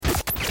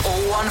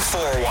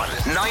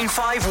0141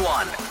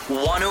 951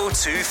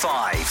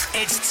 1025.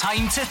 It's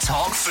time to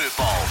talk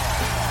football.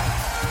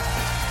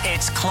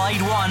 It's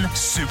Clyde One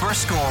Super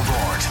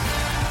Scoreboard.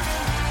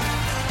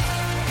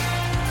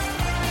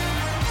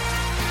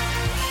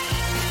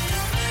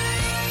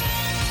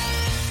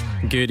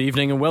 Good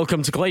evening and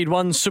welcome to Clyde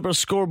One Super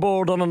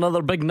Scoreboard on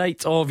another big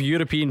night of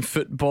European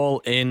football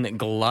in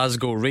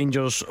Glasgow.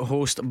 Rangers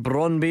host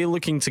Brøndby,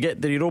 looking to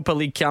get the Europa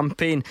League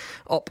campaign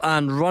up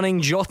and running.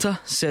 Jota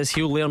says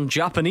he'll learn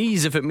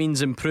Japanese if it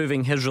means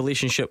improving his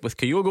relationship with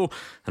Kyogo,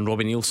 and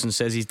Robbie Neilson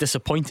says he's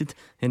disappointed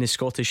in his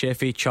Scottish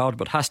FA charge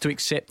but has to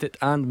accept it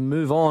and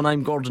move on.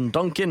 I'm Gordon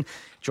Duncan.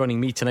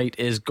 Joining me tonight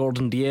is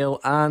Gordon Dalziel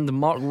and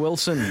Mark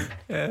Wilson.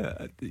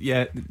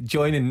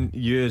 Joining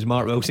you is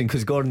Mark Wilson,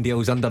 because Gordon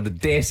Dale's under the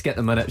desk at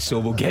the minute, so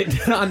we'll get to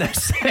that in a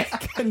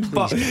second.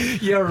 But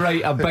you're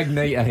right, a big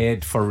night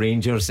ahead for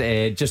Rangers.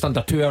 Just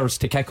under 2 hours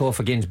to kick off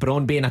against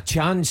Brøndby, and a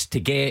chance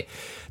to get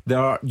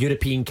their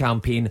European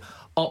campaign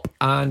up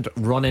and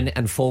running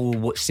and follow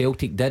what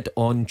Celtic did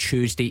on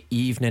Tuesday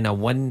evening. A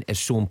win is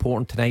so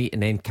important tonight,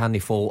 and then can they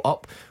follow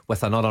up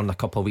with another in a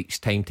couple of weeks'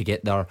 time to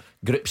get their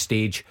group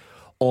stage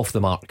off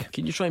the mark?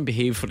 Can you try and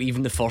behave for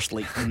even the first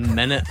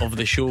minute of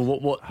the show?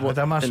 What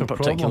in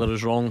particular problem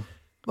is wrong?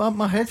 Well,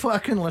 my headphone, I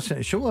couldn't listen to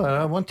the show.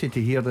 I wanted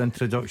to hear the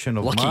introduction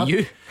of Lucky Mark.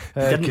 you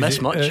didn't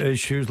miss much.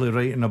 It's usually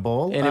right in the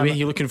ball. Anyway,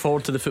 you looking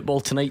forward to the football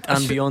tonight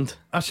and beyond?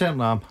 I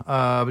certainly am.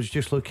 I was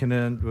just looking,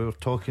 and we were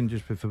talking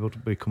just before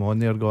we come on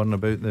there, Gordon,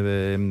 about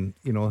the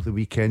the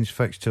weekend's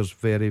fixtures.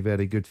 Very,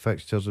 very good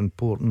fixtures,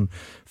 important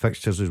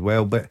fixtures as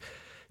well. But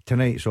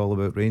tonight's all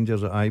about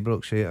Rangers at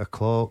Ibrox, 8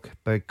 o'clock.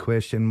 Big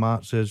question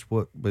marks is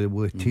what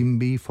will the team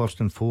be first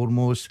and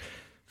foremost.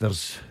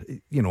 There's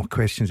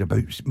questions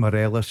about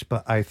Morelos,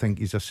 but I think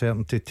he's a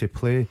certainty to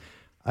play.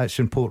 It's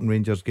important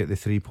Rangers get the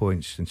 3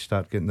 points and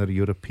start getting their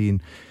European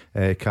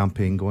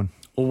campaign going.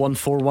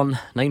 0141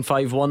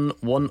 951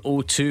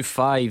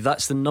 1025.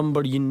 That's the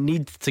number you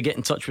need to get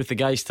in touch with the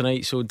guys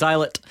tonight, so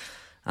dial it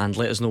and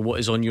let us know what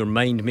is on your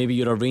mind. Maybe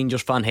you're a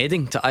Rangers fan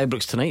heading to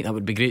Ibrox tonight. That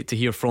would be great to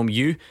hear from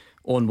you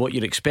on what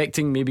you're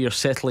expecting. Maybe you're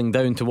settling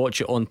down to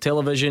watch it on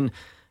television.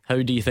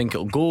 How do you think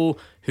it'll go?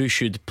 Who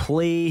should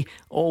play?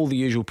 All the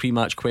usual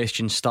pre-match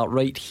questions start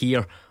right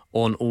here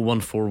on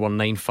 0141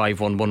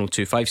 951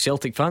 1025.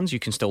 Celtic fans, you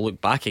can still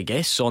look back, I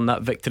guess, on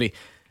that victory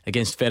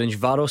against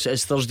Ferencvaros.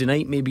 It's Thursday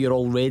night. Maybe you're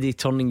already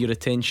turning your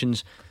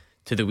attentions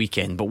to the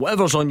weekend, but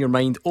whatever's on your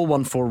mind,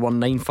 0141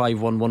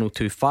 951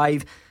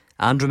 1025.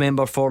 And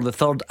remember, for the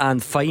third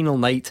and final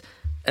night,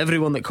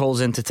 everyone that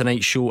calls into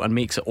tonight's show and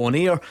makes it on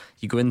air,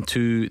 you go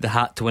into the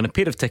hat to win a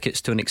pair of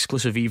tickets to an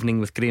exclusive evening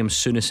with Graham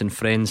Souness and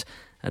friends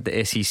at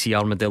the SEC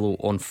Armadillo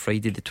on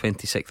Friday the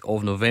 26th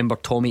of November.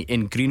 Tommy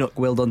in Greenock,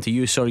 well done to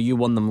you, sir. You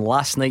won them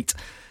last night,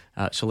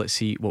 so let's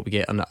see what we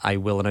get, and I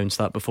will announce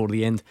that before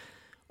the end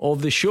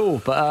of the show.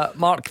 But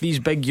Mark, these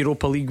big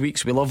Europa League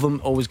weeks, we love them.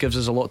 Always gives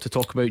us a lot to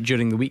talk about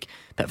during the week.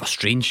 Bit of a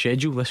strange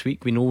schedule this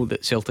week. We know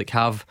that Celtic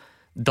have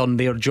done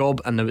their job,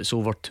 and now it's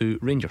over to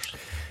Rangers.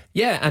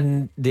 Yeah,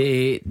 and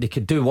they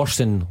could do worse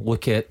than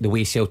look at the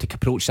way Celtic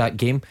approached that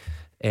game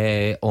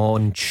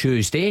on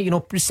Tuesday.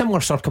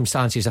 Similar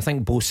circumstances. I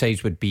think both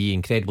sides would be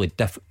incredibly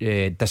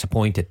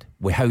disappointed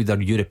with how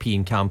their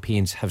European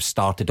campaigns have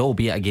started,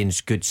 albeit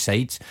against good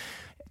sides,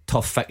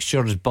 tough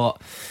fixtures. But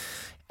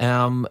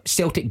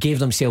Celtic gave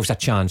themselves a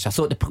chance. I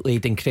thought they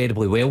played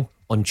incredibly well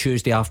on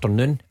Tuesday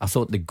afternoon. I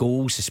thought the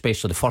goals,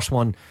 especially the first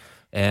one,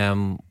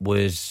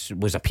 was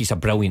a piece of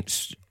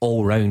brilliance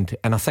all round,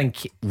 and I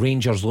think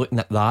Rangers, looking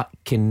at that,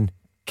 can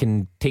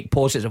take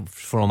positive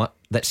from it,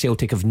 that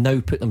Celtic have now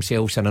put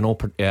themselves in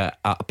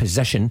a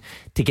position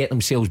to get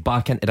themselves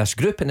back into this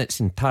group, and it's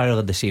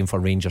entirely the same for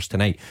Rangers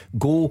tonight.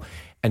 Go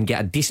and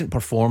get a decent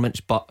performance,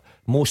 but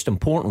most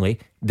importantly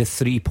the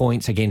 3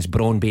 points against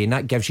Brøndby, and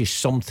that gives you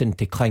something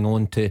to cling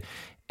on to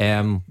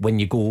when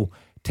you go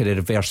to the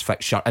reverse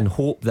fixture, and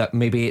hope that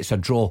maybe it's a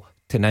draw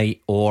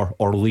tonight or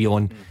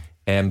Lyon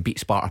beat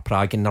Sparta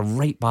Prague, and they're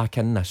right back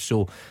in this.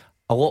 So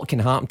a lot can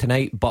happen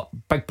tonight, but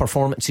big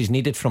performances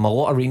needed from a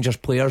lot of Rangers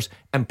players,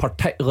 in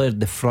particular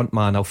the front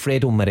man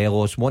Alfredo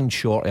Morelos, one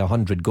short of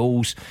 100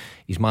 goals.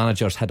 His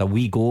manager's had a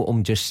wee go at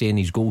him, just saying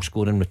his goal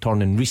scoring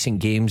return in recent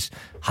games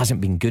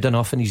hasn't been good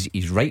enough, and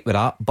he's right with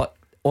that. But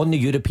on the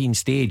European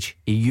stage,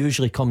 he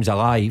usually comes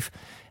alive,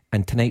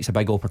 and tonight's a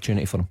big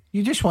opportunity for him.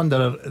 You just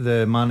wonder,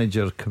 the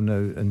manager coming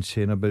out and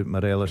saying about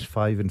Morelos,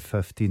 5 and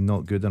 15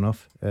 not good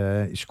enough.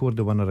 He scored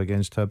the winner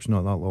against Hibs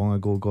not that long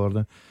ago,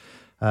 Gordon.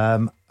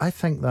 I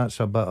think that's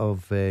a bit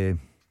of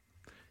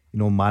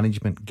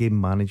management, game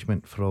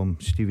management from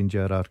Steven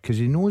Gerrard, because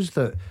he knows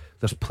that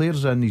there's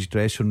players in his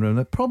dressing room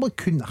that probably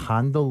couldn't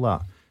handle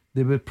that.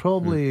 They would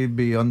probably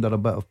be under a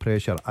bit of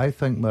pressure. I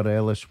think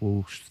Morelos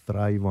will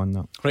thrive on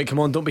that. Right, come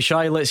on, don't be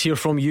shy. Let's hear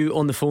from you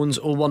on the phones.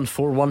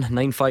 0141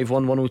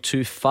 951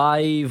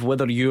 1025.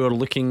 Whether you're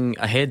looking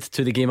ahead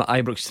to the game at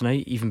Ibrox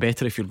tonight, even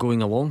better if you're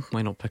going along,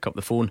 why not pick up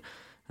the phone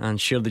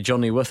and share the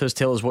journey with us?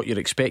 Tell us what you're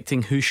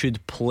expecting, who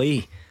should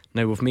play.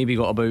 Now we've maybe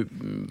got about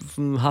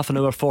half an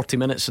hour, 40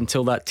 minutes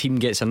until that team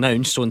gets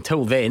announced, so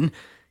until then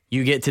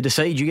You get to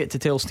decide. You get to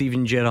tell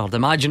Steven Gerrard.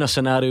 Imagine a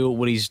scenario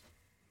where he's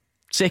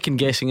second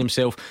guessing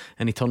himself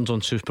and he turns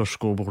on Super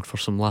Scoreboard for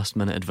some last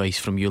minute advice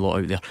from you lot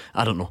out there.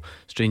 I don't know,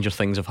 stranger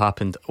things have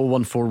happened.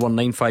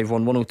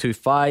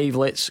 01419511025.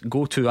 Let's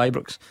go to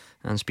Ibrox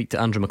and speak to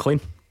Andrew McLean.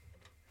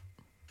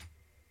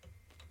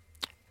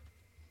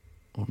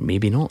 Or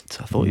maybe not.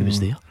 I thought he was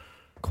there.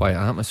 Quiet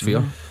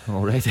atmosphere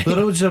already. The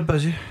roads are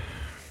busy.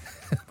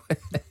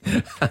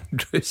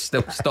 Andrew's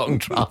still stuck in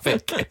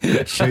traffic,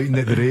 shouting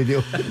at the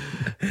radio.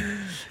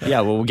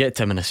 Yeah, well, we'll get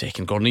to him in a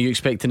second. Gordon, are you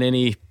expecting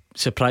any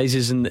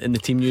surprises in the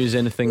team news?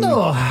 Anything?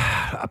 No,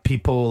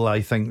 people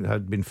I think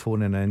had been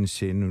phoning in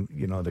saying,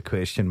 you know, the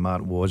question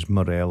mark was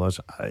Morelos.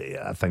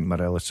 I think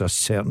Morelos is a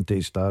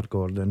certainty start,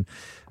 Gordon.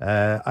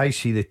 I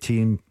see the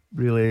team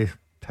really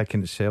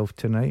picking itself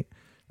tonight.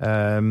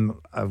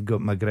 I've got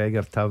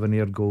McGregor,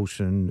 Tavernier,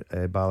 Golson,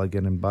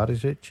 Balogun and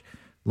Barisic,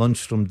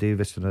 Lundstrom,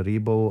 Davis and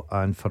Aribo.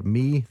 And for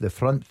me, the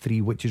front three,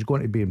 which is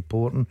going to be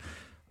important,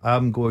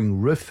 I'm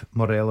going Roof,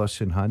 Morelos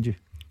and Hadji.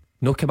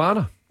 No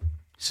Kamara.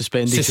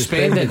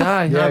 Suspended.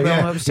 Aye.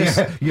 Yeah.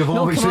 You've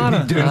always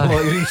been doing a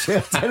lot of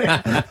research. Well,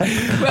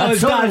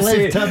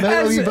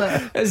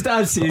 as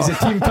Dad says, the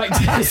team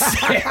picked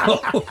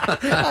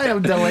itself. I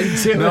am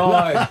delighted.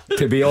 No,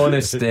 to be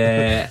honest,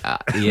 again,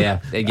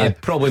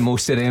 probably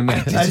most of them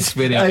just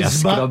wearing a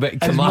scrub at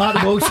Kamara.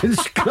 Mark Wilson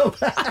scrub.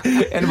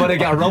 Anybody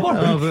get a rubber?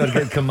 Oh, better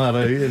get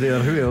Kamara out of there.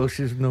 Who else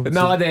is no?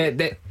 No,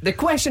 the big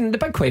question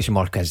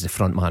mark is the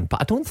front man, but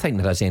I don't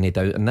think there is any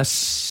doubt in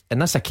this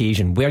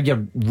occasion where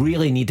you're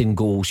really needing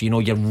goals. You know,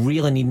 you're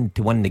really needing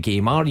to win the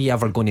game. Are you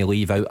ever going to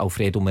leave out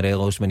Alfredo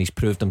Morelos when he's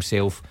proved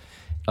himself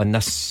on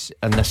this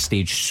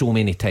stage so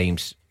many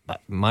times?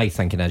 My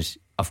thinking is,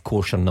 of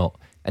course you're not.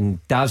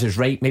 And Daz is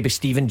right. Maybe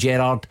Steven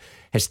Gerrard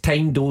has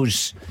timed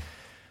those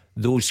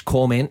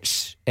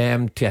comments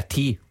to a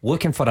T,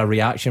 looking for a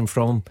reaction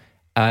from him.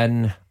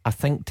 And I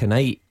think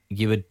tonight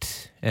you would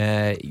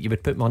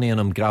put money on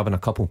him grabbing a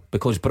couple,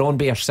 because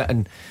Brøndby are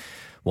sitting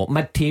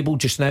mid-table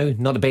just now.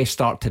 Not the best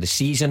start to the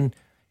season.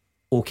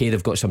 Okay,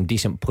 they've got some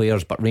decent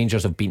players, but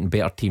Rangers have beaten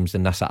better teams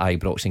than this at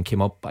Ibrox and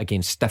came up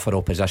against stiffer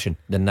opposition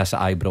than this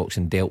at Ibrox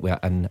and dealt with it,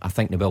 and I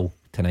think they will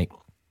tonight.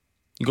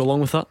 You go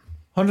along with that?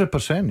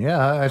 100%,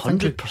 yeah. I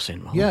think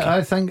 100%. Well, yeah, okay.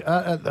 I think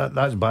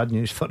that's bad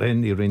news for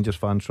any Rangers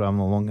fans travelling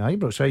along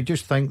Ibrox. I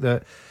just think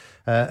that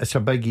it's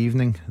a big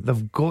evening.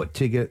 They've got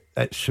to get.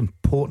 It's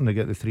important to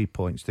get the 3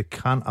 points. They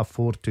can't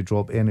afford to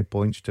drop any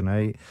points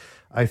tonight.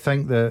 I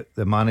think that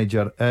the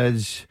manager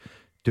is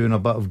doing a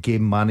bit of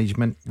game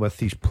management with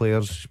these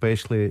players,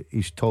 especially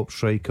his top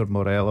striker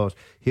Morelos.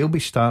 He'll be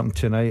starting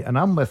tonight, and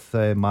I'm with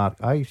Mark.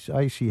 I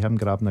see him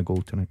grabbing a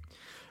goal tonight.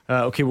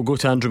 Okay, we'll go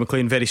to Andrew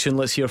McLean very soon.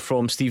 Let's hear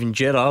from Steven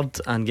Gerrard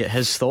and get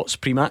his thoughts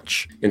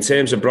pre-match. In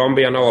terms of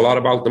Brøndby, I know a lot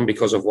about them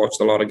because I've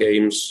watched a lot of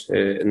games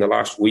in the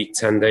last week,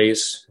 10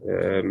 days.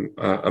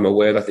 I'm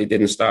aware that they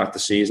didn't start the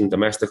season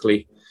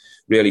domestically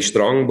really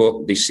strong,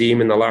 but they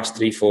seem in the last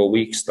 3-4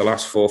 weeks, the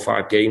last 4 or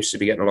 5 games, to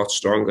be getting a lot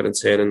stronger and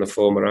turning the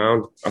form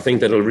around. I think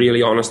they're a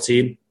really honest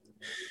team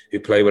who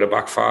play with a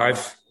back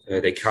five.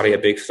 They carry a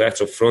big threat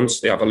up front.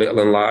 They have a little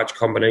and large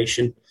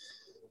combination,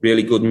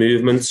 really good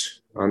movement,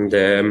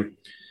 and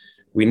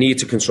we need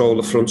to control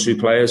the front two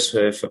players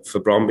for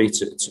Brøndby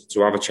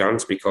to have a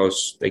chance,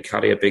 because they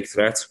carry a big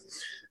threat.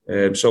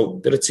 So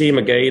they're a team,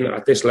 again,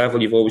 at this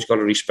level, you've always got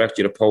to respect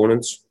your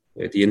opponents,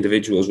 the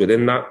individuals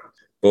within that.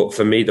 But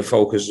for me, the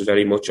focus is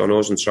very much on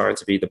us and trying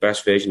to be the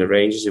best version of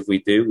Rangers. If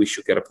we do, we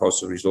should get a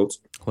positive result.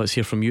 Let's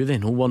hear from you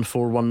then.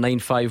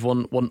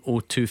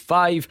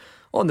 01419511025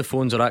 on the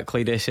phones, or at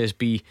Clyde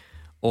SSB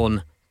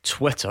on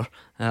Twitter.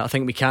 I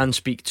think we can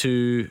speak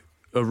to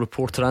a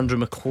reporter, Andrew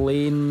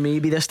McLean,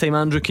 maybe this time.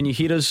 Andrew, can you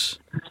hear us?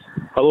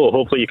 Hello,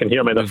 hopefully you can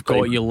hear me this time.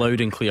 We've got you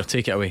loud and clear.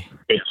 Take it away.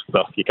 Great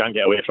stuff. You can't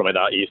get away from it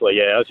that easily.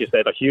 Yeah, as you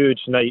said, a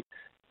huge night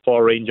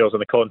for Rangers in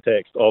the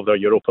context of their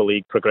Europa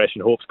League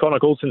progression hopes. Connor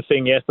Goldson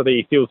saying yesterday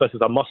he feels this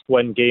is a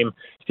must-win game.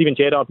 Steven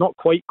Gerrard not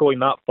quite going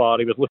that far.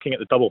 He was looking at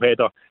the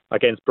doubleheader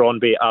against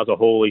Brøndby as a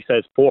whole. He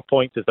says 4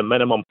 points is the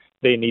minimum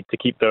they need to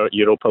keep their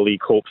Europa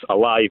League hopes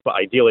alive, but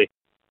ideally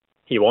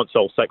he wants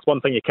all 6.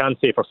 One thing you can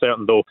say for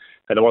certain, though,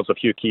 in the words of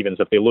Hugh Keevins,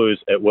 if they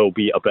lose, it will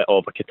be a bit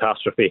of a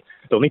catastrophe.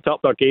 They'll need to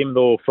up their game,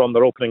 though, from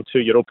their opening 2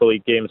 Europa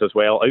League games as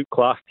well.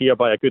 Outclassed here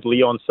by a good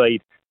Lyon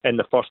side in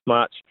the first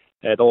match.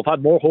 They'll have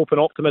had more hope and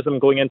optimism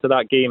going into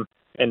that game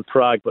in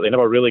Prague, but they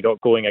never really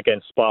got going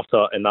against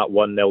Sparta in that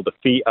 1-0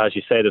 defeat. As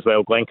you said as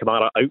well, Glenn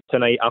Kamara out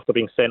tonight after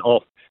being sent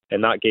off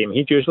in that game.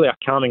 He's usually a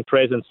calming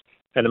presence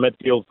in the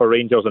midfield for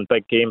Rangers in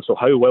big games, so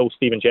how will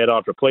Steven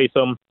Gerrard replace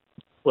him?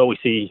 Will we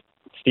see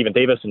Stephen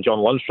Davis and John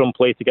Lundstrom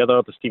play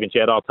together? Does Steven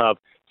Gerrard have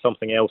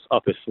something else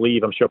up his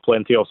sleeve? I'm sure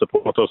plenty of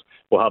supporters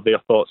will have their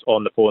thoughts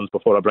on the phones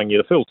before I bring you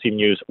the full team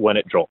news when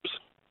it drops.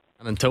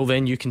 And until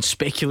then, you can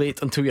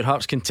speculate until your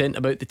heart's content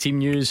about the team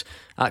news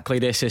at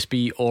Clyde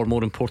SSB, or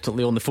more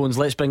importantly on the phones.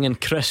 Let's bring in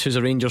Chris, who's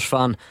a Rangers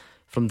fan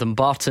from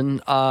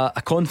Dumbarton.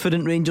 A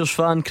confident Rangers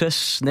fan,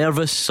 Chris?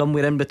 Nervous?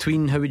 Somewhere in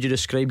between? How would you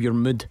describe your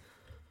mood?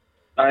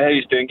 Hi, how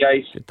you doing,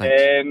 guys? Good,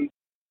 thanks.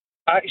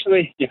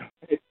 Actually,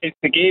 it's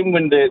the game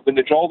when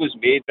the draw was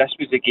made. This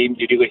was the game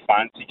you really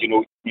fancied.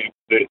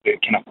 The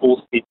kind of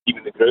fourth team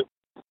in the group,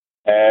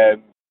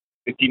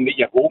 the team that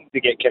you're hoping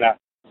to get kind of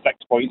 6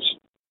 points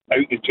out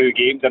of the two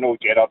games. I know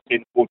Gerard's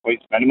saying 4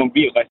 points minimum.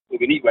 Realistically,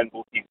 we need to win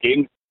both these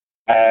games,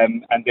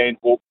 and then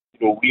hope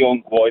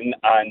Lyon go on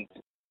and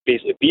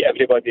basically beat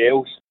everybody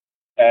else,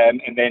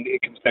 and then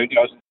it comes down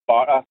to us and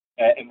Sparta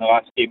in the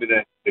last game of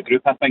the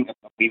group. I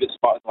believe it's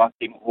Sparta's last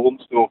game at home.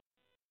 So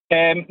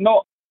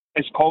not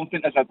as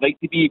confident as I'd like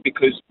to be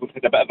because we've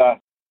had a bit of a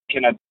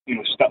kind of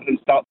start to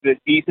the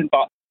season,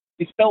 but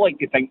I still like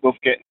to think we've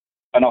got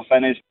enough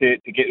in us to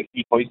get the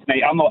 3 points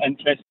tonight. I'm not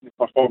interested in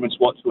the performance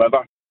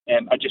whatsoever.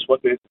 I just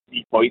want the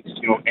 3 points,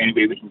 any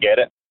way we can get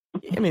it.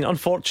 I mean,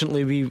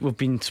 unfortunately, we've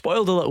been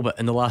spoiled a little bit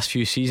in the last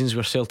few seasons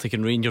where Celtic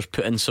and Rangers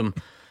put in some,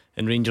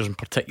 and Rangers in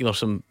particular,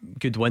 some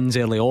good wins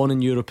early on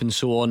in Europe and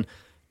so on.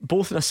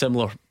 Both in a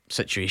similar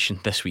situation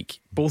this week.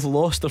 Both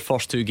lost their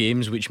first two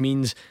games, which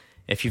means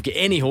if you've got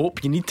any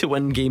hope, you need to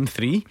win game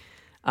 3.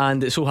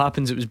 And it so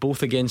happens it was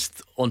both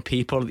against, on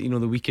paper,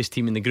 the weakest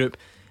team in the group.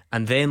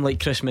 And then, like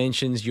Chris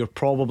mentions, you're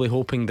probably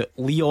hoping that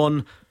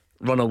Lyon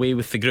run away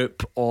with the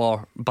group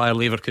or Bayer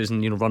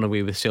Leverkusen, run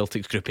away with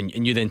Celtic's group,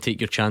 and you then take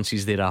your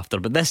chances thereafter.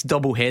 But this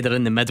double header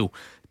in the middle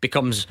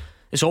becomes,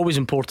 it's always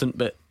important,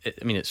 but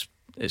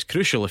it's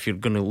crucial if you're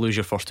going to lose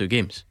your first two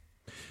games.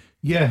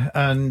 Yeah,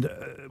 and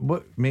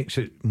what makes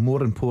it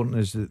more important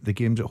is that the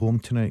game's at home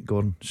tonight,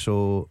 Gordon,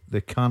 so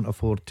they can't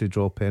afford to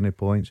drop any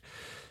points.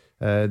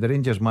 The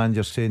Rangers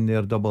manager saying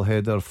their double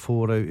header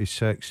 4 out of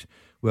 6.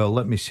 Well,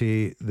 let me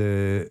say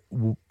the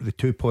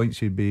 2 points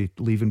he'd be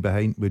leaving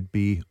behind would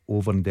be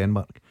over in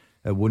Denmark.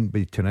 It wouldn't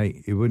be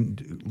tonight. He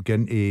wouldn't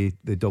get into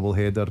the double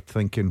header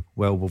thinking,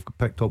 well, we've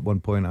picked up 1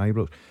 point at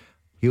Ibrox.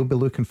 He'll be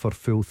looking for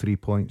full 3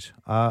 points.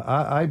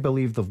 I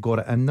believe they've got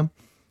it in them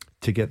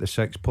to get the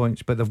 6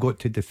 points, but they've got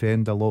to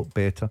defend a lot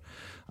better.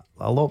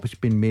 A lot has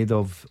been made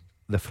of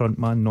the front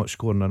man not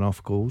scoring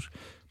enough goals,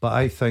 but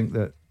I think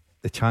that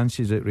the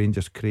chances that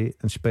Rangers create,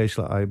 and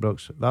especially at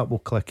Ibrox, that will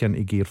click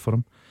into gear for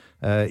him.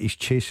 He's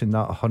chasing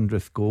that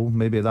 100th goal.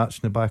 Maybe that's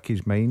in the back of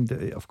his mind.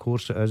 Of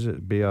course it is.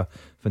 It'd be a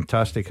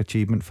fantastic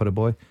achievement for a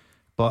boy,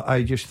 but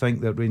I just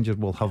think that Rangers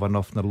will have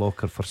enough in their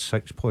locker for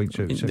 6 points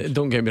out of 6.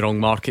 Don't get me wrong,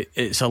 Mark,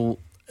 it's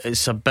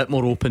a bit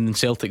more open than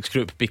Celtic's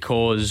group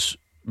because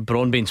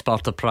Brøndby and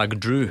Sparta Prague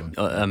drew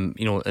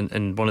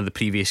in one of the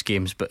previous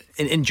games. But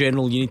in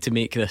general, you need to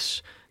make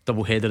this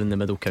double header in the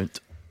middle count.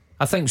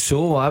 I think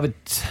so. I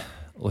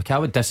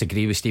would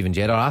disagree with Steven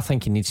Gerrard. I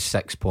think he needs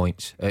 6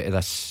 points out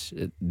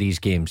of these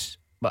games.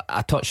 But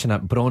I touched on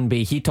it,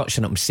 Brøndby, he touched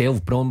on it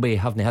himself. Brøndby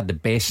haven't had the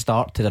best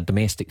start to their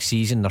domestic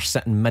season. They're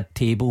sitting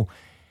mid-table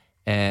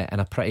in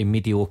a pretty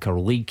mediocre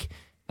league.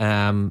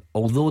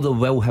 Although they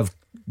will have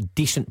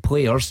decent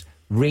players,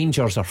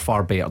 Rangers are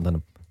far better than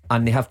them,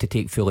 and they have to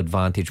take full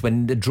advantage.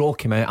 When the draw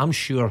came out, I'm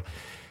sure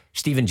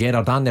Steven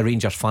Gerrard and the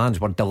Rangers fans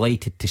were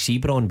delighted to see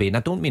Brøndby, and I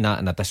don't mean that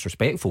in a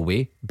disrespectful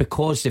way,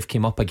 because they've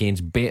come up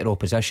against better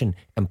opposition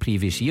in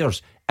previous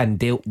years and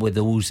dealt with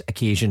those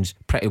occasions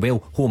pretty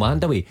well, home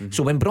and away.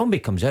 So when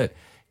Brøndby comes out,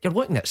 you're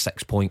looking at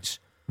 6 points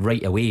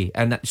right away,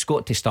 and it's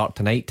got to start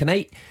tonight.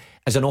 Tonight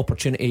is an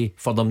opportunity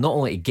for them not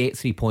only to get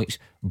 3 points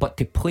but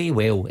to play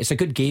well. It's a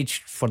good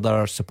gauge for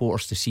their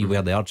supporters to see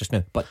where they are just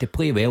now, but to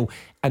play well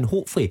and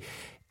hopefully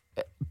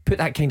put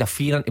that kind of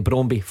fear into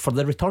Brøndby for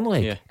the return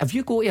leg. Yeah. If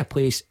you go to a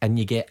place and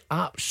you get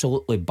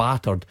absolutely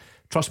battered,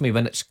 trust me,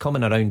 when it's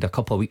coming around a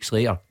couple of weeks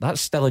later,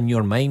 that's still in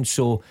your mind.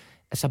 So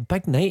it's a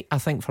big night, I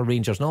think, for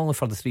Rangers, not only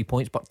for the 3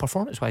 points but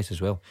performance wise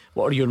as well.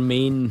 What are your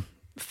main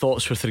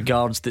thoughts with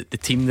regards to the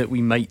team that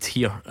we might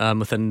hear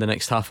within the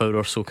next half hour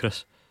or so,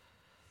 Chris?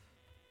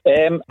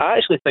 I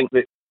actually think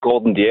that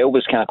Gordon Dalziel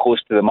was kind of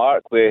close to the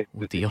mark with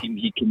the team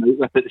he came out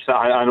with at the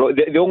start. I know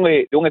the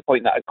only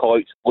point that I'd call out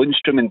is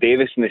Lundstram and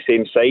Davis in the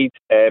same side.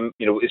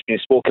 It's been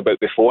spoke about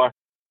before.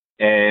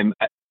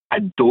 I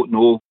don't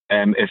know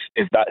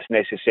if that's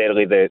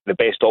necessarily the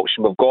best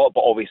option we've got,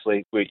 but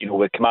obviously with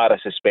Kamara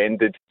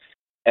suspended,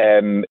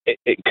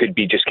 it could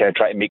be just kind of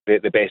trying to make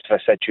the best of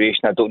a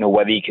situation. I don't know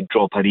whether he could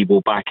drop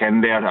Aribo back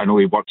in there. I know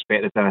he works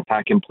better as an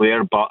attacking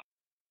player, but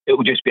it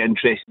will just be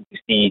interesting to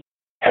see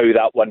how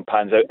that one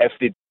pans out if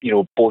they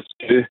both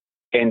do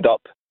end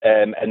up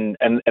in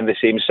the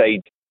same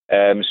side.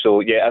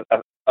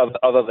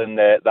 Other than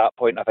that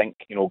point, I think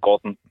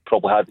Gordon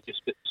probably had it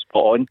just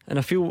spot on. And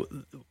I feel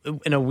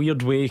in a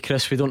weird way,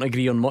 Chris, we don't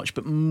agree on much,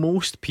 but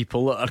most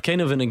people are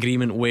kind of in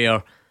agreement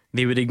where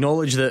they would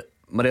acknowledge that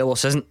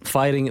Morelos isn't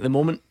firing at the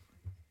moment,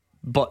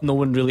 but no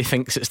one really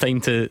thinks it's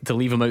time to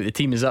leave him out of the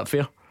team. Is that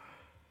fair?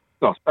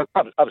 No,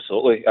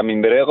 absolutely. I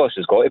mean, Morelos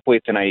has got to play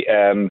tonight.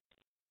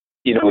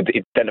 He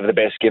didn't have the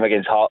best game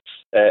against Hearts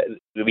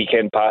the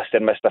weekend past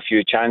and missed a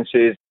few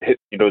chances.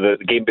 The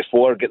game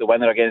before, get the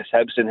winner against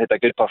Hibs and had a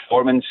good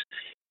performance.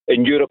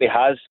 In Europe, he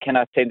has kind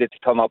of tended to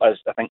come up, as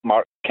I think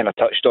Mark kind of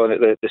touched on at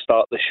the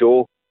start of the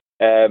show.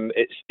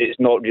 It's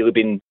not really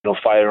been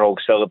firing all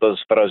cylinders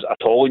for us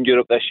at all in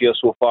Europe this year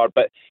so far.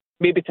 But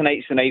maybe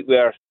tonight's the night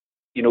where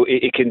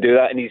he can do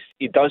that, and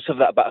he does have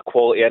that bit of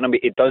quality in him.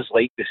 He does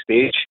like the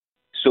stage,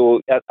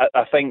 so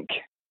I think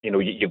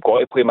you've got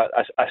to play him.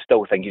 I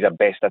still think he's our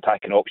best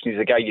attacking option. He's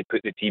the guy you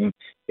put the team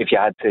if you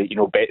had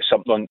to bet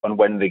something on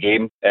winning the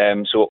game.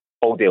 So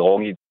all day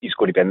long he's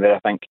got to be in there.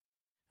 I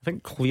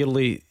think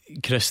clearly,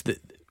 Chris, that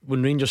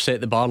when Rangers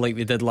set the bar like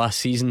they did last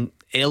season,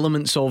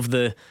 elements of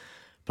the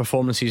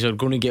performances are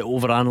going to get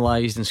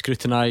overanalyzed and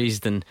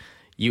scrutinised, and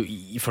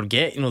you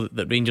forget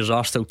that Rangers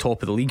are still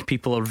top of the league.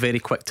 People are very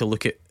quick to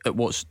look at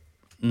what's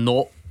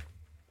not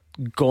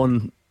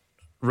gone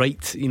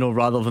right,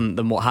 rather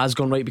than what has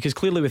gone right, because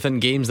clearly within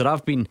games there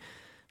have been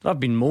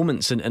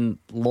moments and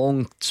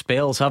long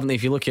spells, haven't they?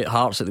 If you look at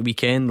Hearts at the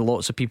weekend,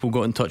 lots of people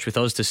got in touch with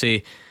us to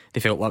say they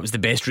felt that was the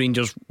best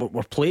Rangers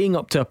were playing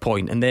up to a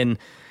point. And then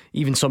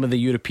even some of the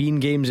European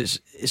games,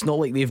 it's not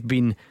like they've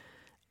been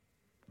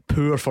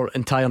poor for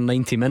entire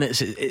 90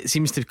 minutes. It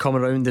seems to come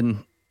around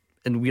in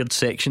weird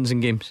sections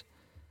in games.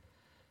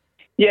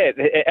 Yeah,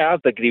 I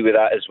have to agree with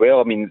that as well.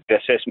 I mean, the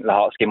assessment of the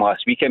Hearts game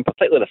last weekend,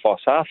 particularly the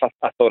first half,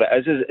 I thought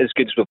it is as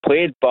good as we've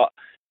played, but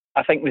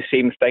I think the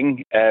same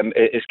thing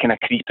is kind of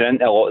creeping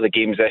into a lot of the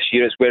games this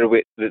year. It's where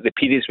the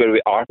periods where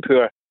we are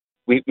poor,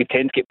 we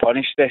tend to get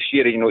punished this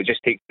year. It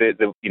just takes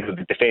the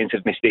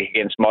defensive mistake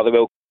against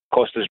Motherwell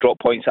cost us drop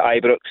points at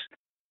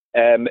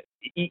Ibrox.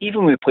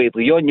 Even when we played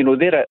Lyon,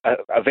 they're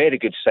a very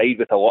good side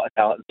with a lot of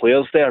talented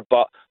players there,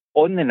 but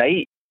on the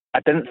night I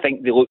didn't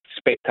think they looked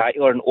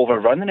spectacular and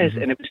overrunning us,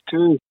 and it was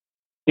too,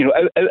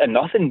 out of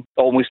nothing,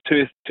 almost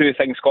two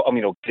things got them.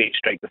 Great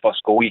strike, the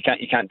first goal, you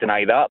can't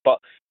deny that, but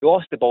we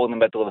lost the ball in the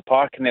middle of the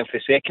park, and then for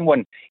the second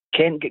one,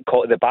 Kent get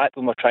caught at the back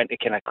when we're trying to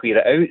kind of clear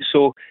it out.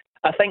 So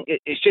I think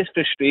it's just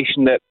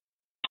frustration that,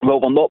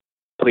 well, we're not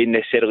playing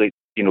necessarily,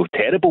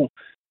 terrible.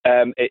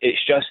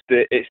 It's just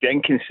it's the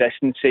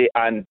inconsistency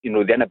and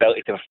the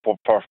inability to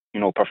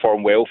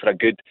perform well for a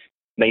good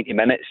 90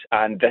 minutes,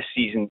 and this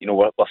season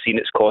we're seeing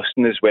it's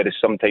costing us, whereas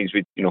sometimes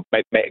we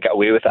might get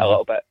away with it a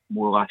little bit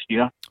more last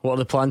year. What are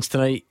the plans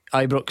tonight?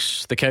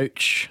 Ibrox, the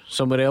couch,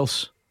 somewhere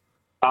else?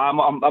 I'm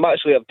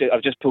actually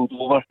I've just pulled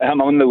over.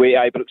 I'm on the way to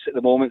Ibrox at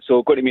the moment, so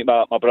I've got to meet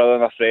my brother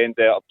and my friend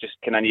up just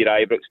kind of near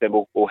Ibrox, then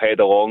we'll head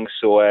along.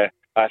 So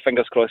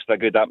fingers crossed for a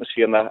good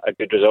atmosphere and a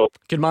good result.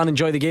 Good man,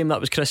 enjoy the game. That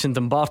was Chris in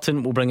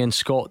Dumbarton. We'll bring in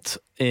Scott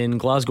in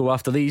Glasgow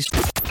after these.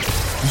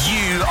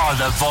 You are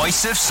the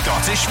voice of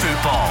Scottish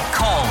football.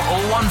 Call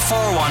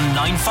 0141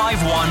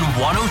 951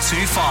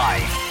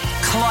 1025.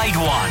 Clyde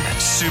One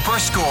Super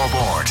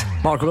Scoreboard.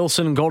 Mark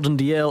Wilson and Gordon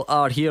Dalziel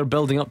are here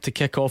building up to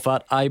kick off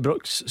at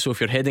Ibrox. So if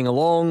you're heading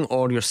along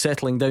or you're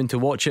settling down to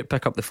watch it,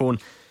 pick up the phone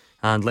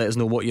and let us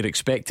know what you're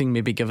expecting.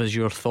 Maybe give us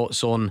your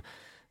thoughts on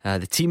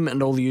the team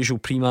and all the usual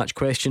pre-match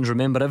questions.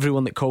 Remember,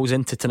 everyone that calls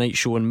into tonight's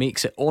show and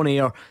makes it on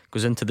air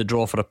goes into the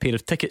draw for a pair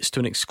of tickets to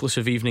an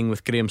exclusive evening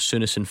with Graham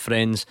Souness and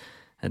friends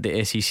at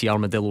the SEC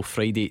Armadillo,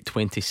 Friday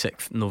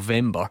 26th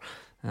November.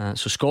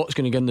 So Scott's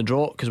going to get in the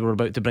draw because we're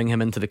about to bring him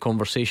into the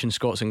conversation.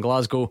 Scott's in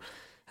Glasgow.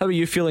 How are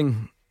you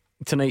feeling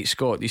tonight,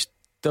 Scott? Are you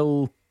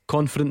still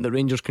confident that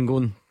Rangers can go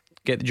and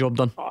get the job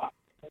done?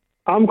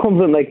 I'm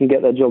confident they can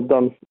get their job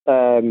done.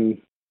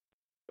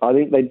 I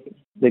think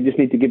they just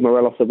need to give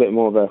Morelos a bit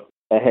more of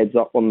a heads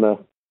up on the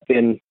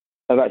thing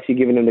of actually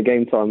giving him the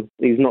game time.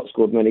 He's not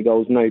scored many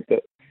goals, no,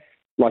 but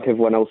like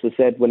everyone else has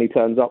said, when he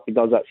turns up, he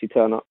does actually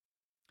turn up.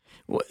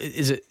 What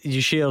is it?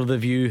 You share the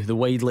view, the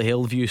widely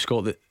held view,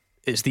 Scott, that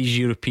it's these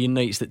European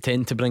nights that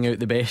tend to bring out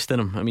the best in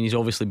him. I mean, he's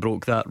obviously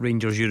broke that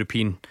Rangers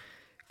European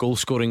goal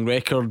scoring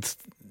record.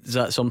 Is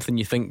that something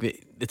you think that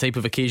the type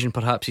of occasion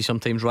perhaps he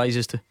sometimes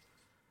rises to?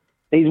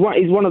 He's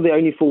one of the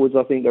only forwards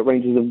I think that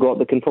Rangers have got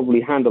that can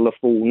probably handle a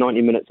full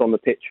 90 minutes on the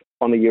pitch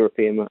on a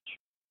European match.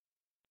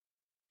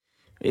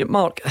 Yeah,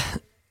 Mark,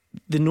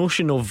 the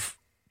notion of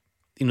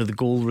the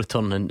goal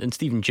return, and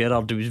Steven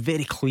Gerrard was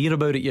very clear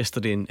about it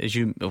yesterday, and I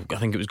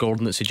think it was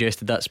Gordon that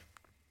suggested that's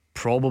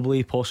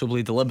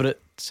possibly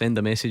deliberate. Send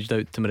a message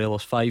out to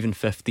Morelos, 5 and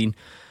 15.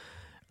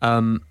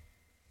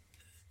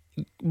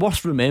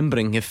 Worth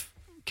remembering, if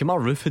Kemar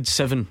Roofe had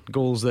 7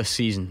 goals this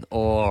season,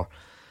 or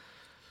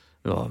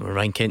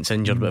Ryan Kent's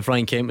injured, but if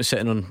Ryan Kent was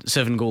sitting on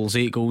 7 goals,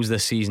 8 goals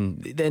this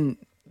season, then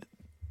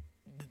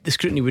the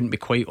scrutiny wouldn't be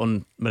quite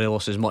on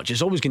Morelos as much.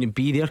 It's always going to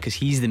be there because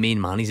he's the main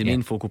man, he's the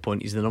main focal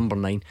point, he's the number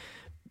 9.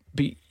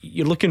 But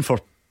you're looking for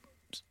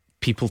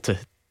people to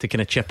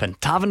kind of chip in.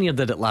 Tavernier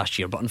did it last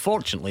year, but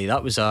unfortunately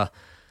that was can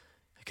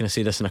I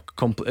say this in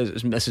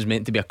this is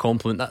meant to be a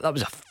compliment, that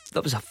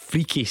was a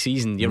freaky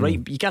season. You're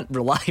right, you can't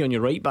rely on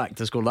your right back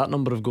to score that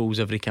number of goals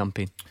every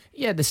campaign.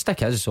 Yeah, the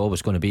stick is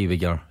always going to be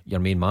with your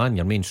main man,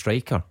 your main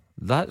striker.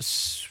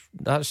 That's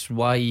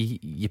why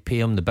you pay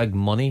him the big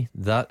money.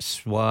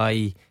 That's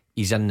why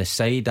he's in the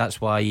side. That's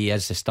why he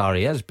is the star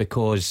he is,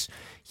 because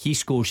he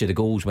scores you the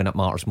goals when it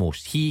matters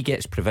most. He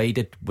gets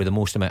provided with the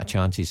most amount of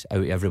chances out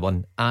of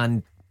everyone.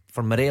 And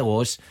for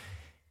Morelos,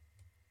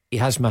 he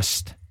has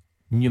missed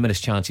numerous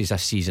chances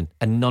this season,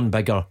 and none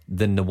bigger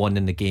than the one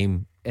in the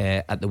game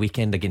at the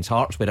weekend against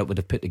Hearts, where it would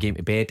have put the game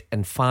to bed.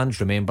 And fans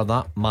remember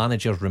that,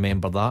 managers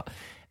remember that,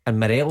 and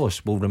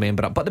Morelos will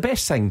remember it. But the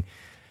best thing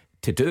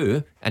to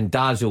do, and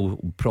Daz will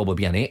probably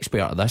be an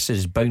expert at this,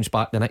 is bounce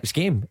back the next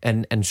game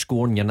and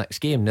score in your next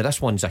game. Now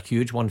this one's a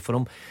huge one for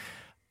him.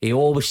 He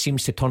always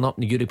seems to turn up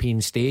in the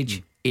European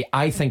stage.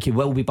 I think he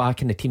will be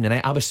back in the team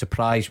tonight. I was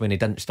surprised when he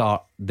didn't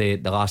start the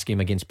last game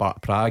against Sparta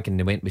Prague and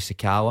they went with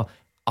Sakala.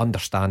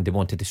 Understand they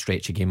wanted to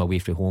stretch the game away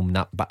from home,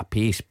 that bit of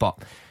pace, but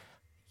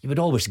you would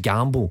always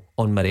gamble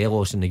on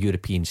Morelos in the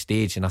European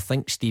stage, and I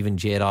think Steven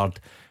Gerrard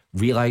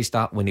realised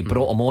that when he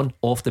brought him on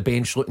off the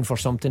bench looking for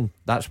something.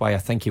 That's why I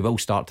think he will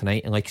start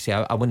tonight. And like I say,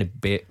 I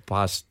wouldn't bet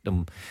past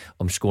him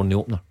scoring the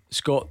opener.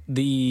 Scott,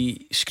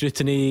 the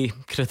scrutiny,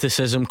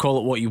 criticism, call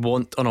it what you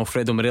want, on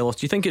Alfredo Morelos,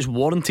 do you think it's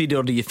warranted,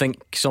 or do you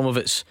think some of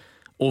it's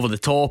over the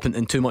top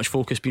and too much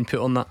focus being put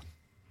on that?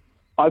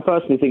 I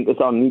personally think it's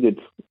unneeded.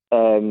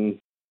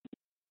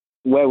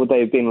 Where would they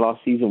have been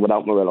last season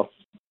without Morelos,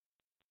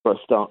 for a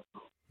start?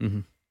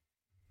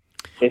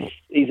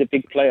 He's a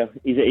big player.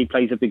 He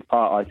plays a big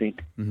part, I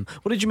think.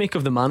 What did you make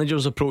of the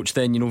manager's approach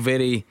then?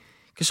 Because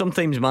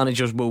sometimes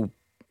managers will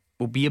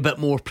be a bit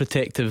more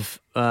protective,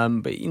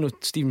 but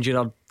Steven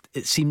Gerrard,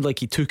 it seemed like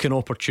he took an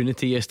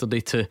opportunity yesterday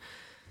to,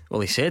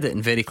 well, he said it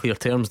in very clear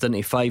terms, didn't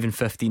he? 5 and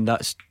 15,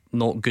 that's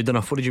not good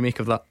enough. What did you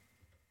make of that?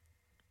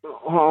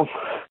 Well,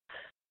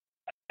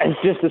 as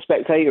just a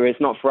spectator,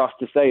 it's not for us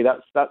to say.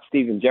 That's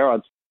Steven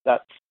Gerrard's.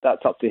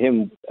 That's up to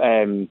him.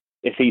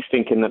 If he's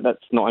thinking that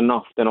that's not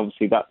enough, then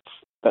obviously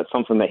that's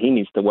something that he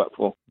needs to work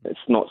for. It's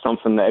not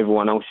something that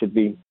everyone else should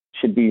be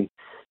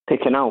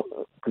picking out.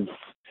 Because,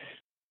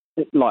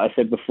 like I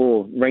said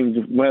before,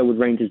 where would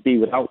Rangers be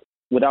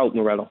without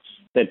Morelos?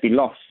 They'd be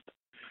lost.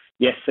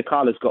 Yes,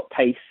 Sakala's got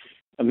pace,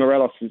 and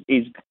Morelos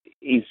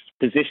is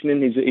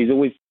positioning. He's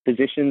always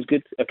positions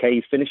good. Okay,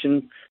 he's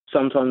finishing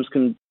sometimes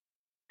can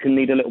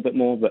need a little bit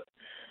more, but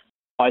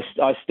I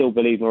still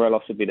believe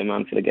Morelos would be the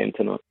man for the game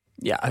tonight.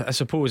 Yeah, I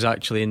suppose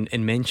actually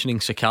in mentioning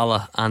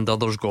Sakala and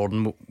others,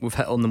 Gordon, we've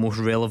hit on the most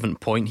relevant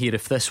point here.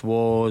 If this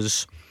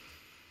was,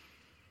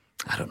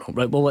 I don't know,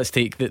 right, well, let's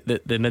take the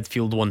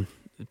midfield one.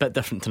 A bit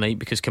different tonight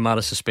because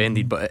Kamara's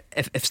suspended, but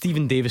if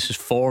Stephen Davis's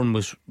form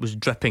was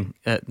dipping,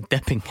 I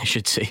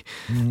should say,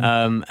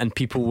 and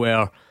people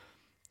were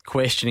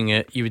questioning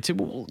it, you would say,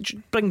 well,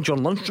 bring John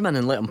Lundstram in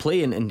and let him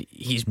play, and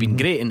he's been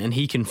great, and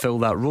he can fill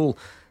that role.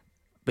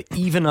 But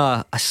even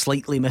a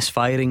slightly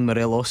misfiring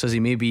Morelos, as he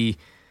may be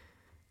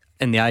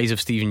in the eyes of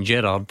Steven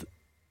Gerrard,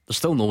 there's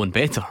still no one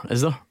better,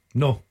 is there?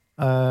 No,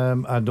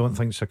 I don't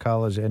think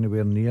Sakala's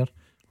anywhere near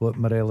what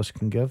Morelos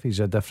can give. He's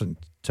a different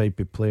type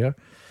of player.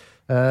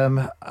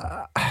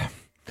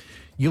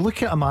 You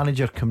look at a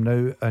manager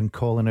coming out and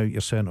calling out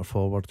your centre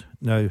forward.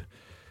 Now,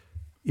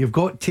 you've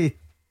got to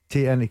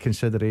take into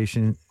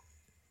consideration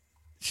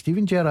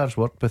Steven Gerrard's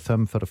worked with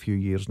him for a few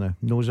years now,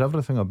 knows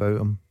everything about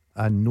him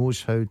and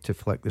knows how to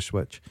flick the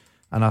switch,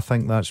 and I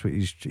think that's what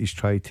he's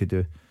tried to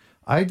do.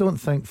 I don't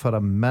think for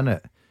a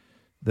minute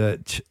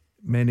that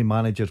many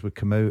managers would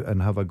come out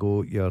and have a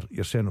go at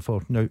your centre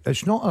forward. Now,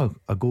 it's not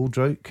a goal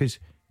drought because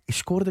he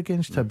scored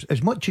against Hibs.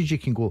 As much as you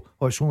can go,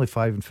 it's only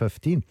 5 and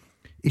 15.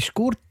 He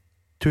scored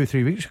 2 or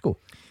 3 weeks ago.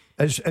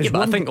 But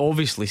I think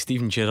obviously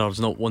Steven Gerrard's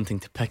not wanting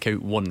to pick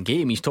out one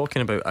game. He's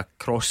talking about a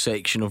cross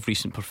section of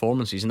recent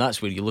performances, and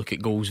that's where you look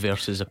at goals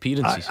versus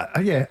appearances.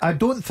 I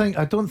don't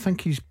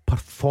think his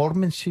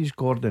performances,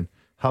 Gordon,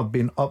 have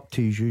been up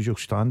to his usual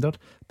standard,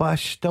 but I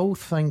still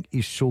think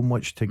he's so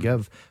much to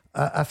give.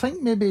 I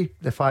think maybe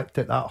the fact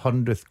that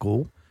 100th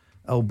goal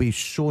will be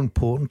so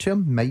important to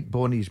him might be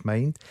on his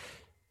mind.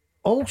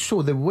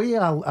 Also, the way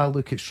I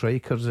look at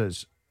strikers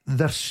is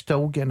they're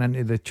still getting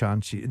into the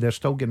chances. They're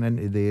still getting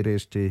into the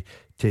areas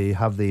to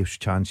have those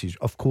chances.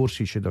 Of course,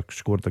 he should have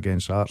scored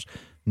against Hearts.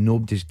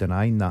 Nobody's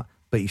denying that,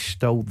 but he's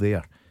still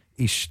there.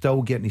 He's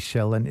still getting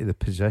himself into the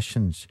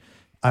positions.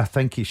 I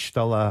think he's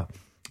still a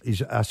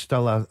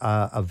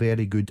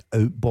very good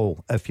out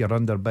ball. If you're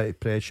under a bit of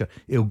pressure,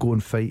 he'll go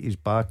and fight his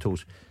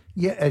battles.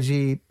 Yeah, is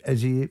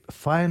he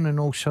firing on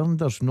all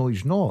cylinders? No,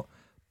 he's not.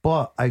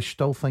 But I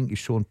still think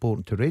he's so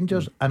important to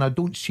Rangers, and I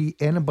don't see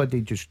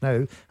anybody just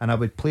now, and I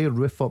would play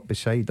Roof up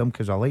beside him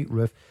because I like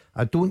Roof.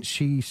 I don't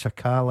see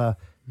Sakala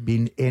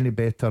being any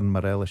better than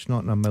Morelos,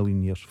 not in a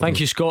million years. Thank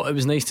you, Scott. It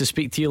was nice to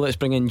speak to you. Let's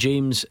bring in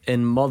James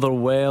in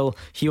Motherwell.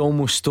 He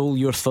almost stole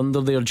your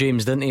thunder there,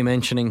 James, didn't he,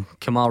 mentioning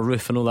Kamal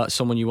Roof? I know that's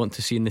someone you want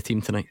to see in the team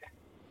tonight.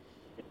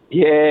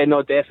 Yeah,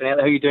 no,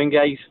 definitely. How you doing,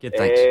 guys? Good,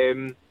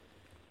 thanks.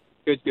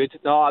 Good.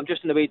 No, I'm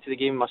just on the way to the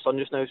game with my son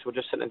just now, so we're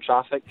just sitting in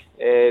traffic,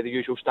 the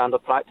usual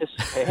standard practice.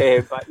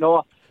 But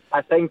no,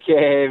 I think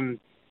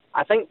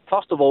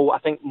first of all, I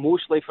think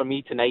mostly for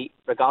me tonight,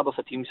 regardless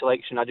of team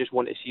selection, I just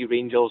want to see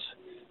Rangers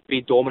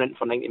be dominant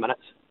for 90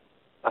 minutes.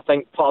 I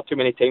think far too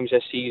many times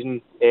this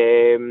season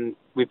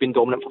we've been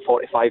dominant for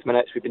 45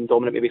 minutes, we've been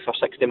dominant maybe for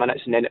 60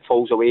 minutes, and then it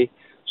falls away.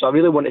 So I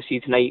really want to see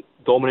tonight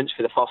dominance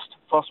for the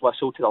first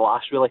whistle to the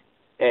last, really.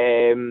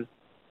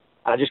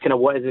 And I just kind of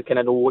wanted to kind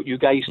of know what you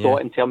guys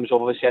thought in terms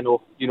of, obviously, I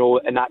know,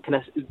 and that kind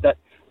of that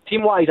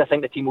team-wise, I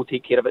think the team will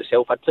take care of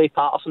itself. I'd play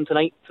Patterson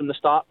tonight from the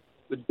start,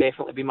 would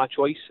definitely be my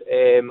choice,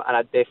 and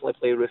I'd definitely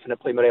play Roof and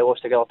I'd play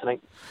Morelos together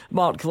tonight.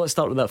 Mark, let's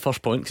start with that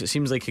first point because it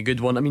seems like a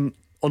good one. I mean,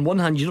 on one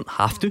hand, you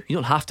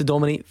don't have to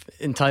dominate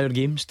entire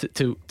games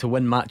to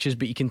win matches,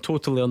 but you can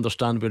totally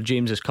understand where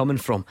James is coming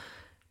from.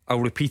 I'll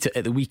repeat it,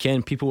 at the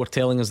weekend people were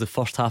telling us the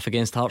first half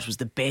against Hearts was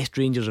the best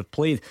Rangers have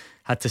played,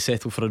 had to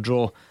settle for a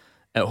draw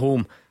at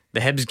home.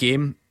 The Hibs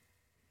game,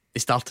 they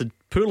started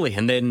poorly,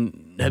 and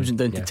then Hibs went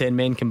down to 10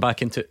 men, came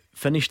back into it,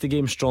 finished the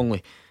game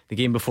strongly. The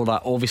game before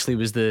that obviously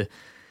was the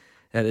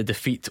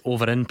defeat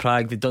over in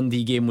Prague. The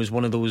Dundee game was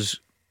one of those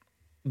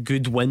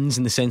good wins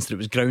in the sense that it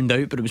was ground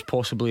out, but it was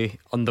possibly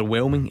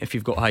underwhelming if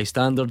you've got high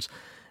standards,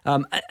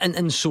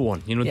 and so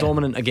on.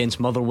 Dominant against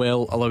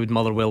Motherwell, allowed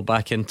Motherwell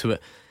back into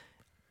it.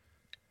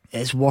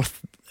 It's worth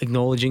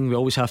acknowledging. We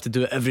always have to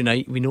do it every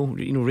night. We know,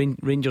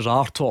 Rangers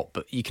are top,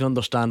 but you can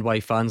understand why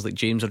fans like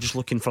James are just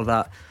looking for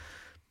that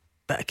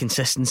bit of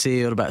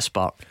consistency or a bit of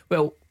spark.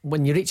 Well,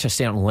 when you reach a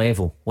certain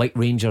level, like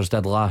Rangers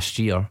did last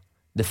year,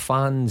 the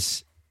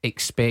fans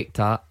expect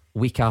that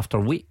week after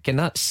week, and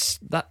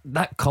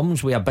that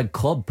comes with a big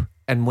club.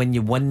 And when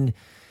you win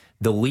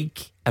the league,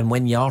 and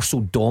when you are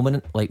so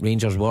dominant like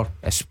Rangers were,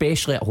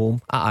 especially at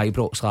home at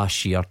Ibrox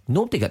last year,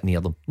 nobody got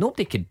near them.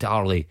 Nobody could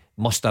hardly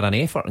muster an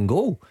effort and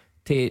go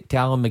to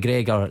Alan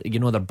McGregor.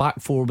 Their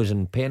back four was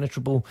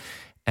impenetrable,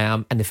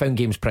 and they found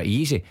games pretty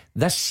easy.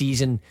 This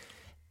season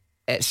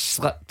it's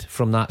slipped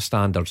from that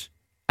standards.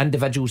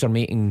 Individuals are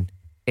making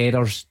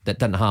errors that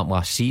didn't happen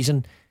last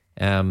season.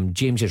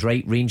 James is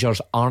right,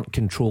 Rangers aren't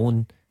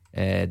controlling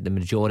the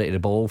majority of the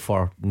ball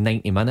for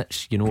 90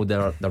 minutes.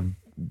 They're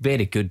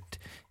very good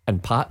in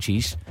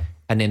patches,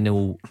 and then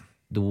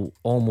they'll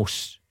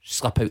almost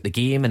slip out the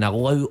game and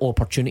allow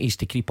opportunities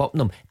to creep up on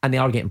them, and they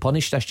are getting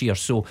punished this year.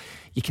 So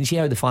you can see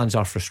how the fans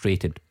are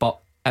frustrated, but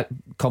it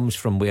comes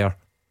from where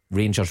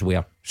Rangers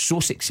were so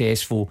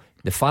successful.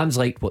 The fans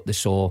liked what they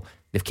saw.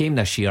 They've came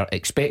this year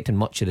expecting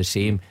much of the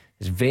same.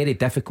 It's very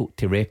difficult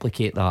to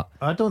replicate that.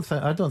 I don't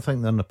think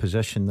they're in a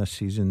position this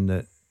season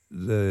that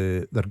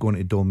they're going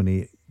to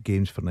dominate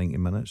games for 90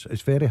 minutes.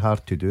 It's very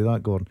hard to do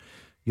that, Gordon.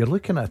 You're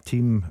looking at a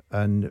team,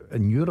 and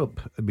in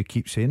Europe we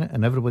keep saying it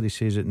and everybody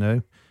says it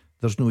now,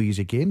 there's no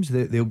easy games.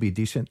 They'll be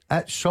decent.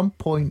 At some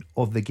point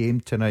of the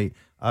game tonight,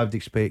 I would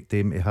expect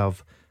them to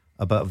have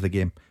a bit of the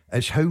game.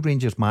 It's how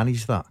Rangers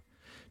manage that.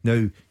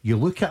 Now you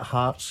look at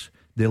Hearts,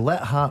 they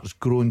let Hearts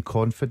grow in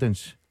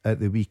confidence at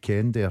the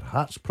weekend there.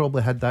 Hearts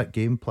probably had that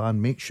game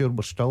plan. Make sure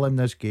we're still in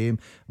this game.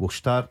 We'll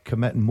start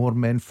committing more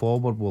men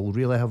forward. We'll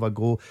really have a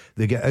go.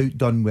 They get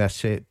outdone with a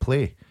set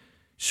play.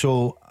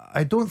 So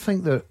I don't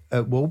think that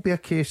it will be a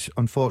case,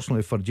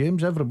 unfortunately, for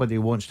James. Everybody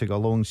wants to go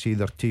along and see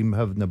their team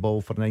having the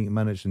ball for 90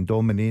 minutes and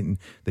dominating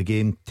the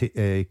game,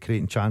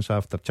 creating chance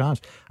after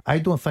chance. I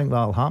don't think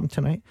that'll happen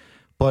tonight.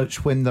 But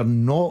it's when they're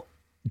not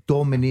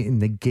dominating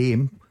the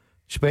game,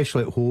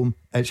 especially at home,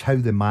 it's how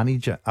they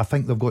manage it. I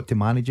think they've got to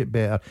manage it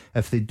better.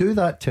 If they do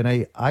that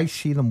tonight, I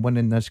see them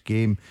winning this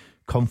game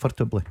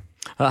comfortably.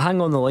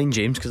 Hang on the line,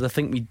 James, because I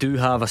think we do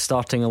have a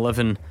starting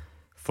 11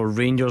 for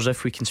Rangers.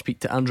 If we can speak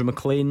to Andrew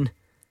McLean.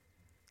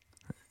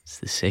 It's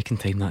the second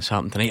time that's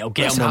happened tonight. I'll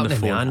get him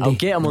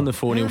on the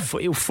phone.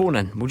 He'll phone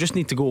in. We'll just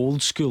need to go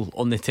old school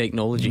on the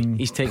technology.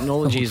 His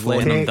technology is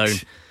letting him down.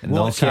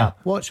 WhatsApp.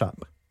 Well,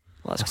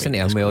 that's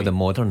quite with all the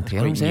modern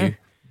terms.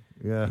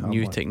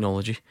 New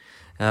technology.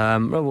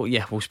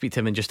 We'll speak to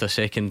him in just a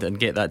second and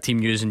get that team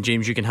news. And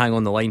James, you can hang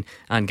on the line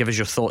and give us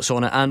your thoughts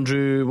on it.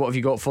 Andrew, what have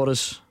you got for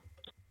us?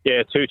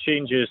 Yeah, 2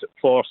 changes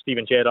for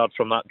Steven Gerrard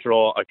from that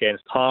draw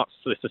against Hearts.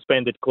 The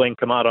suspended Glenn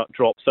Kamara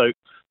drops out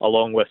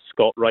along with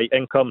Scott Wright.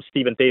 In comes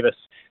Stephen Davis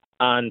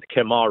and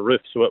Kemar Roofe.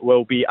 So it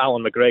will be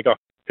Alan McGregor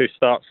who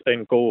starts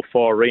in goal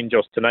for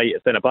Rangers tonight.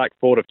 It's in a back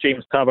four of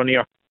James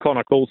Tavernier,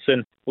 Connor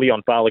Goldson,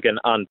 Leon Balogun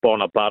and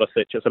Borna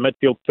Barisic. It's a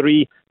midfield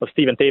 3 of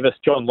Stephen Davis,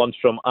 John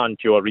Lundstrom and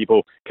Joe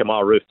Aribo,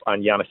 Kemar Roofe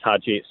and Yanis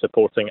Hadji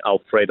supporting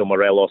Alfredo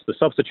Morelos. The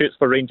substitutes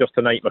for Rangers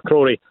tonight: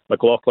 McCrory,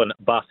 McLaughlin,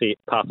 Bassey,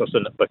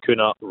 Patterson,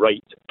 Bacuna,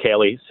 Wright,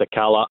 Kelly,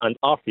 Sakala and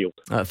Arfield.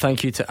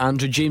 Thank you to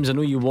Andrew. James, I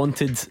know you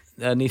wanted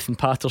Nathan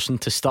Patterson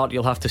to start.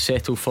 You'll have to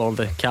settle for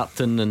the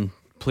captain and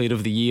player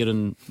of the year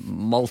and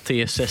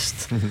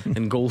multi-assist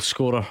and goal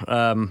scorer.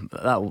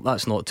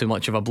 That's not too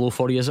much of a blow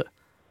for you, is it?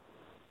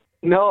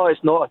 No, it's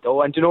not at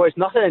all. And it's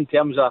nothing in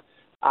terms of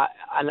I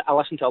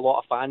listen to a lot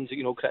of fans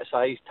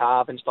criticise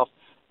Tav and stuff.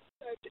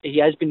 He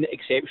has been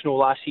exceptional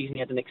last season. He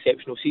had an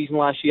exceptional season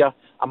last year.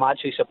 I'm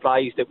actually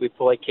surprised that we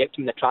probably kept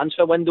him in the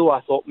transfer window.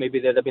 I thought maybe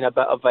there'd have been a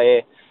bit of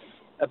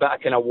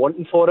kind of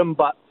wanting for him,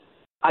 but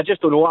I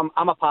just don't know.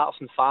 I'm a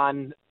Patterson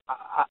fan.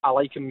 I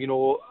like him.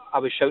 I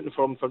was shouting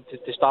for him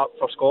to start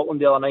for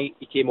Scotland the other night.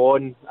 He came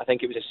on, I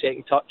think it was his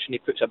second touch, and he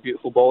puts a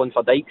beautiful ball in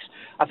for Dykes.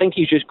 I think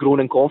he's just grown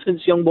in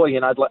confidence, young boy,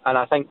 and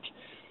I think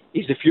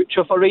he's the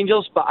future for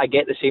Rangers. But I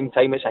get at the same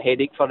time it's a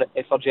headache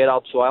for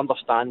Gerrard. So I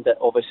understand that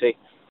obviously,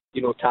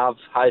 Tav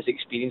has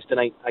experience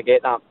tonight. I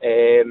get that,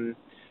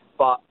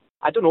 but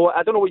I don't know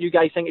what you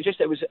guys think.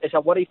 It's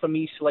a worry for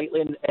me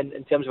slightly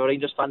in terms of a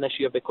Rangers fan this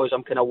year, because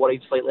I'm kind of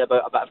worried slightly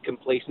about a bit of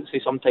complacency.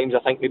 Sometimes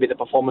I think maybe the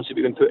performance that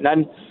we've been putting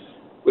in,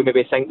 we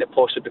maybe think that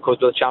possibly because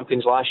we were the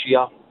champions last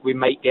year, we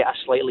might get a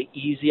slightly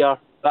easier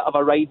bit of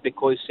a ride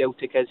because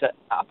Celtic is at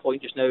a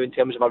point just now in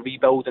terms of a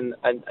rebuild and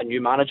a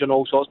new manager and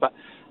all sorts. But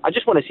I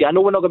just want to see, I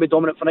know we're not going to be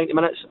dominant for 90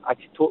 minutes, I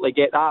totally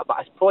get that, but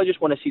I probably just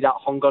want to see that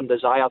hunger and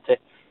desire to,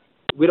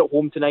 we're at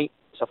home tonight,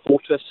 it's a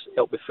fortress,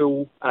 it'll be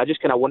full, and I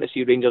just kind of want to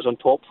see Rangers on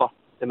top for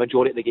the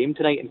majority of the game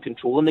tonight and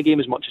controlling the game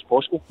as much as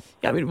possible.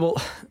 Yeah, I mean,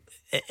 well,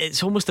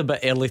 it's almost a bit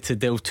early to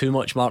delve too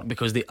much, Mark,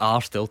 because they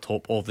are still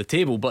top of the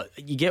table, but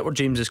you get where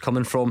James is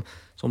coming from.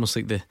 It's almost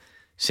like the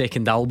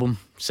second album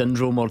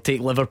syndrome, or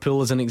take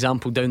Liverpool as an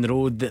example down the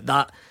road,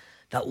 that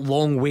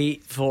long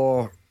wait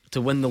to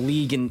win the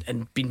league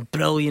and being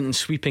brilliant and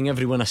sweeping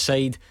everyone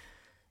aside.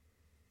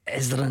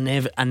 Is there an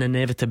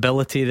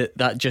inevitability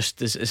that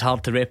just is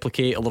hard to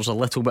replicate, or there's a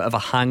little bit of a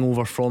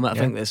hangover from it? I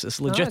think it's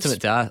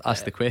legitimate to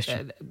ask the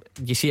question.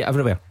 You see it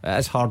everywhere. It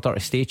is harder to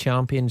stay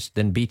champions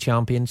than be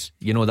champions.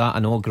 You know, that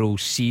inaugural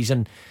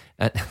season,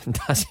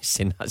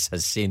 that's a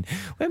saying.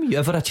 When were you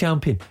ever a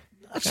champion?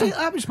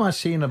 That was my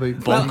saying about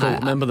Bonkle.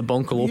 Remember the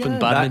Bonkle Open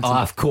badminton?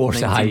 Of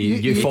course,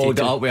 you followed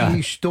it up with.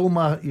 You stole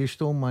my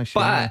shit.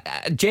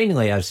 But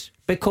genuinely is,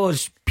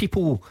 because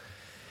people,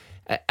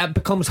 it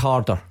becomes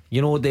harder.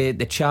 You know, the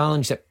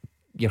challenge that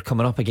you're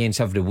coming up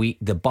against every week,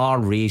 the bar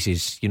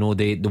raises. You know,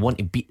 they want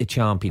to beat the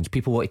champions.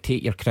 People want to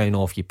take your crown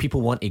off you.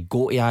 People want to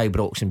go to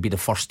Ibrox and be the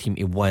first team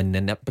to win,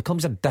 and it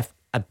becomes a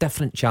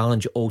different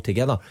challenge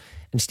altogether.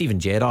 And Steven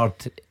Gerrard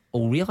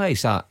will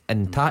realise that,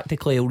 and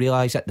tactically he'll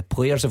realise that. The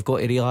players have got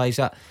to realise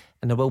that,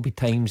 and there will be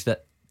times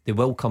that they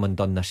will come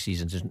undone this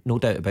season. There's no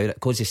doubt about it,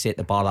 because they set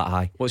the bar that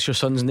high. What's your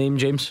son's name,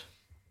 James?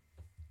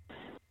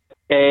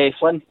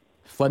 Flynn.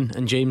 Flynn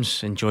and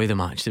James, enjoy the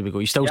match. There we go.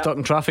 You still stuck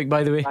in traffic,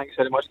 by the way? Thanks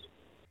very much.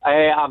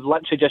 I've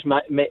literally just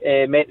met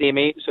the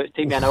mate, so it's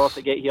taken me an hour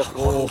to get here.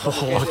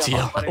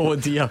 Oh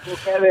dear.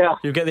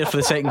 You'll get there for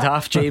the second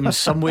half, James,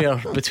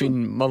 somewhere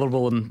between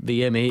Motherwell and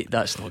the M8.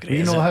 That's not great.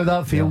 You know how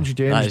that feels,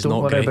 James. That is Don't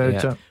not worry great.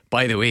 about it.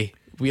 By the way,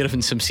 we're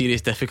having some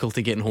serious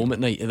difficulty getting home at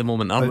night at the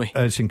moment, aren't we?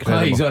 It's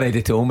incredible. He's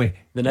already told me.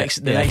 The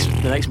next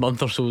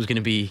month or so is going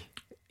to be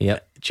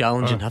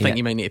challenging. I think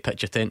you might need to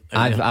pitch your tent.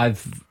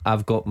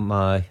 I've got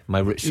my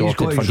route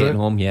sorted for getting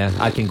home. Yeah,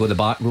 I can go the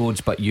back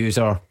roads, but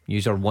user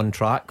one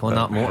track on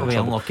that motorway.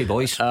 Unlucky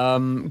boys.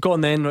 Go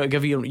on then. I'll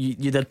give you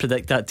did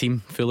predict that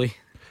team fully.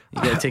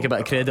 You got to take a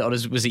bit of credit, or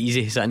was it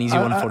easy? Is that an easy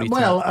one for you?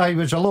 Well, I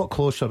was a lot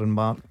closer than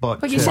Mark,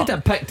 but you said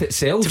it picked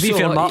itself. To be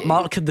fair,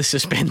 Mark had the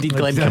suspended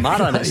Glenn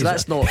Kamara in it, so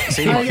that's not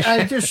saying much.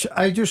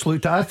 I just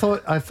looked at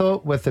I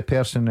thought with the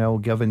personnel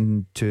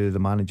given to the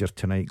manager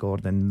tonight,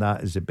 Gordon,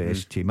 that is the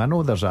best team. I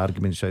know there's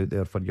arguments out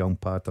there for young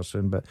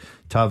Patterson, but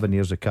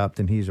Tavernier's the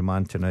captain, he's a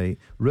man tonight.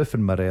 Roof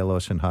and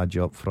Morelos and Hadji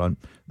up front,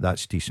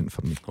 that's decent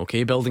for me.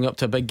 Okay, building up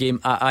to a big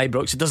game at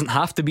Ibrox. It doesn't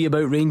have to be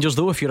about Rangers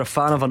though. If you're a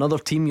fan of another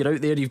team, you're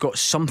out there, you've got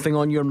something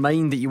on your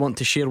mind that you want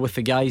to share with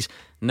the guys,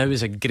 now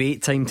is a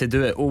great time to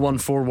do it.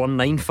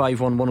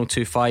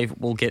 01419511025.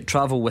 We'll get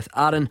travel with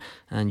Aaron,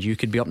 and you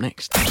could be up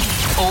next.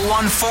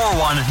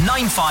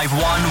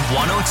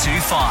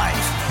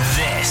 01419511025.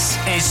 This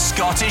is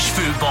Scottish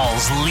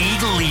football's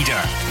league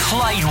leader,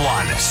 Clyde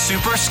One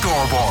Super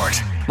Scoreboard.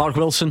 Mark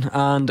Wilson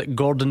and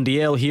Gordon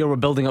Dalziel here. We're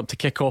building up to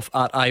kick off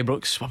at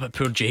Ibrox. What about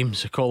poor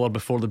James, a caller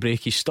before the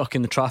break? He's stuck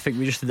in the traffic.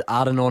 We just had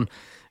Aaron on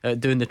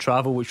doing the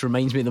travel, which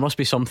reminds me there must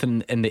be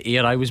something in the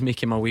air. I was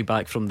making my way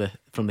back from the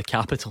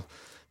capital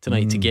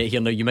tonight to get here.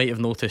 Now you might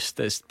have noticed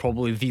that it's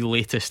probably the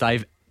latest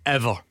I've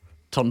ever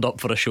turned up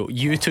for a show.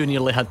 You two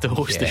nearly had to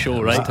host the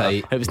show,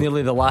 right? It was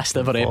nearly the last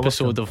ever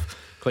episode of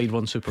Clyde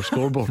One Super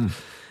Scoreboard.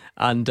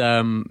 And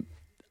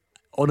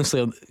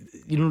honestly,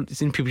 you know,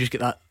 seeing people just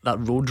get that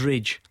road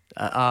rage.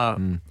 A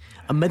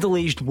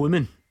middle-aged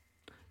woman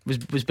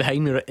was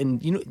behind me,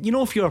 and you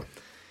know if you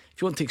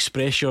want to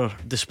express your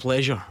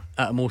displeasure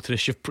at a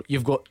motorist,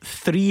 you've got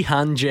 3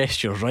 hand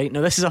gestures, right?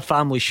 Now this is a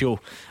family show,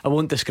 I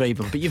won't describe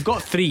them, but you've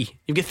got 3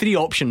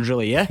 options,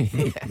 really. Yeah.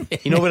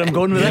 You know where I'm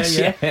going with this?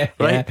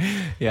 Right?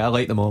 Yeah, I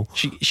like them all.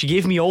 She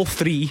gave me all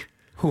 3,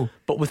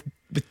 but with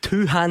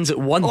 2 hands at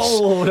once.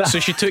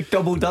 So she took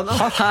double done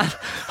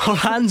her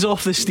hands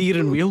off the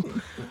steering wheel,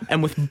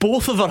 and with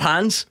both of her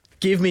hands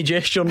gave me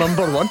gesture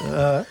number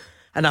 1.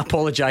 And I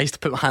apologised to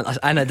put my hand,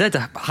 and I did.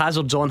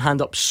 Hazard's on,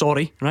 hand up,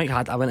 sorry. Right,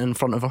 I went in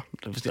front of her.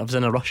 I was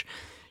in a rush.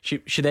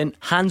 She then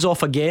hands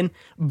off again,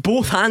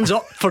 both hands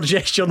up for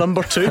gesture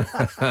number 2.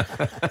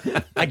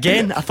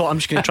 Again, I thought, I'm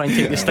just going to try and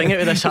take this thing out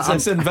of this. Is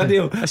this in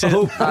video? I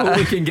hope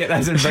we can get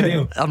this in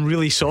video. I'm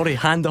really sorry.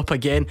 Hand up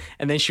again,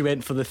 and then she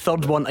went for the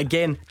third one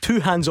again,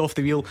 2 hands off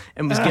the wheel,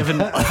 and was given.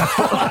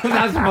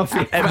 That's my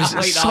favourite. It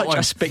was such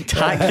a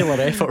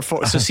spectacular effort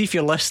for. So see if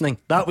you're listening,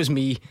 that was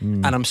me,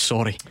 and I'm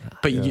sorry.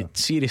 But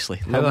seriously,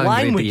 how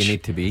angry do you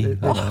need to be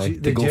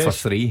to go for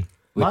 3?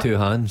 With 2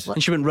 hands,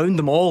 and she went round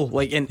them all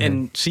like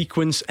in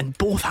sequence, and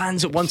both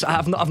hands at once.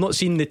 I've not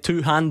seen the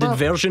 2-handed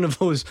version of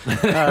those in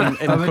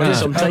quite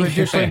some time. I would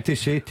just like to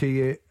say to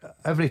you,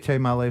 every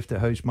time I left the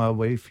house, my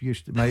ex-wife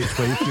used to give me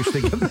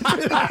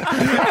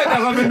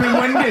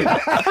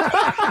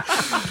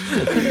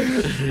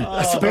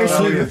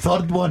especially the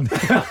third one.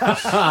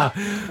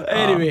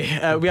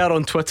 Anyway, we are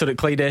on Twitter at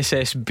Clyde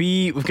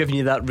SSB. We've given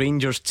you that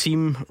Rangers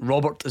team.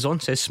 Robert is on,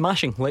 says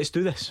smashing, let's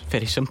do this.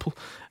 Very simple.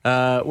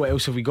 What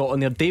else have we got on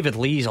there? David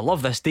Lees, I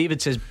love this.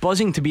 David says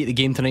buzzing to be at the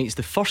game tonight. It's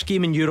the first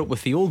game in Europe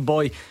with the old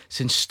boy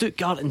since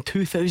Stuttgart in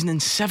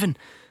 2007,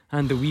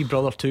 and the wee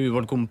brother too.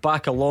 We're going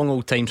back a long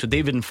old time. So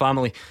David and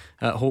family,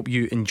 hope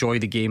you enjoy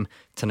the game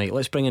tonight.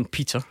 Let's bring in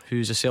Peter,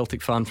 who's a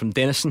Celtic fan from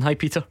Denison. Hi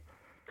Peter.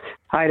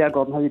 Hi there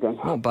Gordon, how you doing?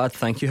 Not bad,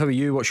 thank you. How are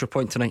you? What's your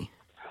point tonight?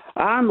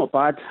 Not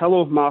bad.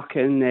 Hello Mark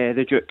and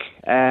the Duke.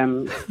 I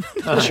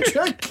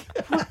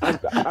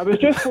was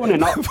just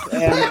phoning up.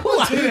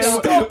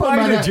 Stop a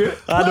minute.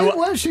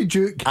 What's the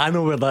Duke? I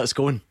know where that's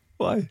going.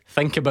 Why?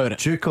 Think about it.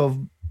 Duke of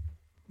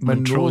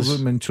Montrose.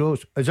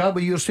 Is that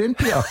what you're saying,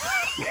 Peter?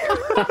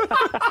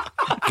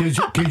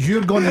 Because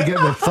you're going to get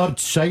the third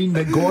sign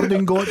that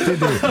Gordon got today.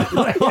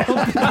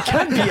 It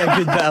can't be a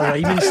good bit of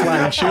rhyming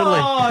slang, surely.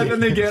 I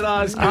didn't get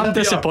that. I'm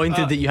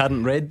disappointed that you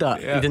hadn't read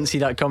that. You didn't see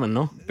that coming,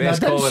 no?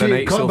 Best call of the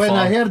night so when far.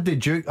 I heard the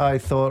Duke, I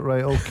thought,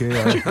 right,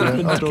 okay.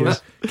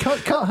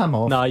 Cut him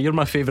off. Nah, you're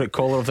my favourite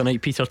caller of the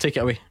night, Peter. Take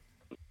it away.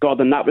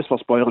 Gordon, that was for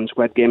spoiling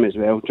Squid Game as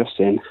well, just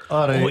saying.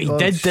 All right, he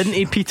did, didn't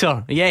he,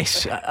 Peter?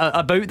 Yes.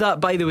 About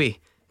that, by the way.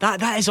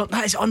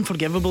 That is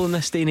unforgivable in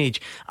this day and age.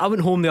 I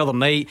went home the other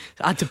night,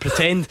 I had to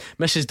pretend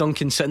Mrs.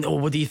 Duncan's sitting,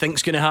 what do you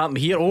think's going to happen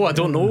here? I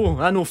don't know.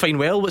 I know fine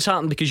well what's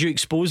happened because you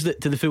exposed it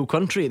to the full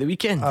country at the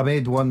weekend. I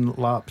made one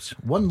lapse,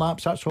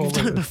 that's all. You've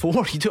done it before,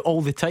 you do it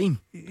all the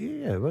time.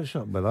 Yeah, what's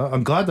up with that?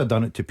 I'm glad I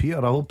done it to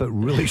Peter. I hope it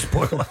really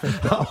spoiled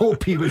it. I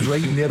hope he was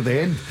right near the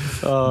end.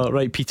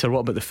 Right, Peter, what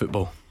about the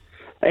football?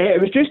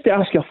 It was just to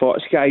ask your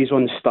thoughts, guys,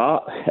 on the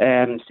start.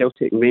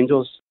 Celtic and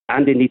Rangers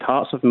and indeed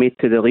Hearts have made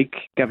to the league,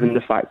 given the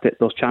fact that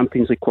there's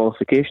Champions League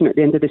qualification at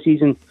the end of the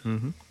season.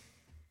 Mm-hmm.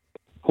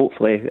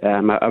 Hopefully,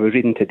 I was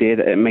reading today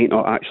that it might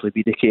not actually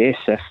be the case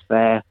if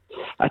a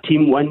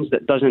team wins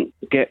that doesn't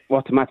get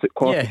automatic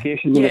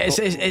qualification.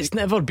 It's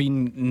never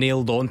been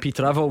nailed on,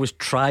 Peter. I've always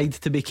tried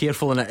to be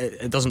careful, and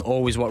it doesn't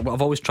always work, but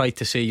I've always tried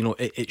to say,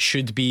 it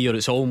should be, or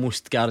it's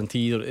almost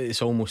guaranteed, or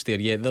it's almost there.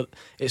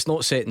 It's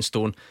not set in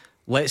stone.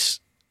 Let's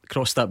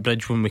cross that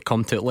bridge when we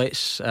come to it.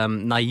 Let's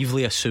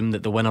naively assume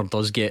that the winner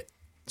does get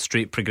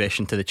straight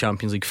progression to the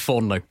Champions League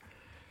for now.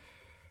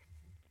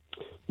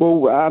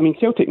 Well, I mean,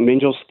 Celtic and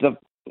Rangers, they've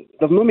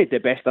not made the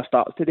best of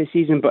starts to the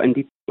season, but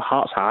indeed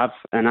Hearts have,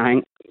 and I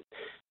think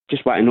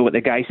just want to know what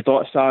the guys'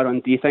 thoughts are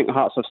on, do you think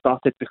Hearts have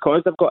started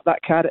because they've got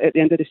that carrot at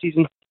the end of the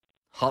season?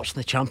 Hearts in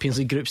the Champions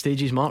League group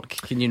stages, Mark,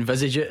 can you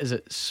envisage it? Has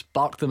it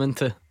sparked them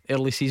into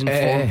early season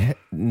form?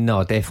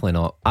 No, definitely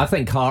not. I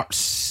think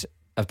Hearts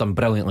have done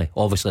brilliantly,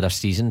 obviously, this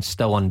season,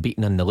 still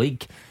unbeaten in the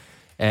league.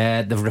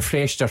 They've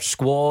refreshed their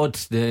squad.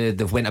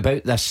 They've went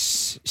about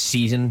this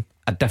season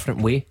a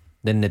different way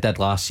than they did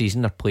last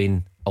season. They're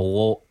playing a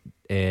lot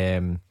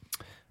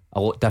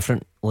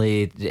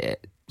differently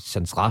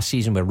since last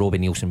season, where Robbie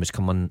Neilson was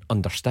coming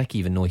under stick,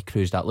 even though he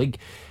cruised that league.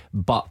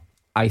 But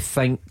I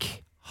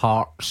think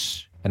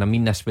Hearts, and I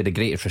mean this with the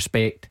greatest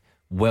respect,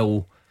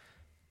 will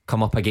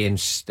come up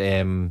against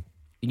come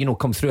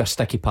through a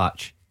sticky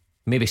patch.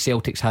 Maybe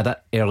Celtic's had it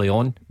early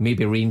on.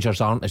 Maybe Rangers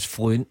aren't as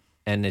fluent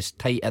and as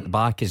tight at the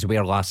back as they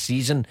were last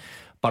season.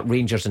 But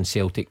Rangers and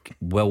Celtic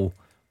will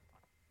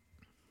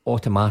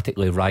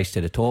automatically rise to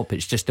the top.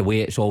 It's just the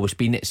way it's always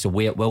been. It's the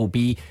way it will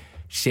be.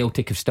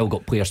 Celtic have still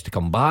got players to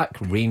come back.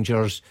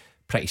 Rangers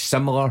pretty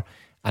similar.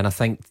 And I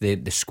think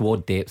the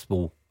squad depth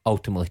will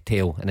ultimately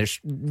tell. And it's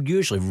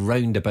usually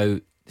round about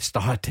the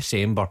start of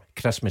December,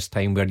 Christmas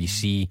time, where you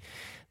see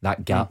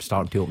that gap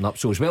starting to open up.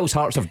 So as well as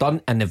Hearts have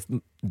done, and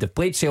they've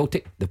played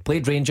Celtic, they've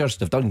played Rangers,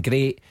 they've done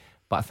great,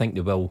 but I think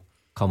they will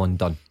come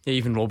undone.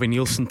 Even Robbie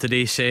Neilson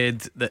today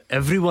said that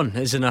everyone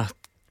is in a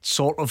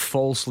sort of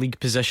false league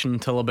position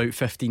until about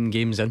 15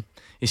 games in.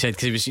 He said,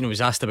 because he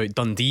was asked about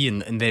Dundee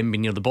and them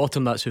being near the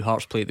bottom, that's who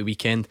Hearts play at the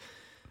weekend,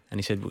 and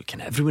he said, well,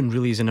 everyone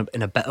really is in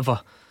a bit of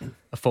a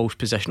false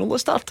position. Well,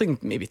 it's starting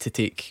maybe to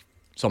take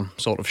some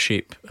sort of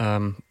shape,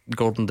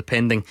 Gordon,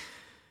 depending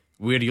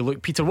where you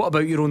look. Peter, what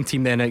about your own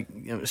team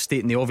then?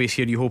 Stating the obvious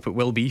here, you hope it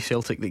will be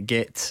Celtic that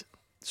get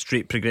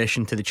straight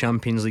progression to the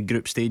Champions League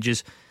group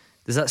stages.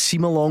 Does that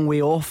seem a long way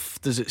off?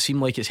 Does it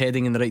seem like it's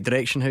heading in the right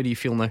direction? How do you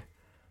feel now?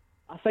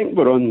 I think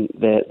we're on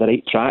the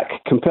right track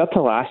compared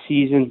to last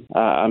season.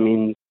 I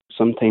mean,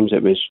 sometimes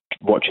it was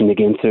watching the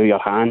game through your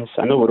hands.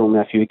 I know we're only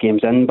a few games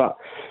in, but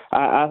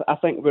I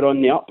think we're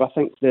on the up. I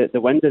think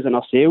the wind is in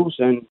our sails,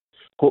 and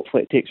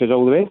hopefully it takes us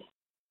all the way.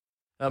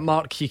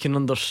 Mark,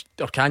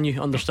 can you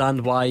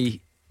understand why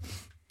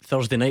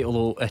Tuesday night,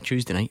 although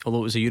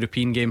it was a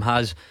European game,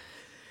 has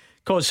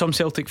caused some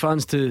Celtic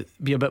fans to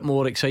be a bit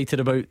more excited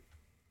about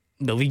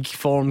the league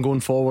form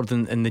going forward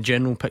and the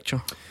general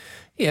picture?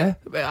 Yeah,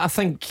 I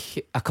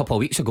think a couple of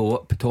weeks ago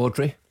at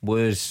Pittodrie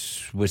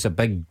was a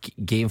big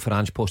game for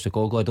Ange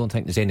Postecoglou. I don't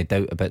think there's any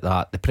doubt about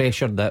that. The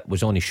pressure that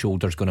was on his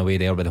shoulders going away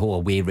there with the whole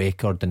away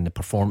record and the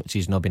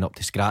performances not being up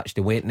to scratch.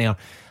 They went there,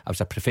 it was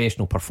a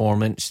professional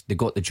performance, they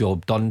got the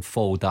job done,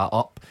 followed that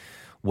up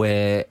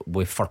with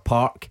Fir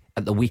Park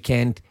at the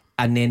weekend,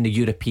 and then the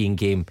European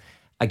game.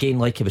 Again,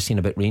 like I was saying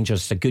about Rangers,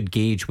 it's a good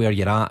gauge where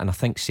you're at, and I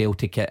think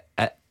Celtic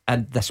at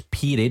this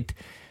period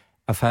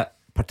have hit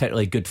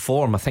particularly good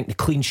form. I think the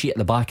clean sheet at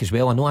the back as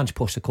well. I know Ange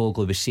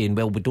Postecoglou was saying,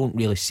 well, we don't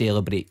really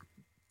celebrate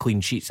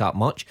clean sheets that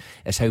much,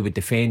 it's how we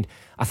defend.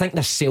 I think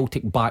this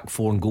Celtic back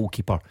four and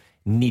goalkeeper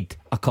need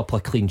a couple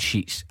of clean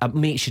sheets. It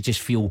makes you just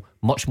feel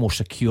much more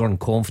secure and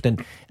confident,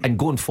 and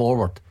going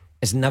forward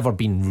it's never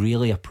been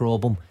really a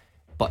problem.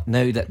 But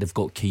now that they've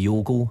got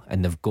Kyogo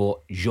and they've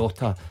got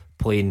Jota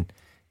playing,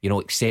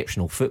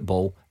 exceptional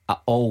football, it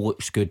all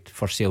looks good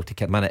for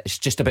Celtic at the minute. It's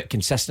just about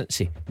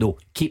consistency though,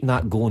 keeping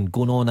that going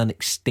on an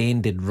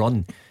extended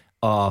run,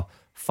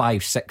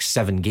 5, 6,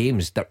 7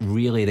 games that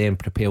really then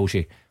propels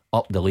you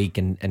up the league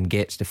and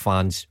gets the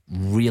fans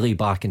really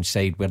back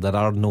inside where there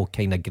are no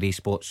kind of grey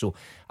spots. So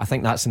I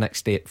think that's the next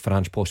step for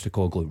Ange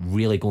Postecoglou,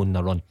 really going on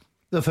the run.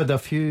 They've had a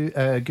few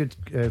good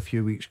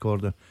few weeks,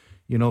 Gordon.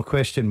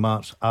 Question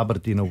marks.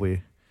 Aberdeen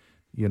away,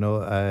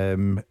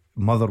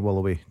 Motherwell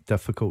away,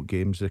 difficult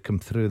games. They come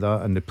through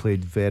that and they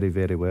played very,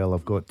 very well,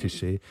 I've got to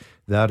say.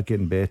 They are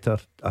getting better.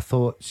 I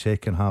thought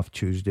second half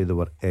Tuesday they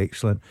were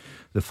excellent.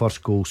 The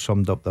first goal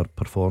summed up their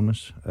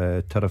performance.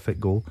 Terrific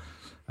goal.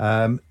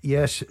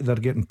 Yes, they're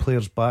getting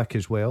players back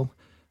as well.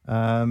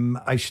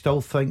 I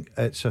still think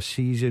it's a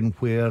season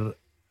where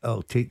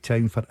it'll take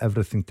time for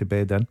everything to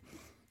bed in.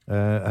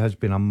 It has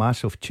been a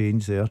massive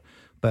change there,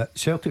 but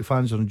Celtic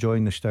fans are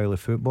enjoying the style of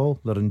football.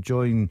 They're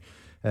enjoying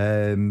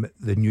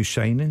the new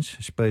signings,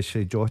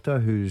 especially Jota,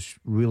 who's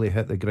really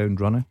hit the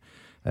ground running.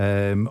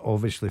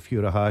 Obviously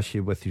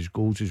Furuhashi with his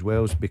goals as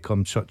well has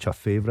become such a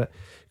favourite.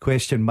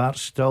 Question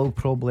marks still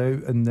probably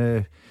out in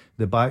the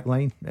back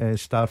line.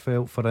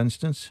 Starfelt, for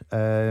instance.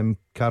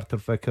 Carter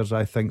Vickers,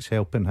 I think, is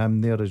helping him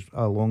there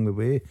along the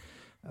way.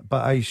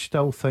 But I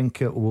still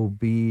think it will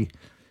be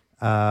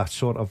a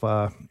sort of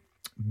a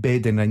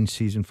bedding in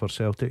season for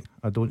Celtic.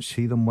 I don't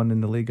see them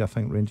winning the league. I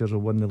think Rangers will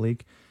win the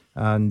league,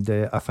 and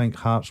I think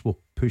Hearts will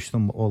push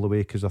them all the way,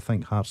 because I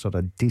think Hearts are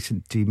a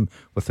decent team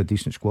with a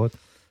decent squad.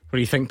 What do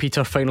you think,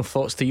 Peter? Final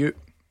thoughts to you?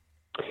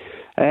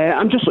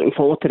 I'm just looking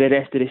forward to the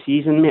rest of the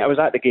season, mate. I was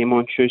at the game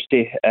on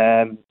Tuesday.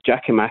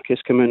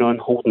 Giakoumakis coming on,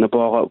 holding the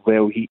ball up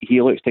well.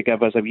 He looks to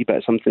give us a wee bit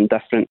of something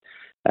different.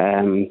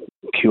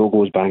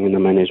 Kyogo's banging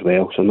them in as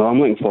well. So no, I'm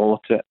looking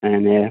forward to it.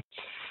 And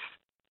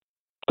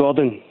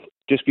Gordon,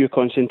 just you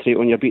concentrate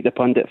on your beat the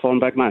pundit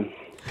form, big man.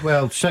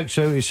 Well, 6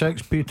 out of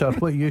 6, Peter.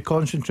 What are you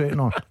concentrating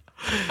on?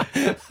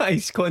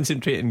 He's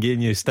concentrating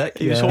getting you a stick.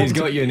 Yeah. He's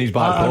got you in his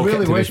back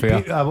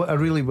pocket. I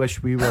really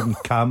wish we were on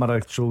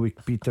camera so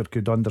Peter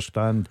could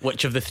understand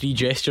which of the three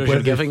gestures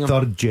you're giving him. The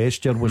third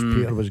gesture was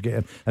Peter was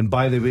getting. And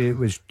by the way, it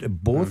was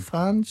both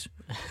hands.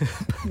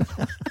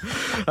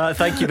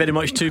 Thank you very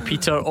much to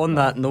Peter. On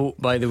that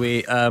note, by the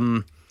way,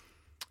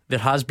 there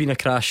has been a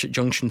crash at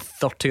junction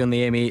 30 on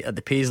the M8 at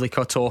the Paisley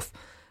cut-off,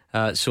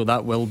 so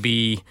that will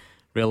be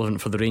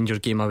relevant for the Rangers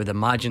game, I would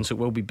imagine. So it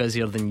will be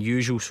busier than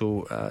usual,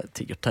 so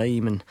take your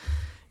time and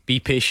be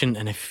patient,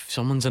 and if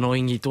someone's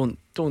annoying you, don't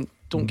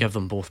give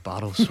them both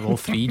barrels, all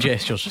three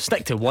gestures.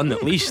 Stick to one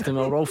at least, and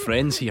we're all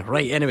friends here.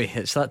 Right, anyway,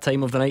 it's that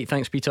time of the night.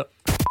 Thanks, Peter.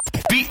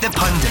 Beat the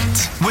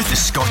Pundit with the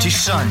Scottish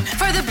Sun.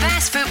 For the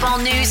best football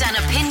news and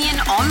opinion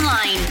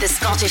online,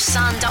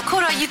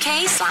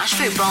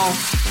 thescottishsun.co.uk/football.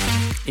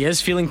 He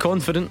is feeling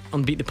confident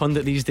on Beat the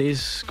Pundit these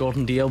days,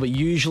 Gordon Dalziel, but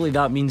usually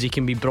that means he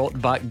can be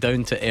brought back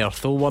down to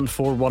earth.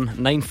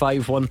 0141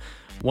 951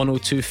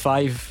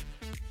 1025.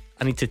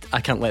 I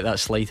can't let that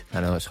slide.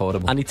 I know, it's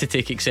horrible. I need to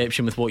take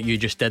exception with what you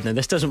just did. Now,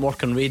 this doesn't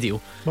work on radio.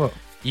 What?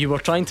 You were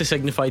trying to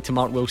signify to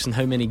Mark Wilson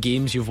how many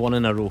games you've won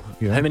in a row.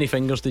 Yeah. How many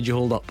fingers did you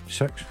hold up?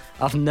 6.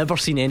 I've never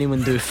seen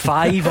anyone do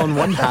 5 on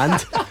one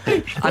hand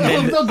and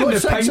then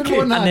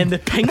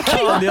the pinky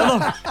on the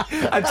other.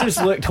 It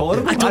just looked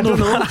horrible. I don't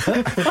know.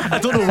 I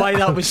don't know why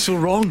that was so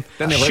wrong.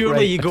 Surely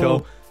right you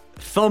go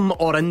thumb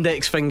or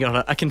index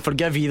finger, I can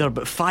forgive either,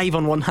 but 5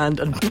 on one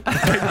hand and pinky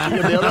on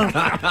the other.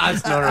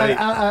 That's not right.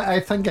 I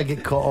think I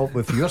get caught up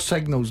with your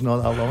signals not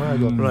that long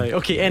ago. Right,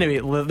 okay, anyway,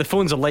 the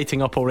phones are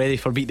lighting up already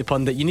for Beat the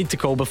Pundit. You need to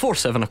call before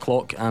 7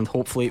 o'clock and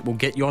hopefully we'll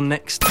get you on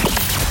next.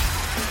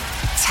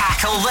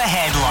 Tackle the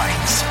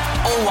headlines.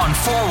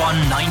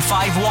 0141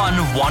 951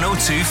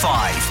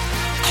 1025.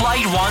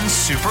 Clyde One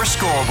Super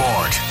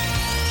Scoreboard.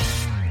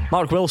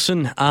 Mark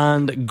Wilson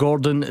and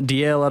Gordon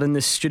Dalziel are in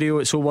the studio.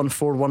 It's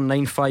 0141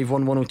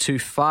 951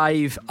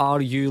 1025. Are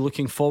you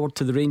looking forward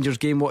to the Rangers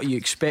game? What are you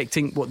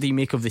expecting? What do you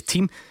make of the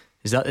team?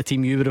 Is that the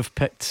team you would have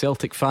picked?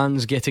 Celtic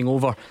fans getting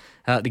over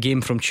the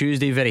game from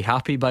Tuesday, very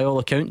happy by all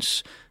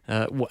accounts.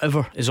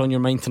 Whatever is on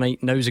your mind tonight,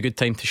 now's a good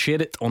time to share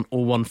it on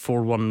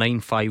 0141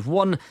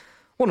 951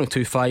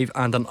 1025.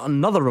 And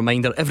another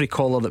reminder, every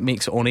caller that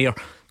makes it on air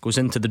goes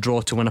into the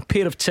draw to win a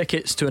pair of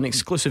tickets to an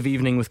exclusive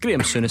evening with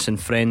Graham Souness and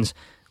friends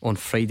on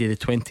Friday the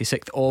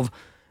 26th of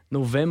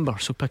November.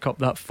 So pick up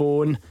that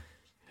phone.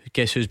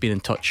 Guess who's been in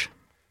touch?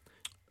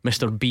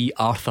 Mr. B.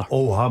 Arthur.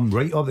 Oh, I'm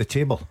right up the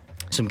table.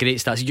 Some great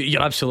stats.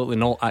 You're absolutely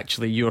not,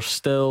 actually. You're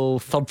still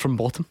third from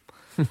bottom.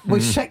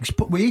 With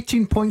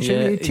 18 points out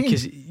of 18.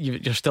 Because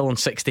you're still on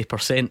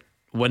 60%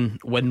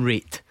 win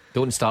rate.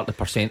 Don't start the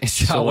percentage.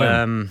 So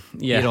yeah,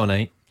 you're all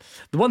right.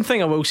 The one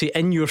thing I will say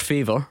in your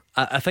favour,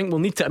 I think we'll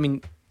need to, I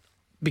mean,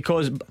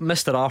 because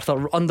Mr.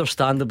 Arthur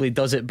understandably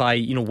does it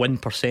by, win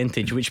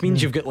percentage, which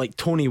means you've got like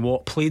Tony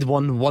Watt played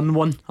one, won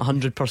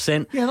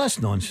 100%. Yeah, that's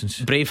nonsense.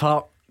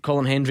 Braveheart,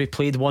 Colin Hendry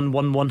played one,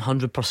 won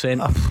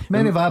 100%.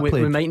 Many have I we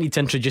played. We might need to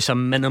introduce a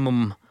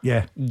minimum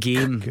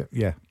game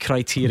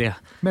criteria.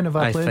 Many have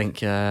I played. think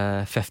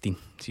 15.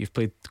 So you've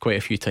played quite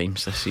a few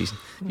times this season.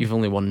 You've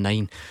only won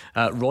 9.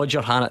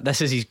 Roger Hannah,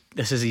 this is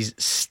his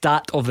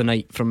stat of the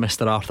night from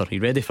Mr. Arthur. Are you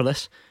ready for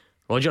this?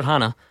 Roger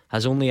Hannah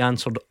has only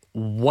answered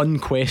one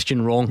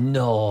question wrong.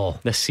 No,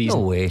 this season.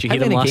 No way. Did you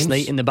hear him last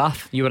night in the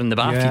bath? You were in the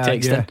bath. Yeah, he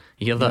texted yeah, in.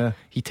 You hear that? yeah.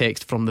 He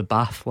texted from the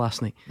bath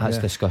last night. That's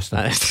disgusting.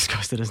 That is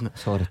disgusting, isn't it?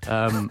 Sorry.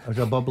 It was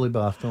a bubbly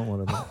bath, don't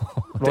worry about it.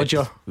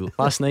 Roger,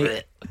 last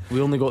night we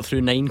only got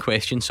through 9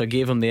 questions, so I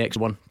gave him the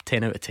extra one,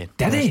 10 out of 10.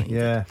 Did he?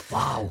 Yeah.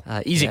 Wow.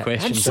 Easy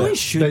question. And so he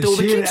should, though.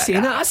 We keep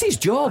saying that. That's his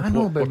job. I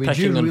know, but We're would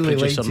you picking on really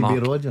like producer to be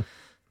Mark. Roger?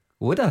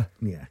 Would I?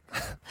 Yeah.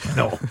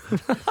 No.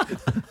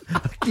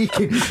 he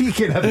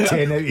can have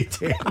 10 out of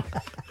 10.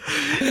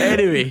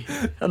 Anyway,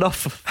 enough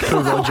for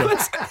Roger.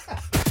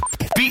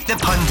 Beat the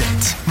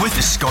Pundit with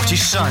the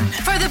Scottish Sun.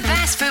 For the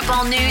best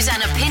football news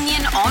and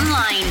opinion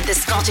online,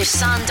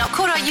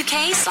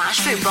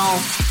 thescottishsun.co.uk/football.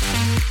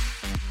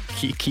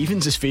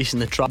 Keevans is facing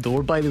the trap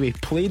door, by the way.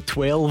 Played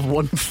 12,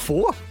 won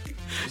 4.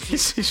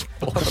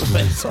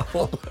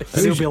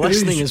 He'll be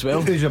listening as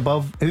well. Who's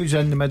above? Who's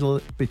in the middle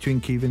between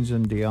Keevans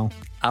and DL?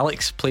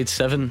 Alex played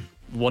 7,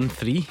 won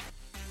 3.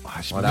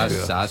 That's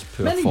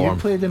poor Many form.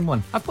 you played in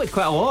one. I've played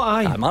quite a lot.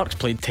 Aye. Mark's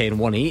played 10,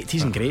 won 8.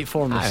 He's in great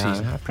form this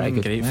season. Pretty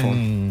good. Great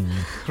form.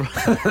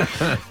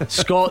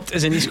 Scott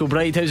is in East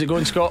Kilbride. How's it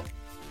going, Scott?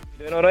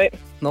 Doing alright.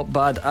 Not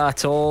bad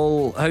at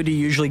all. How do you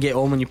usually get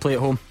on when you play at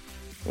home?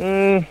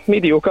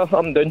 Mediocre,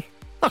 I'm down.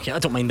 Okay, I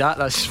don't mind that.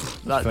 That's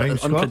fine,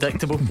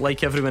 unpredictable,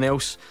 like everyone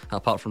else,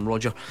 apart from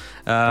Roger.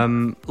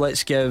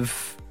 Let's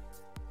give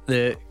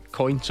the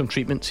coin some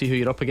treatment. See who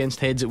you're up against.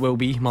 Heads it will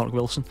be Mark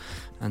Wilson,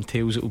 and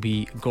tails it will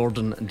be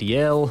Gordon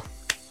DL.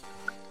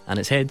 And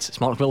it's heads.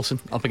 It's Mark Wilson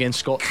up against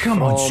Scott.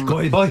 Come on,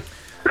 Scotty boy.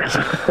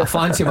 I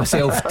fancy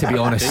myself, to be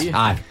honest.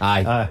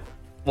 Aye.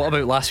 What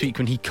about last week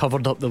when he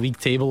covered up the league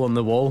table on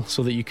the wall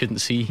so that you couldn't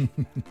see?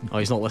 Oh,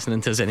 he's not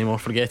listening to us anymore.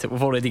 Forget it.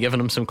 We've already given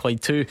him some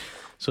Clyde 2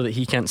 so that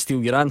he can't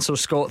steal your answer.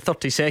 Scott,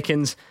 30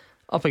 seconds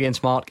up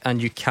against Mark,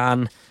 and you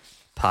can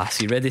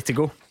pass. You ready to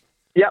go?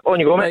 Yeah,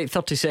 on you go, mate. Right,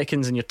 30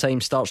 seconds and your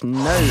time starts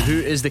now. Who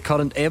is the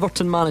current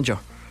Everton manager?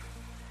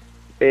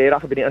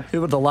 Rafa Benitez.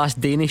 Who were the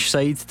last Danish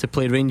side to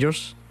play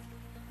Rangers?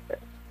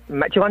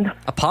 Midtjylland.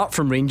 Apart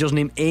from Rangers,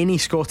 name any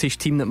Scottish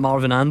team that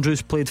Marvin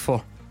Andrews played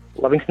for.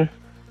 Livingston.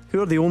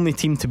 Who are the only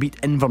team to beat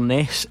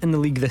Inverness in the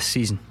league this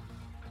season?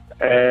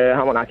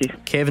 Hamilton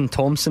Accies. Kevin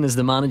Thompson is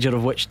the manager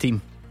of which team?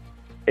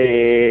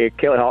 Kelly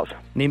Hearts.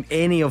 Name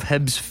any of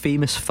Hibs'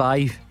 famous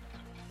 5.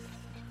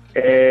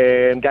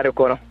 Gary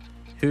O'Connor.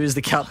 Who is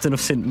the captain of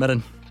St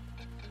Mirren?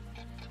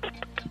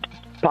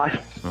 Pass.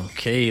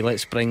 Okay,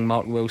 let's bring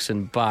Mark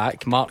Wilson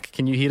back. Mark,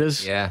 can you hear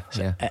us? Yeah.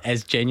 It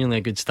is genuinely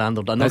a good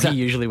standard. I know Is he it?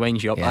 usually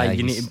winds you up. Yeah,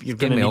 you're give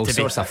going to me all need to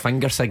sorts be of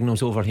finger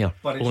signals over here.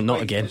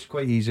 not again. It's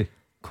quite easy.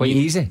 Quite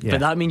easy. Yeah. But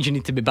that means you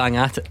need to be bang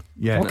at it.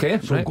 Yeah. Okay,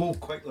 So right. go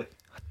quickly.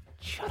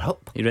 Shut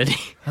up. You ready?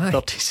 Aye.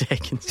 30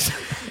 seconds.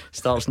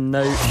 Starts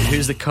now.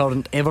 Who's the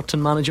current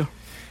Everton manager?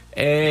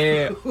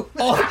 Pass.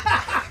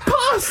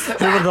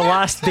 Who were the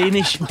last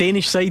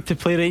Danish side to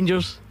play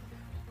Rangers?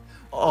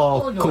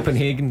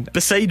 Copenhagen.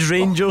 Besides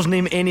Rangers,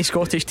 name any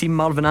Scottish team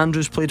Marvin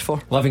Andrews played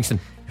for. Livingston.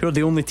 Who are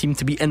the only team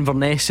to beat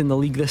Inverness in the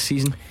league this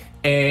season?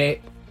 Ayr.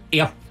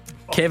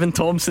 Kevin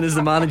Thompson is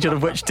the manager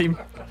of which team?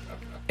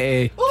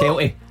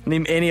 Kelty.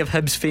 Name any of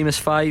Hibs' famous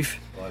 5.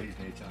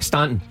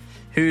 Stanton.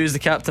 Who is the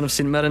captain of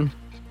St Mirren?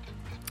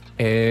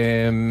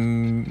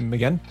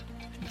 McGinn.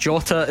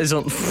 Jota is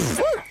on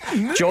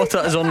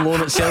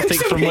loan at Celtic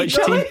from which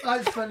team?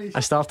 That's funny.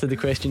 I started the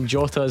question.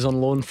 Jota is on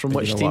loan from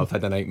which team? I've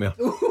had a nightmare.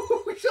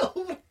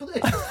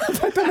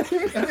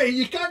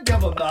 You can't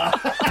give him that.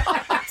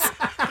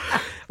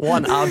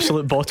 What an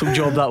absolute bottle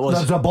job that was.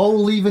 There's a ball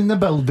leaving the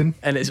building.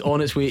 And it's on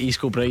its way to East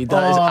Kilbride.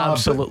 That is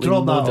absolutely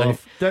drop no that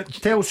doubt.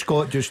 off. Tell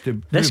Scott just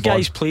to This move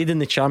guy's on. played in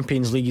the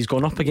Champions League. He's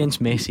gone up against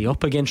Messi,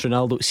 up against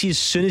Ronaldo. See, as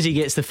soon as he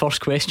gets the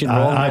first question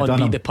wrong I on done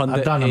Beat him. the I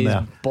Pundit, done him his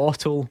there.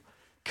 bottle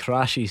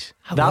crashes.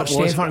 I That watched the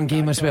was Everton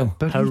game as well.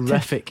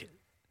 horrific.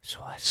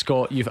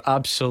 Scott, you've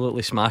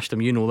absolutely smashed him.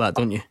 You know that,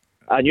 don't you?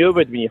 I knew it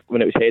would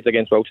when it was heads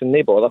against Wilson.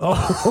 No bother.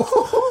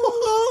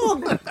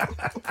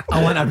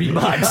 I want a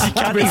rematch. You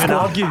can't even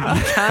argue.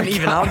 You can't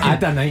even argue. I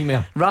had a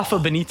nightmare. Rafa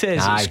Benitez,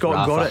 Aye,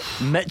 Scott got it.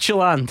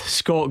 Midtjylland,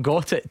 Scott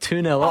got it.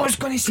 2-0 I up. was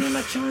going to say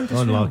Midtjylland as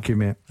well. Unlucky,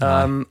 mate.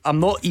 I'm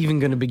not even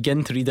going to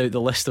begin to read out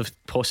the list of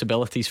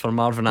possibilities for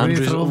Marvin Were you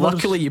Andrews. for Rovers?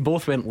 Luckily, you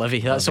both went Livy.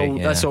 That's Livy, all.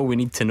 yeah. That's all we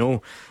need to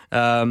know.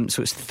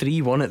 So it's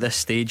 3-1 at this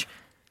stage.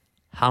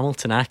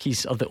 Hamilton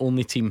Accies are the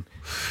only team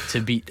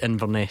to beat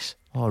Inverness.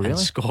 Oh, really? And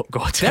Scott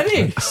got it. Did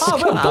he? Oh,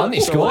 well done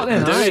to Scott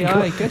then.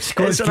 Aye, good.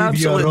 It's an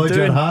Give you a absolute Roger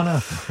doing.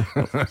 Hannah.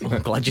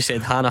 I'm glad you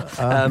said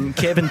Hannah.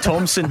 Kevin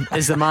Thompson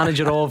is the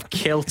manager of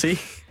Kelty.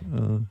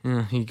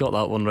 He got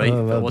that one right.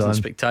 Oh, well It wasn't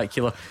done.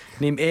 spectacular.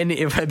 Name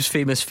any of Hibs'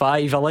 famous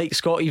five. I like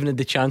Scott even had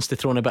the chance to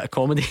throw in a bit of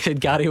comedy. He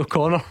said Gary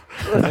O'Connor.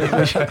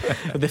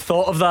 The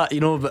thought of that,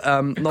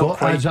 but not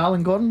quite. Has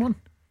Alan Gordon one?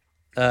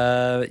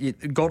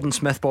 Gordon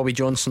Smith, Bobby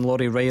Johnson,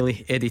 Laurie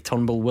Riley, Eddie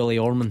Turnbull, Willie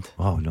Ormond.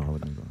 Oh no, I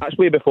wouldn't go. That's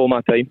way before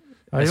my time.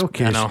 Aye,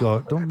 okay, I know.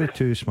 Scott. Don't be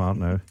too smart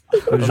now.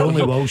 It was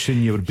only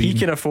Wilson you were He beating.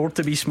 can afford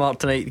to be smart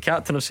tonight. The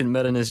captain of St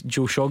Mirren is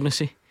Joe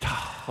Shaughnessy.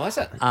 Was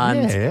it?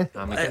 And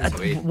Yeah.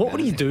 what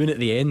were you doing at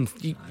the end?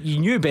 You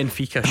knew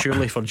Benfica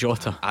surely for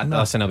Jota.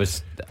 Listen, I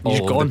was all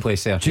He's over gone. the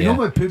place there. Do you know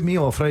what put me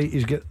off, right?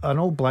 He's got an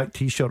all black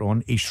t-shirt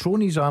on. He's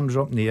thrown his arms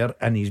up in the air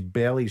and his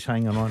belly's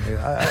hanging on. It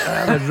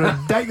was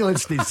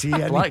ridiculous to see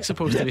it. Black's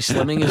supposed to be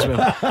slimming as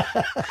well.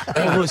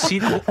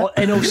 Although,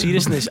 in all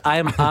seriousness,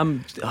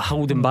 I'm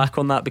holding back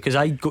on that because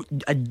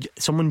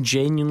someone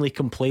genuinely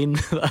complained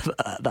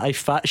that I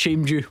fat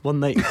shamed you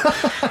one night.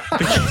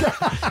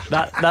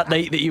 that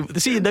night that you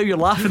see, now you're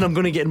laughing. I'm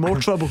going to get in more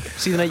trouble.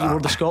 See the night you wore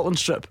the Scotland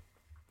strip.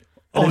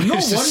 Oh, And it no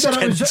was just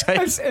wonder it was- skin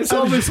tight. It's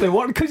obviously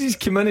worked because he's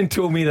come in and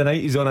told me the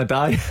night he's on a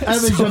diet. That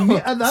was taking a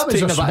a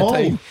bit of small.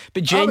 time.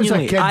 But That was a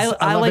genuinely, kid's I like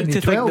 11 to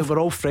think 12. that we're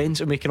all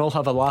friends and we can all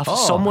have a laugh. Oh.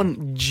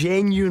 Someone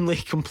genuinely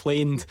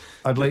complained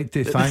I'd like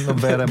to thank them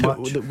very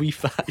much. that we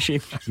fat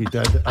shamed. You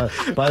did.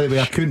 By the way,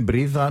 I couldn't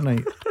breathe that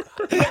night.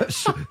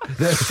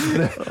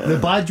 the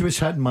badge was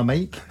hitting my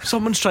mic.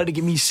 Someone's trying to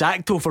get me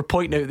sacked for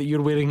pointing out that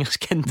you're wearing a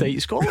skin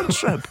tight Scotland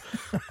strip.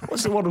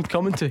 What's the world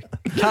coming to?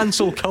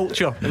 Cancel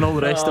culture and all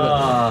the rest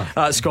of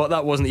it. Scott,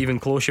 that wasn't even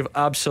close. You've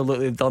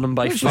absolutely done him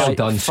by Well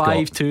done, Scott.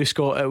 5-2,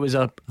 Scott. It was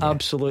an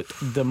absolute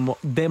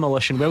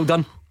demolition. Well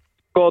done.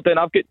 Gordon,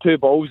 I've got 2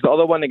 balls. The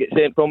other one that gets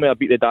sent from me, I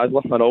beat the Dazzler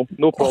and all.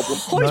 No problem.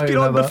 Oh, he's No, been you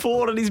on never-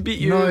 before and he's beat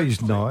you. No,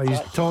 he's not. He's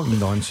talking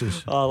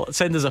nonsense.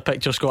 Send us a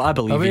picture, Scott. I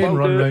believe I you. won't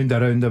run round the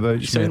You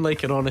roundabouts, sound mate.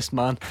 like an honest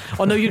man.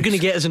 Oh no, you're going to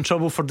get us in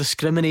trouble for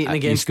discriminating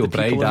against East the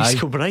people of Kilbride, East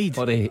Kilbride.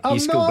 Or the I'm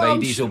East not,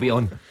 Kilbrides will be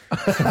on.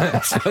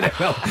 Sorry,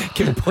 well, I've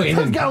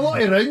complaining. got a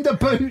lot of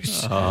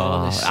roundabouts.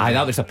 Aye,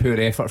 that was a poor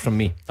effort from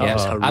me. That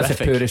was That's the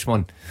horrific. poorest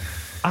one.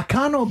 I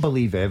cannot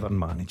believe Everton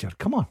manager.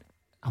 Come on.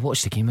 I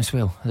watched the game as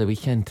well at the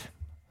weekend.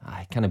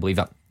 I can't believe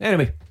that.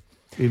 Anyway,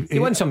 He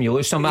you win some, you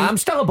lose some. I'm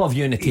still above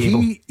you on the table.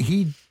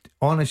 He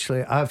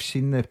honestly, I've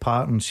seen the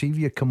pattern. See if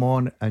you come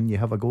on and you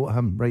have a go at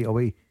him right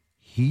away,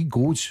 he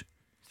goes.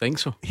 Think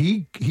so.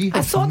 He I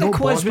has thought no the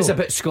quiz was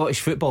bottle. about Scottish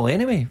football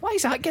anyway. Why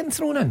is that getting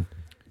thrown in?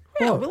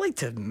 Well, we like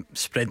to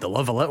spread the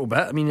love a little bit.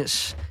 I mean,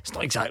 it's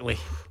not exactly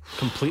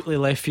completely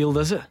left field,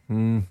 is it?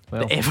 Well,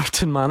 The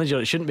Everton manager,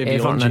 it shouldn't be beyond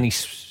Everton you. and his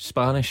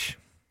Spanish.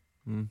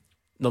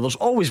 No, there's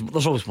always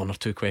one or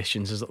two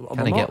questions. Is there, Can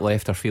I get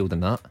left or field in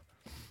that?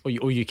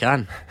 You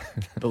can.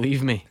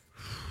 Believe me.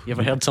 You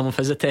ever heard some of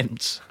his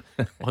attempts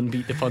on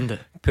Beat the Pundit?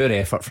 Poor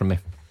effort from me.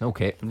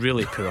 Okay,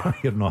 Really poor.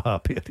 You're not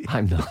happy. Are you?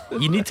 I'm not.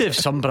 You need to have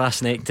some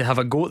brass neck to have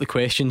a go at the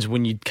questions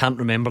when you can't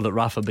remember that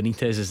Rafa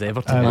Benitez is the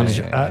Everton I was-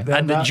 manager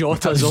and that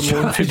Jota's on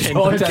loan for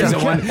Jota's the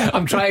Benfica. one.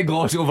 I'm trying to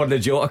gloss over the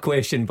Jota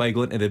question by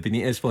going to the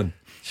Benitez one.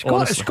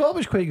 Honestly. Scott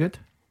was quite good.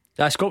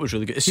 Scott was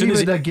really good. As He soon as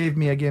would have gave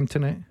me a game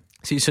tonight.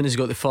 as soon as he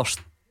got the first,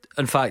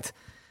 in fact,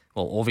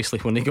 well, obviously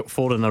when they got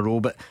 4 in a row,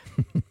 but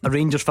a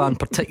Rangers fan,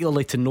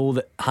 particularly to know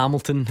that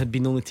Hamilton had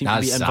been the only team to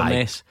beat That's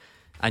Inverness,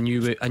 I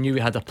knew we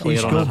had a player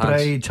East on our hands.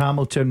 Kilbride,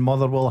 Hamilton,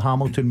 Motherwell,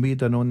 Hamilton. We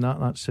done on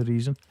that. That's the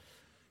reason.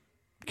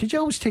 Could you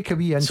always take a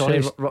wee interest?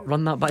 Sorry,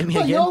 run that by me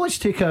Well, you again. always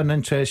take an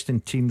interest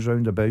in teams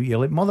round about you.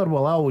 Like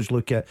Motherwell, I always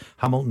look at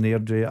Hamilton,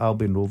 Airdrie,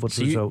 Albion Rovers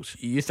So results.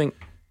 you think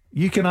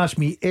You can ask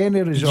me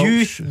any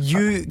results.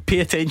 you pay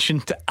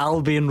attention to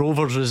Albion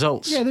Rovers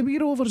results? Yeah, the wee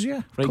Rovers,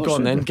 yeah. Right, Of go on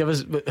course then. they Give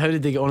us how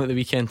did they get on at the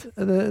weekend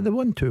do. The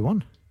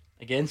 1-2-1.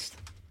 against?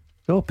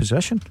 The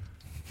opposition.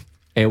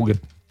 Elgin.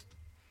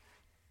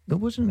 There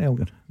wasn't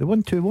Elgin. The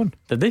 1-2-1.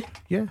 Did they?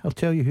 Yeah, I'll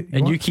tell you. Who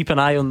And you want. keep an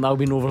eye on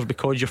Albion Rovers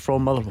because you're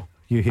from Motherwell.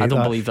 You hate I don't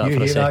that. believe that you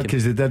for a hate second.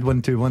 because they did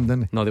 1-2-1,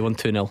 didn't No, they won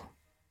 2-0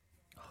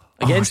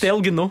 against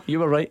Elgin. Though you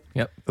were right.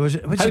 Yep. they? Was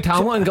How'd it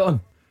Hamilton got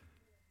on?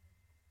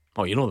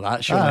 Oh, you know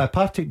that, sure.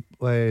 Partick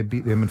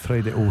beat them on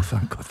Friday. Oh,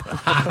 thank God.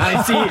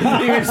 I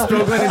see. He was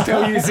struggling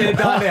until you said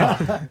that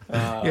there.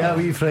 Yeah,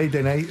 wee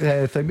Friday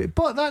night thing.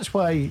 But that's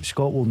why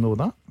Scott will know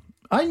that.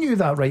 I knew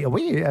that right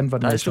away.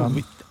 Inverness.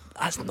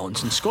 That's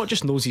nonsense. Scott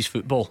just knows his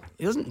football.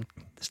 He doesn't.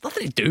 There's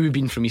nothing to do with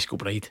being from East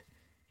Kilbride.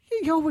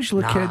 You always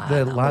look at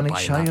the I'm not buying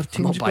Lanarkshire that. I'm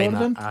teams, not buying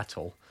Gordon. that at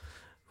all.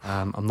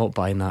 I'm not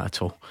buying that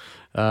at all.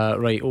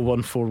 Right,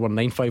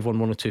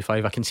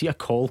 01419511025. I can see a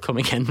call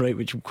coming in, right,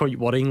 which quite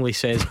worryingly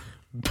says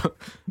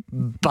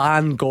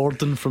ban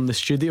Gordon from the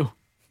studio.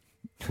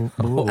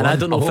 And I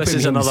don't know if this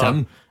is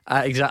another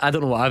I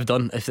don't know what I've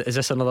done. Is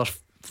this another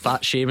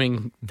fat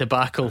shaming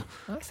debacle?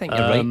 I think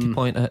you're right to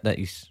point out that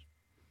he's.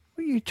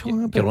 What are you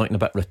talking about? You're looking a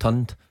bit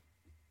rotund.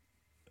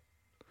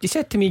 You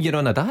said to me you're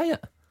on a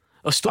diet.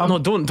 Oh, stop! No,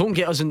 don't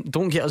get us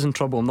in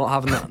trouble. I'm not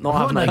having that. Not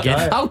having that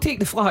again. I'll take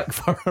the flak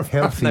for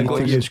healthy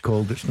eating is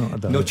called. It's not a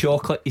diet. No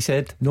chocolate, you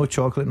said. No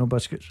chocolate, no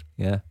biscuits.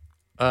 Yeah.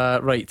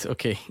 Right,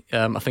 okay.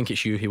 I think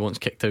it's you he wants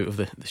kicked out of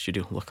the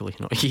studio. Luckily,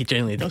 no, he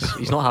generally does.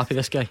 He's not happy.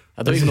 This guy.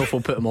 I don't even know if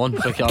we'll put him on.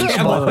 Like, get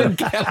him on.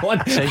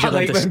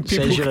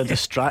 Says you're a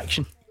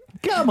distraction.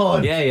 Come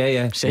on.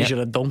 Yeah. Says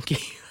you're a donkey.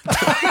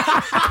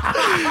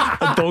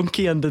 A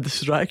donkey and a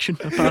distraction,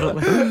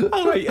 apparently.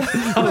 Alright.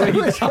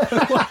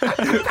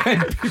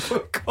 When people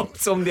call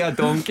somebody a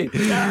donkey,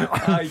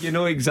 you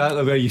know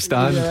exactly where you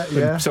stand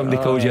when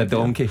somebody calls you a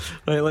donkey.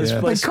 Right,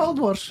 let's cold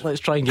worse. Let's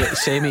try and get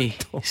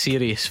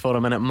semi-serious for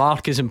a minute.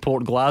 Mark is in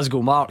Port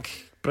Glasgow. Mark,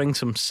 bring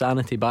some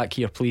sanity back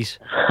here, please.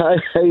 Hi,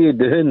 how you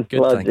doing?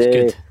 Good, thanks.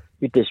 Good.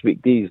 Good to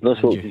speak to you. Not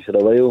spoken to you for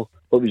a while.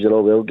 Hope you're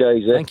all well,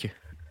 guys. Thank you.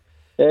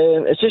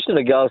 It's just in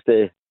regards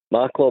to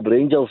my club,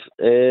 Rangers.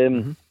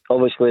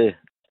 Obviously,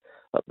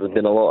 there's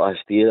been a lot of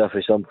hysteria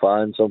for some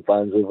fans. Some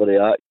fans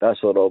overreact.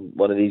 That's what I'm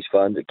one of these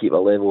fans that keep a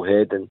level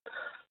head and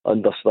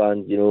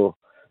understand, we've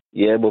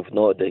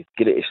not had the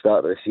greatest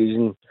start of the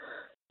season.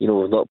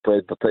 We've not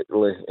played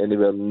particularly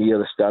anywhere near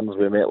the standards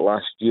we met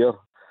last year.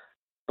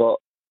 But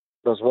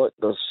there's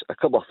a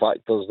couple of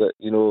factors that,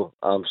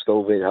 I'm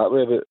still very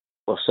happy about.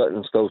 We're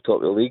sitting still top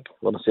of the league.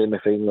 We're in the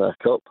semi-final of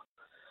the Cup.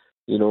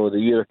 The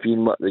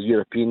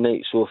European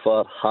nights so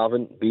far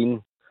haven't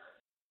been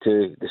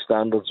to the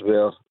standards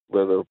where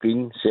we've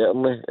been,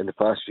 certainly, in the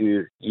past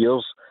few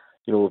years.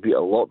 We've beat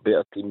a lot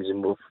better teams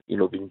than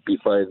we've been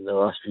beat by in the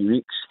last few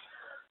weeks.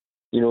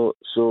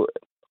 So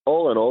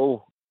all in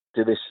all,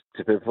 to be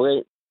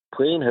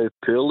playing how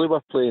poorly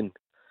we're playing.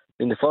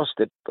 In the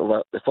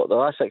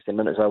last 60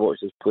 minutes I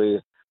watched us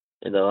play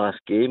in the last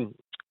game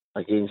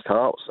against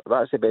Hearts,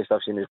 that's the best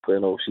I've seen us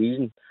playing all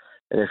season.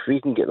 And if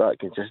we can get that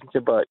consistency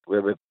back,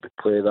 where we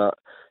play that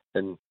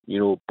in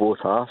both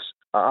halves,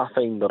 I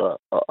find we're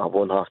a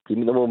one-half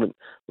team at the moment.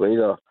 We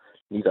either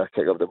need a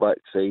kick up the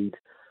backside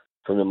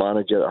from the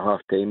manager at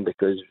half-time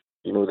because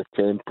the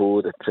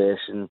tempo, the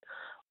pressing,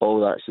 all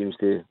that seems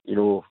to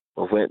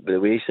have went by the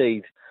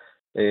wayside.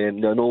 I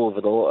know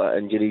with a lot of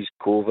injuries,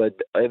 COVID,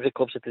 every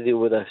club's had to deal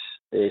with this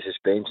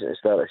suspension at the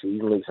start of the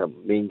season, like some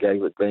main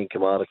guys like Glenn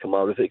Kamara,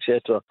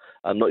 etc.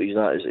 I'm not using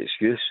that as an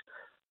excuse.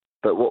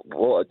 But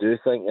what I do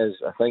think is,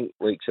 like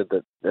I said,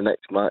 that the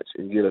next match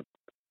in Europe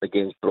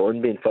against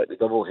Brøndby, in fact, the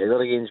double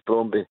header against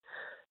Brøndby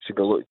should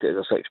be looked at as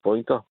a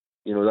 6-pointer.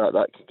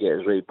 That could get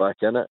us right back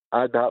in it.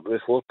 I'd be happy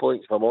with 4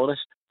 points, if I'm honest.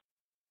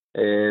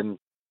 I'd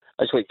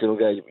just like to know,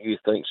 guys, what you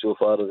think so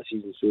far of the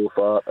season so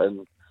far,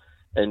 and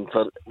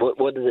for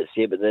what does it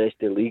say about the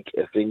rest of the league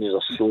if Rangers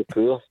are so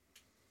poor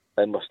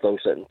and we're still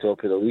sitting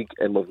top of the league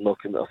and we've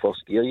not come to a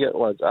first gear yet,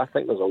 lads? I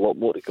think there's a lot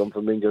more to come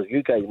from Rangers.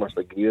 You guys must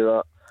agree with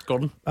that.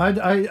 Gordon?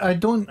 I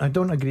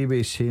don't agree with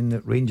you saying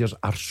that Rangers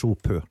are so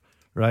poor,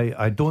 right?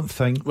 I don't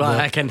think. Well,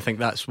 I kind of think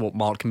that's what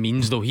Mark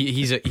means, though.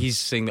 He's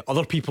saying that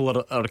other people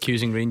are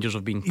accusing Rangers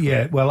of being poor.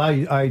 Yeah, well,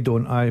 I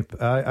don't. I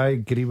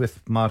agree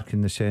with Mark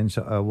in the sense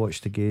that I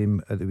watched the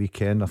game at the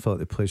weekend. I thought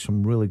they played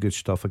some really good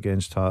stuff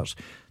against Hearts.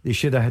 They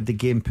should have had the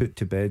game put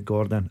to bed,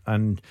 Gordon.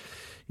 And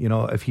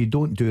if you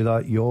don't do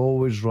that, you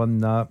always run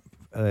that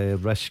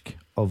risk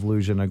of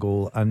losing a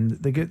goal, and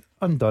they get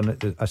undone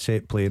at a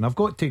set play. And I've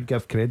got to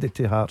give credit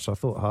to Hearts. I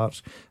thought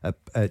Hearts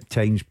at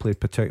times played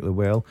particularly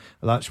well.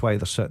 That's why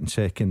they're sitting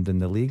second in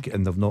the league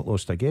and they've not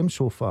lost a game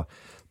so far.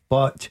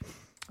 But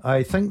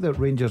I think that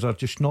Rangers are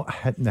just not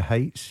hitting the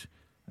heights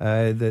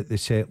that they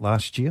set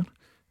last year.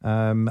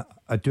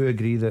 I do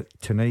agree that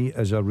tonight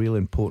is a real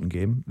important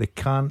game. They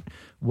can't.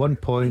 1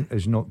 point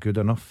is not good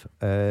enough.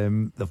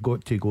 They've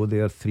got to go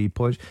there 3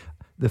 points.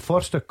 The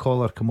first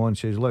caller come on and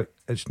says, look,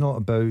 it's not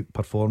about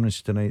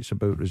performance tonight, it's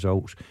about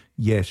results.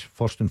 Yes,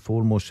 first and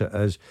foremost it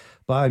is.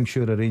 But I'm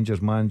sure a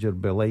Rangers manager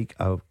would be like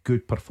a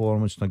good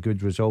performance and a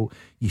good result.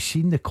 You've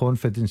seen the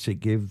confidence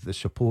it gave the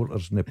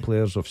supporters and the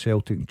players of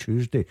Celtic on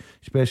Tuesday,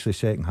 especially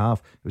second half.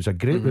 It was a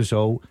great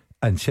result,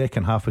 and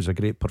second half was a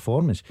great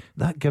performance.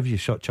 That gives you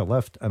such a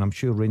lift, and I'm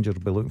sure Rangers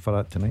will be looking for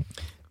that tonight.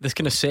 This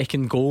kind of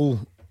second goal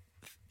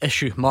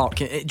issue, Mark,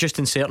 just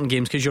in certain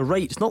games, because you're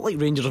right, it's not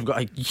like Rangers have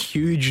got a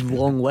huge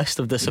long list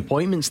of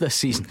disappointments this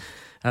season,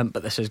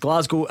 but this is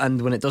Glasgow,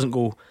 and when it doesn't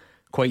go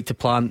quite to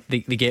plan, they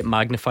get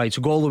magnified.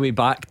 So go all the way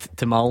back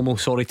to Malmo.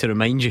 Sorry to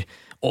remind you,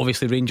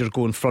 obviously Rangers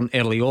go in front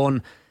early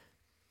on.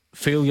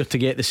 Failure to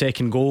get the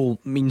second goal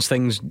means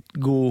things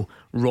go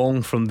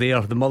wrong from there.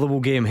 The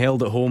Motherwell game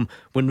held at home,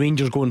 when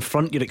Rangers go in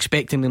front, you're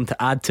expecting them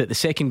to add to it. The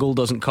second goal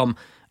doesn't come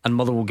and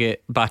Motherwell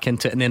get back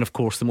into it. And then of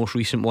course the most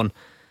recent one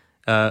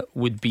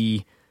would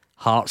be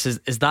Hearts.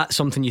 Is that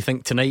something you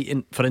think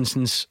tonight, for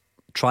instance,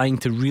 trying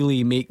to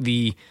really make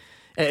the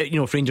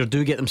if Rangers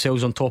do get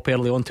themselves on top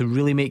early on, to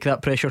really make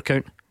that pressure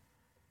count?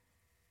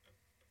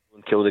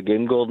 Kill the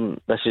game, Gordon.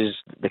 This is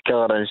the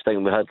killer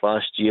instinct we had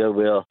last year,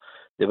 where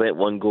they went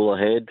 1 goal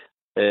ahead,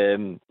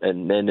 and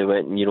then they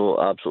went and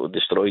absolutely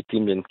destroyed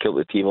teams and killed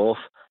the team off.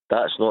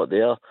 That's not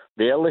there.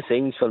 The early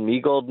signs for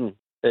me, Gordon,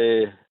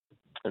 and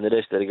the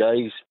rest of the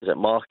guys, is it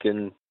Mark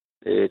and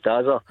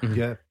Daza?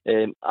 Yeah.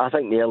 I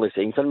think the early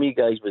sign for me,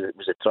 guys, was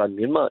the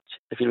Tranmere match.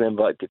 If you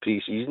remember back to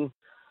pre-season,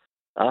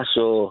 I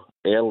saw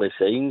early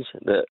signs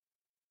that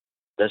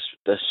this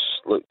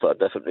looked like a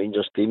different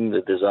Rangers team.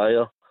 The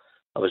desire,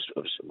 I was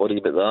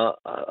worried about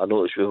that. I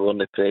noticed we weren't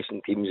the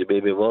pressing teams the way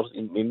we were.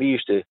 We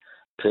used to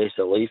press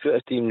the life out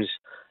of teams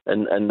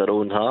in their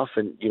own half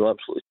and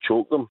absolutely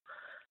choke them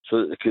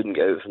so that they couldn't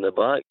get out from the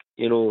back.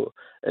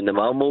 In the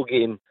Malmo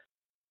game,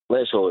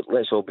 let's all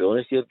be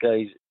honest here,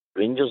 guys.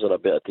 Rangers are a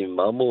better team than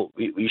Malmo.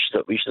 We should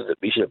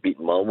have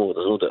beaten Malmo.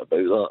 There's no doubt about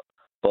that.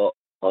 But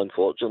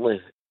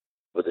unfortunately,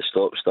 with the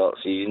stop-start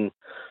season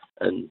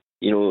and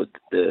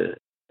the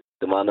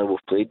manner we've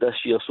played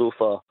this year so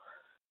far,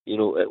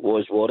 it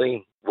was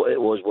worrying. It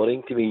was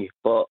worrying to me.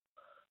 But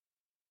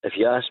if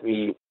you ask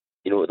me,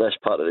 at this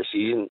part of the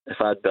season, if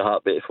I'd be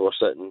happy if we're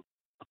sitting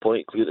a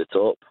point clear at the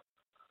top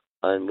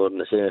and we're in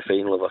the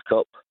semi-final of a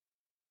cup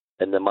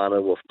in the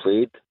manner we've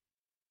played,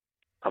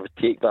 I would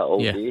take that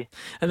all day.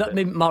 And that,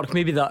 Mark,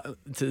 maybe that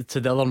to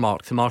the other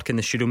Mark, to Mark in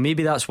the studio,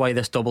 maybe that's why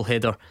this double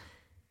header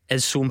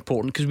is so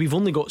important, because we've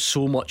only got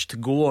so much to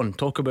go on.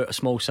 Talk about a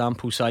small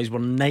sample size. We're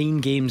 9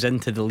 games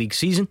into the league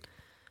season,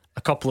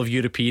 a couple of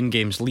European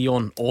games.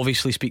 Lyon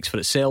obviously speaks for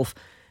itself,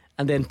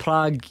 and then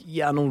Prague.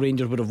 I know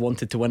Rangers would have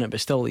wanted to win it, but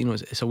still,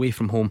 it's away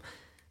from home.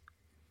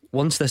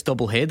 Once this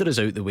double header is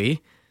out the way,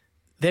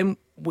 then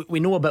we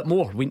know a bit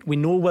more. We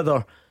know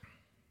whether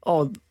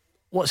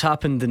what's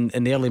happened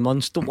in the early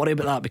months, don't worry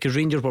about that, because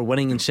Rangers were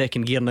winning in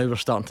second gear, now we're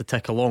starting to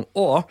tick along.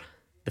 Or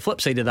the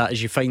flip side of that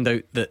is you find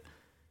out that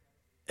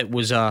it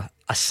was a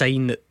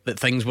sign that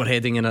things were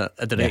heading in a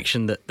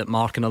direction that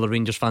Mark and other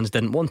Rangers fans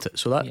didn't want it.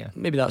 So that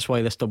maybe that's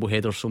why this double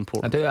header is so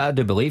important. I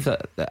do believe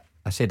that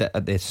I said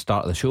at the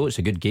start of the show, it's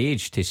a good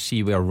gauge to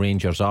see where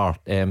Rangers are,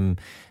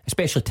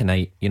 especially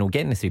tonight.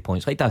 Getting the 3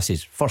 points, like that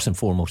is first and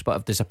foremost. But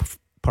if there's a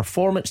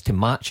performance to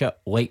match it,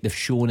 like they've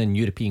shown in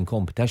European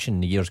competition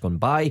in the years gone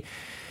by,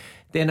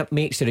 then it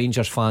makes the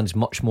Rangers fans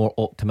much more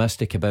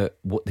optimistic about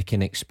what they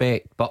can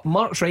expect. But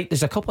Mark's right,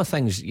 there's a couple of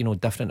things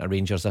different to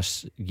Rangers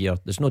this year,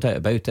 there's no doubt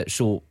about it.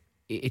 So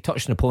he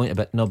touched on the point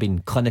about not being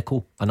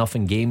clinical enough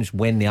in games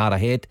when they are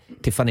ahead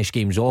to finish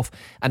games off,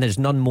 and there's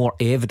none more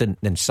evident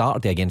than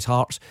Saturday against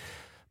Hearts.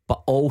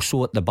 But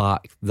also at the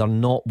back, they're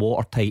not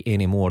watertight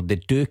anymore. They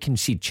do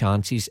concede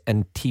chances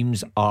and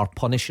teams are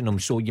punishing them.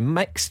 So you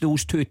mix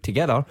those two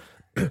together,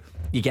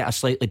 you get a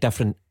slightly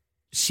different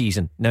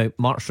season. Now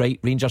Mark's right,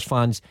 Rangers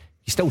fans,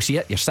 you still see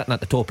it. You're sitting at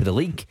the top of the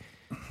league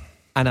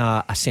in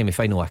a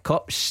semi-final of a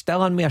cup,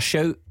 still in with a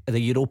shout of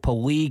the Europa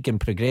League and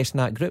progressing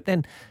that group.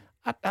 Then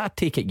I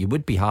take it you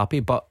would be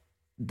happy, but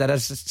there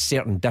is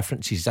certain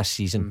differences this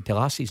season to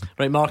last season.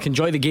 Right, Mark,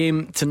 enjoy the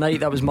game tonight.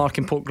 That was Mark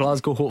in Port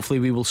Glasgow. Hopefully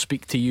we will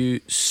speak to you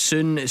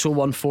soon. It's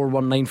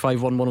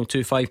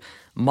 01419511025.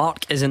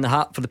 Mark is in the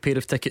hat for the pair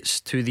of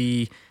tickets to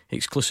the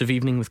exclusive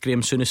evening with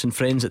Graham Souness and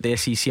friends at the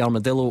SEC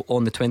Armadillo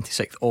on the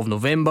 26th of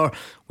November.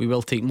 We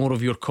will take more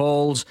of your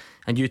calls,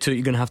 and you two,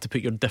 you're going to have to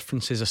put your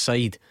differences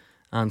aside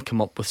and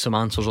come up with some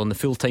answers on the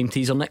full-time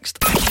teaser next.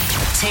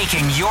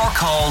 Taking your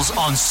calls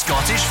on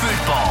Scottish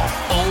football.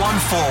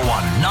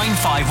 0141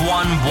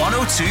 951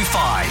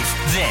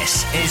 1025.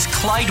 This is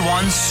Clyde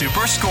One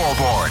Super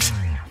Scoreboard.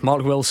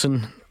 Mark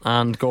Wilson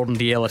and Gordon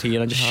Dalziel are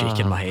here. I'm just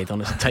shaking my head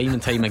on it time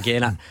and time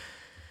again.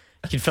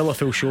 I could fill a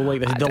full show like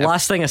this. The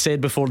last thing I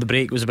said before the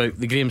break was about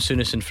the Graham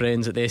Souness and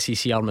friends at the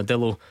SEC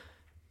Armadillo.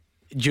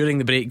 During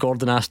the break,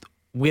 Gordon asked,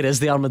 where is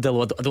the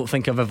Armadillo? I don't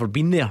think I've ever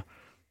been there.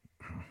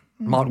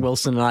 Mark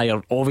Wilson and I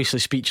are obviously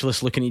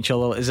speechless, looking at each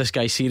other. Is this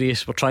guy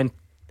serious? We're trying.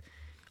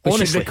 We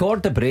should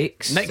record the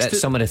breaks. That's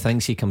some of the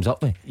things he comes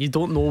up with. You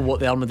don't know what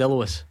the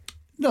Armadillo is?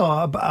 No,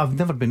 I've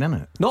never been in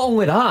it. Not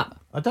only that,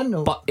 I don't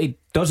know. But he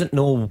doesn't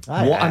know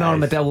what an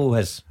armadillo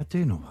is. I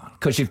do know that,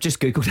 because you've just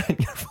googled it on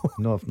your phone.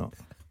 No, I've not.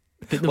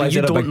 But no,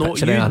 you don't know.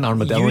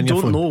 You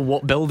don't know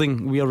what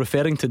building we are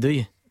referring to, do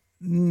you?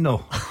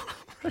 No.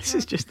 This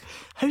is just.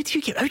 How do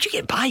you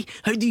get by?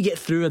 How do you get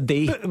through a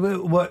day?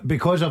 What?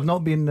 Because I've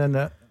not been in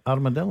it.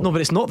 Armadillo. No,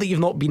 but it's not that you've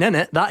not been in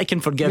it. That I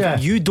can forgive. Yeah.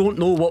 You don't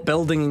know what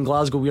building in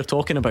Glasgow we're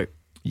talking about.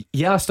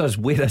 You asked us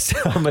where is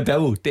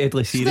Armadillo.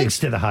 Deadly serious. Next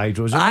to the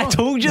Hydros. I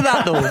told you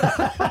that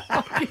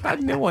though.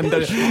 No wonder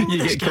you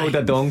get called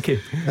a donkey.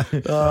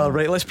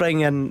 Right, let's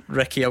bring in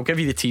Ricky. I'll give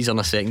you the tease in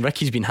a second.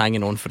 Ricky's been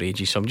hanging on for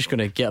ages, so I'm just going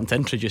to get him to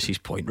introduce his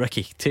point.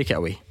 Ricky, take it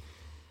away.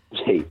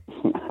 Hey,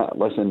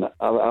 listen,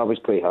 I was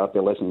quite happy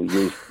listening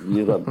to you.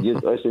 You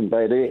listen,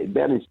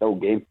 very still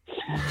game.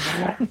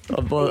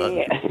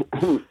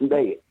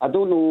 Right, I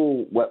don't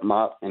know what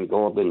Mark and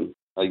Gordon,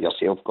 or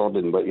yourself,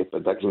 Gordon, what your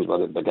predictions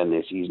were at the beginning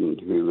of the season,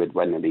 who would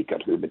win the league or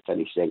who would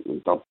finish second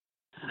and third.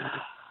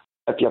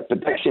 If your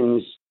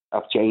predictions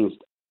have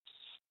changed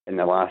in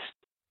the last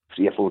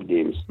 3 or 4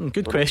 games.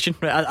 Good question.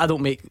 Right, I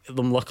don't make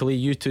them, luckily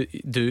you two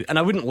do, and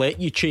I wouldn't let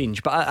you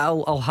change, but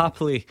I'll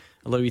happily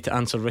allow you to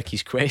answer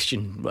Ricky's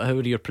question. But how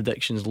are your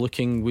predictions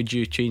looking? Would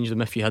you change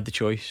them if you had the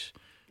choice?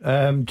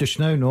 Just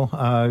now, no.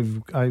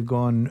 I've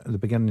gone at the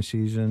beginning of the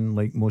season,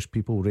 like most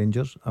people,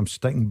 Rangers. I'm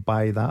sticking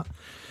by that.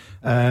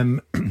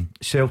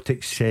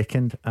 Celtic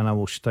second, and I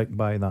will stick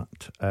by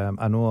that.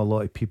 I know a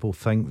lot of people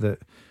think that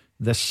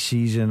this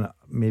season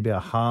maybe a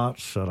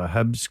Hearts or a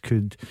Hibs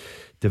could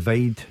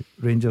divide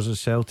Rangers and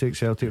Celtic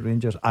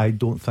Rangers. I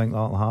don't think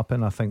that'll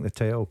happen. I think the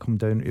title will come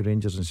down to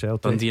Rangers and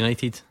Celtic. Dundee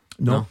United?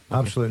 No, okay.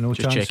 Absolutely no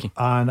just chance. Checking.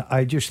 And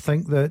I just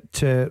think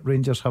that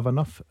Rangers have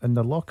enough in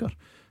their locker.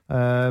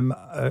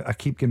 I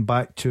keep going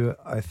back to,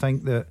 I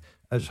think that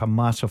it's a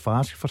massive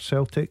ask for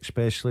Celtic,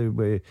 especially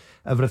with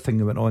everything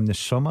that went on this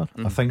summer.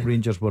 I think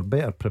Rangers were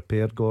better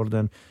prepared,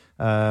 Gordon.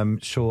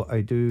 So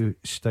I do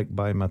stick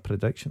by my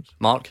predictions.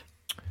 Mark?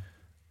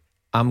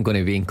 I'm going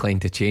to be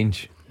inclined to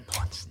change.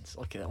 Nonsense.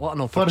 Look at that. What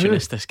an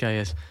opportunist this guy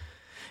is.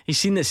 He's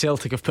seen that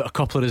Celtic have put a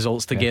couple of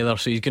results together,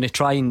 so he's going to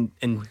try and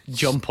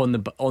jump on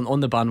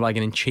the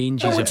bandwagon and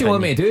change his What do you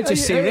want me to do?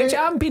 Just say Rangers?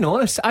 I'm being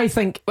honest. I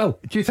think, well,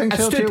 do you think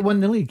Celtic will win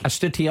the league? I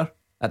stood here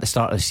at the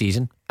start of the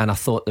season and I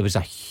thought there was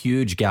a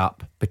huge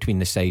gap between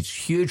the sides,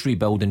 huge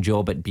rebuilding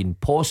job. It'd been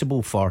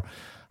possible for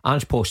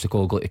Ange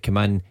Postecoglou to come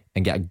in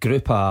and get a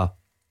group of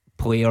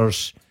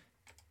players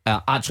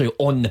actually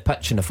on the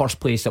pitch in the first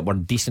place that were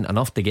decent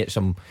enough to get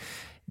some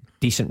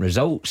decent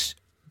results.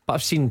 But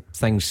I've seen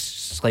things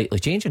slightly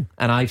changing,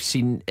 and I've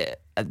seen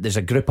there's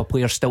a group of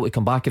players still to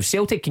come back. If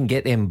Celtic can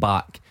get them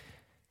back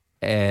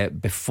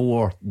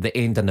before the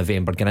end of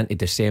November, get into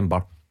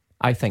December,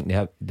 I think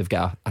they've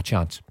got a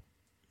chance.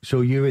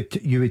 So you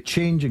would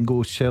change and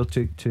go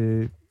Celtic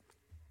to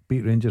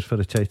beat Rangers for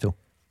the title?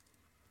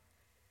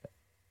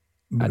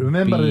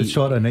 Remember the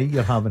sort of night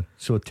you're having,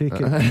 so take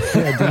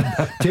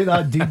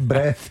that deep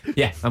breath.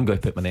 Yeah, I'm going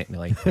to put my neck in the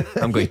line.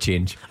 I'm going to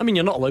change. I mean,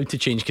 you're not allowed to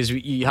change because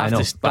you have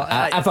to. But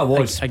if I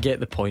was, I get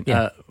the point.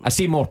 Yeah, I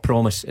see more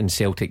promise in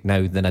Celtic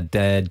now than I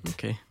did.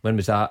 Okay. When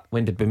was that?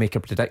 When did we make our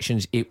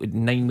predictions?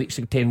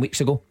 10 weeks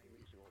ago.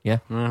 Yeah.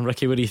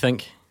 Ricky, what do you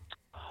think?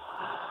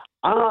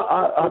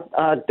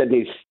 I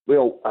didn't.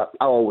 Well,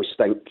 I always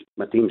think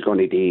my team's going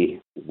to do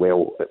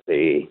well at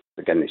the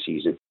beginning of the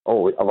season.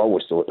 I've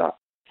always thought that.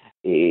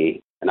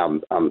 And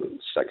I'm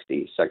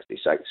 66,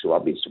 so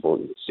I've been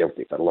supporting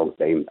Celtic for a long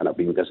time, and I've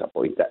been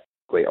disappointed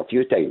quite a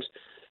few times.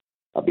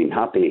 I've been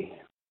happy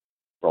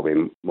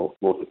probably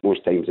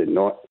most times than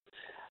not,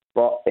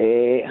 but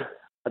I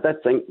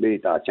did think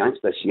we'd a chance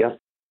this year.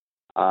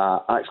 I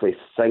actually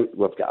think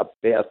we've got a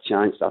better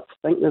chance. I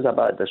think there's a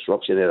bit of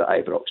disruption there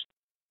at Ibrox.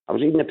 I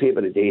was reading the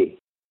paper today.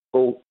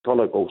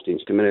 Connor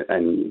Goldstein's coming out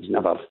and he's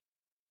never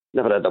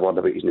had a word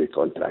about his new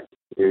contract.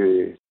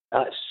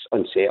 That's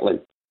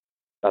unsettling.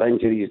 Their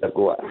injuries they've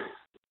got,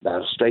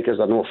 their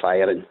strikers are not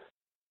firing.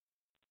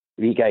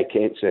 Wee guy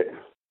Kent's out.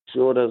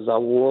 So there's a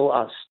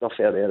lot of stuff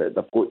out there that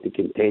they've got to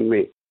contend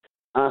with.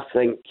 I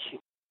think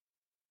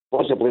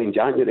possibly in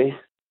January,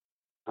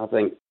 I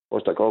think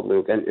Postecoglou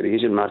will get into the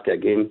Asian market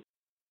again.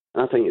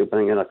 And I think he'll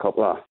bring in a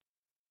couple of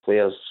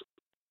players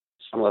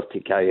similar to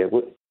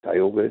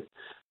Kyogo,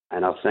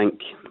 and I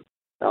think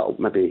that'll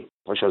maybe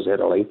push us out of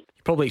the line.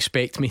 You probably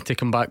expect me to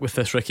come back with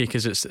this, Ricky,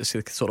 because it's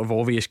a sort of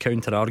obvious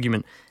counter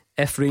argument.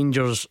 If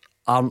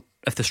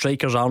the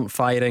strikers aren't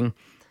firing,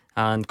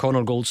 and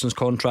Connor Goldstein's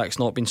contract's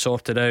not been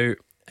sorted out,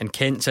 and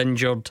Kent's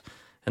injured,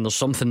 and there's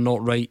something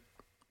not right,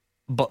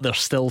 but they're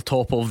still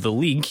top of the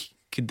league,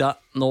 could that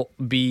not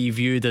be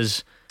viewed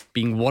as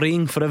being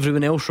worrying for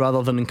everyone else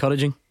rather than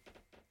encouraging?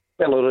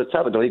 Well, the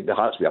top of the league, there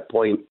has to be a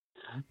point.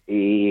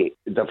 They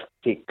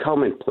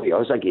come and play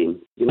us again.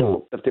 You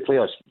know, if they play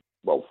us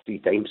 3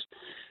 times,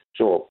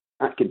 so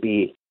that could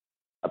be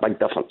a big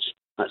difference.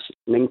 That's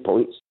 9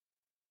 points,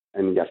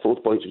 and their 4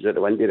 points is out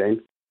the window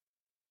then.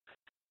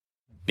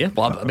 Yeah,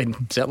 well, I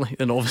mean, certainly,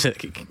 and obviously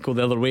it could go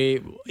the other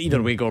way.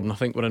 Either way, Gordon, I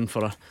think we're in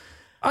for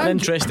an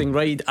interesting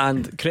ride,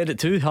 and credit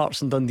to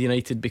Hearts and Dundee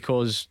United,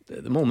 because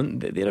at the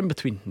moment they're in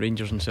between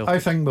Rangers and Celtic. I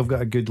think we've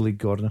got a good league,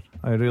 Gordon.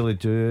 I really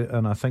do,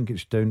 and I think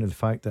it's down to the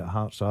fact that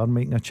Hearts are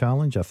making a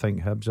challenge. I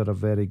think Hibs are a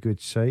very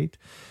good side,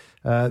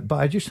 but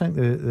I just think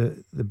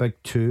the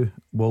big two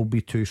will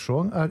be too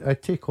strong. I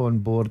take on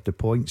board the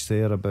points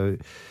there about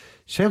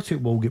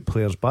Celtic will get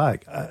players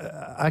back.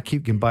 I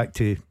keep going back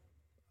to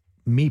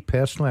me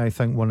personally. I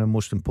think one of the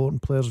most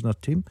important players in our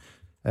team,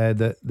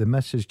 the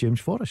miss, is James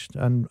Forrest,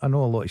 and I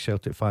know a lot of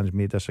Celtic fans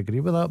may disagree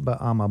with that, but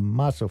I'm a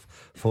massive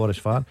Forrest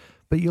fan.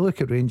 But you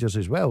look at Rangers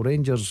as well.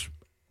 Rangers,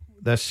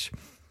 this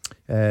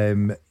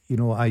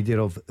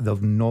idea of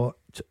they've not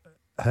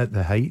hit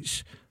the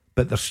heights,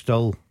 but they're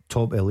still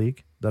top of the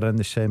league. They're in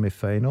the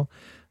semi-final.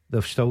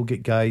 They've still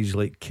got guys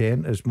like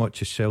Kent, as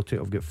much as Celtic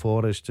have got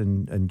Forrest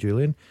and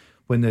Julian.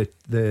 When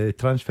the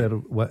transfer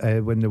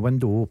when the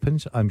window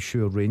opens, I'm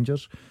sure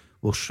Rangers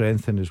will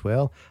strengthen as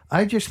well.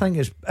 I just think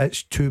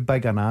it's too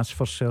big an ask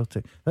for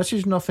Celtic. This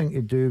is nothing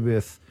to do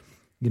with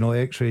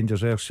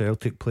ex-Rangers,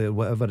 ex-Celtic player,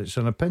 whatever. It's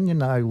an opinion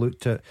that I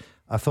looked at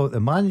I thought the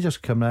manager's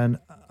come in.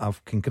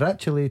 I've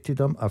congratulated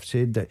him. I've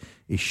said that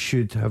he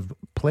should have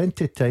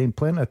plenty of time,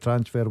 plenty of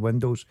transfer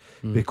windows,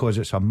 because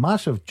it's a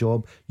massive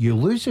job. You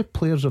lose the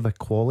players of the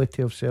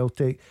quality of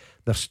Celtic.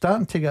 They're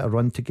starting to get a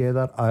run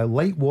together. I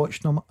like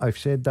watching them. I've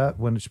said that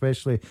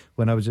especially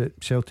when I was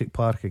at Celtic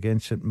Park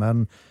against St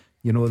Mirren.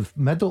 You know,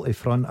 middle to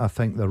front, I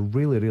think they're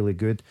really, really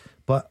good.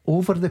 But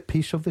over the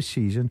piece of the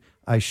season,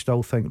 I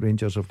still think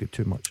Rangers have got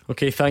too much.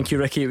 Okay, thank you,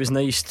 Ricky. It was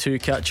nice to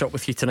catch up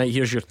with you tonight.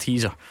 Here's your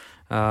teaser.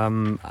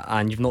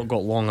 And you've not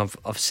got long.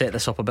 I've set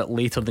this up a bit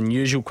later than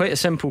usual. Quite a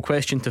simple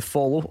question to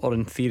follow, or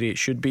in theory it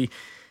should be.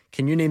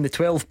 Can you name the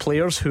 12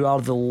 players who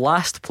are the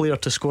last player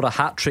to score a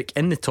hat-trick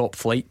in the top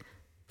flight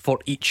for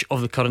each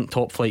of the current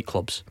top flight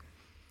clubs?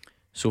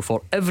 So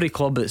for every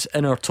club that's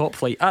in our top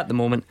flight at the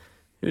moment,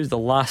 who's the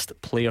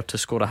last player to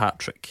score a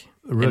hat-trick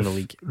in the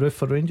league? Roof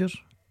for Rangers?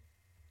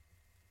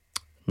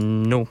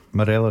 No.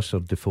 Morelos or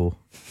Defoe?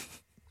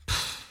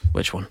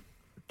 Which one?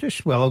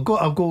 I'll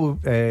go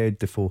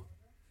Defoe.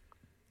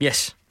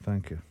 Yes.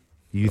 Thank you.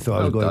 You thought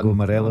I was going to go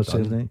Morelos,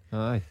 isn't it?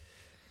 Aye.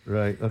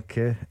 Right,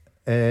 okay.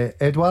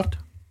 Edward?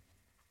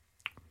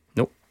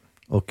 Nope.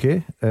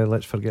 Okay,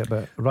 let's forget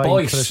about Ryan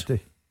Boyce.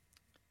 Christie.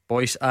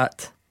 Boyce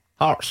at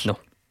Hearts. No.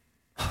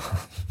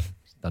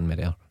 Done me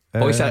there.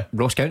 Boyce at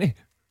Ross County.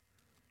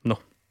 No.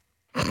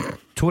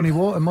 Tony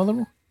Watt at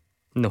Motherwell?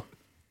 No.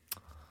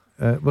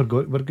 We're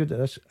good at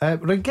this.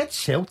 Right, get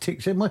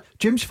Celtic.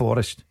 James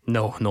Forrest?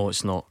 No,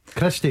 it's not.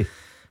 Christie?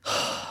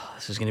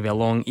 This is going to be a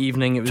long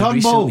evening. It was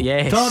Turnbull. recent.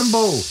 Yes.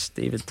 Turnbull.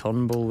 David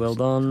Turnbull, well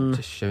done.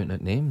 Just shouting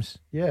at names.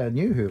 Yeah, I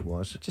knew who it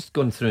was. Just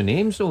going through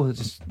names though.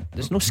 There's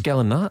no skill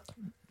in that.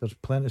 There's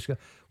plenty of skill.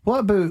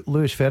 What about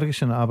Lewis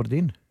Ferguson at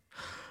Aberdeen?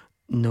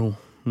 No,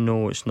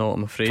 it's not,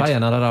 I'm afraid. Try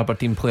another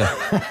Aberdeen player.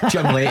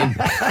 Jim Leighton.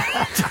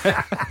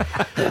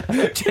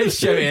 Just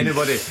shout at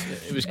anybody.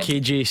 It was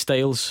KJ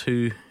Styles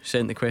who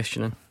sent the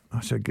question in.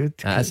 That's a good.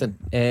 That's it.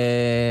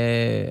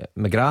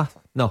 McGrath.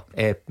 No.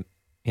 Yeah,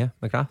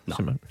 McGrath.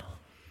 No.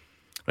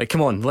 Right,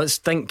 come on, let's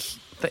think.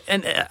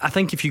 And I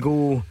think if you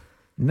go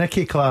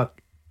Nicky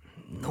Clark,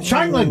 no,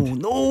 Shankland,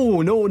 no,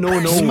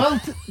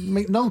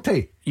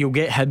 McNulty, you'll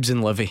get Hibbs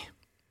and Livy.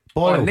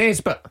 Boyle,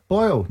 Nesbitt,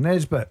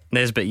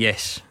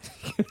 yes.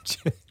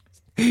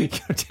 You're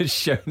just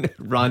shouting at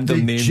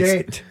random names.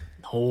 Jet.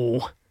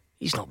 No,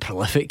 he's not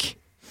prolific.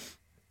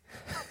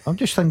 I'm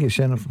just thinking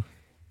centre.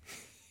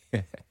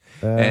 I'm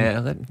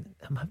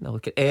having a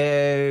look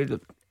at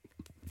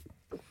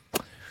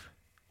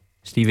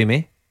Stevie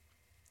May.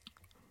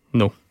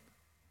 No.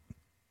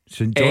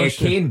 St George.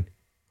 Kane.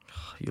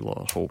 You lot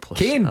are hopeless.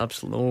 Kane.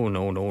 Absolutely.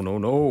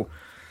 No.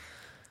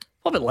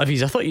 What about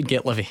Livy's? I thought you'd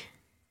get Livy.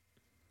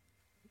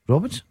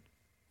 Robertson?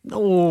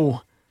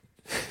 No.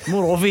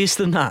 More obvious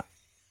than that.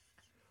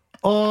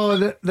 Oh,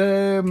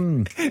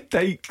 the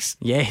Dykes.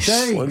 Yes,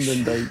 Dykes.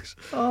 Lyndon Dykes.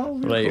 Oh,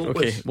 right,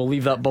 hopeless. okay. We'll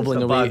leave that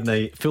bubbling It's a away. bad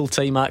night.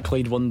 Fulltime at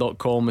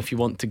Clyde1.com if you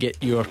want to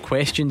get your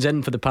questions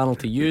in for the panel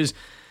to use.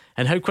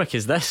 And how quick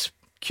is this?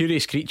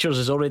 Curious Creatures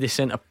has already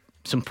sent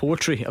some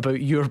poetry about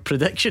your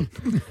prediction.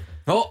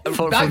 For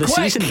the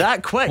season.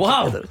 That quick.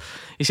 Wow.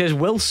 He says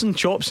Wilson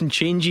chops and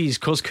changes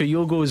cause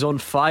Kyogo is on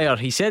fire.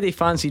 He said he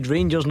fancied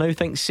Rangers, now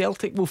thinks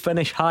Celtic will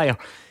finish higher.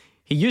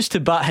 He used to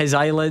bat his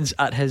eyelids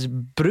at his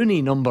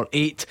Bruni number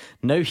 8.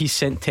 Now he's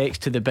sent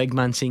text to the big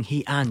man saying,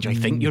 "Hey Ange, I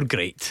think you're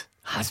great."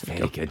 That's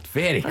very good.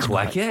 Very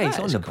quick. Yeah, he's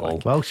on the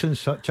ball.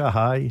 Wilson's such a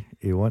high.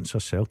 He wants a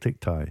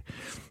Celtic tie.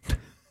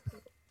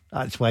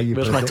 That's why you.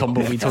 Where's my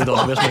tumbleweed? Hold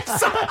on.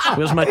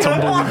 Where's my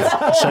tumbleweed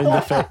sound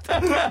effect?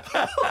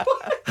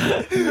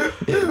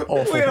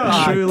 Awful.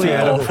 Truly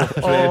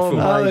awful. Oh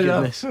my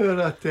goodness. Poor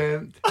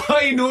attempt. Oh,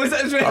 he knows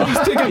it as well.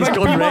 He's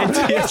gone red.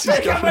 Yes, he's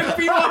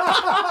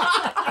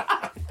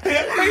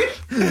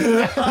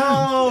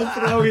Oh,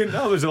 brilliant.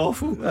 That was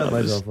awful. That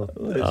was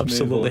awful.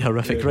 Absolutely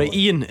horrific. Right,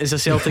 Ian is a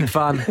Celtic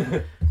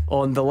fan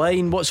on the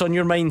line. What's on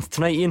your mind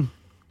tonight, Ian?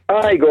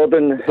 Hi,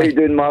 Gordon. How you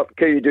doing, Mark?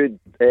 How you doing,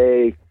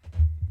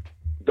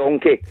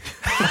 donkey?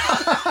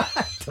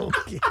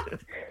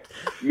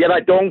 You're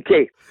a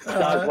donkey.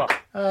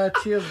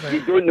 Cheers, mate.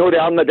 You don't know the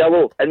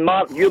armadillo. And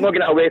Mark, you're not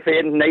going to away for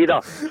anything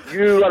either.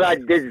 You are a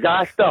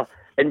disaster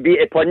in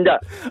Beat a Pundit.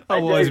 I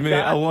was,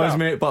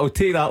 mate, but I'll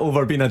take that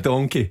over being a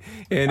donkey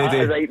any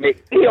day. Right,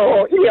 mate.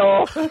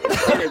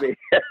 Anyway.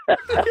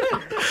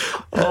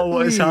 Oh,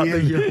 what is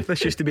happening here?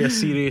 This used to be a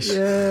serious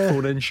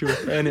phone-in show.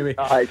 Anyway.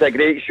 It's a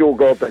great show,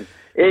 Gordon.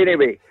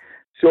 Anyway,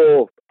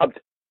 so,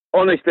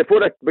 honest,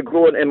 before we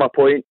go into my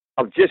point,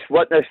 I've just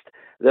witnessed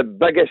the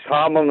biggest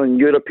hammering in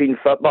European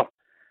football.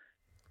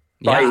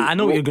 Yeah, I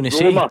know what you're going to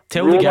say.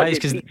 Tell the guys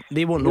because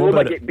they won't know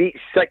about it. Get beat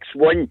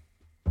 6-1.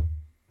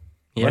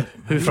 Yeah,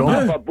 who from?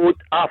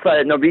 After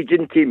a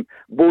Norwegian team,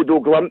 Bodo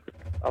Glimt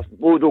or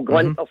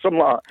something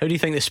like that. How do you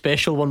think the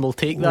special one will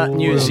take that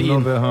news,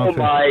 Ian? Oh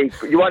my,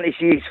 you want to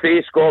see his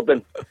face,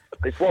 Gordon?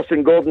 It's worse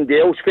than Gordon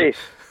Dale's face.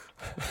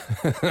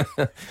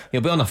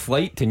 He'll be on a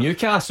flight to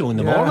Newcastle in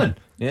the morning.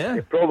 Yeah,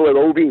 it probably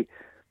will be.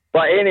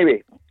 But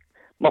anyway,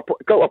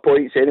 couple of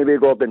points anyway,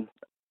 Gordon.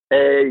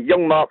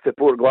 Young Mark for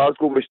Port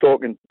Glasgow was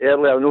talking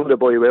earlier. I know the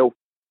boy well.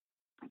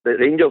 the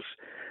Rangers,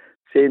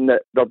 saying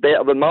that they're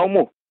better than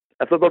Malmo.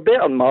 If they were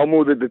better than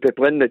Malmo, they'd be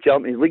playing the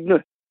Champions League now,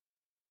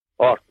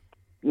 or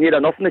near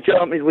enough in the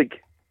Champions League.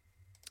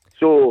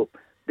 So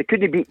they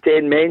couldn't beat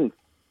 10 men.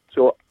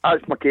 So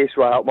that's my case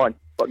with that one.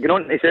 But get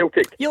on to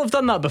Celtic. You'll have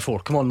done that before.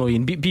 Come on,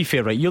 Ian, be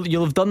fair, right?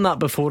 You'll have done that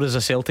before as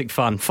a Celtic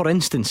fan. For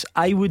instance,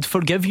 I would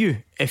forgive you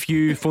if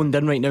you phoned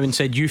in right now and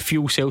said you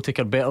feel Celtic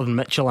are better than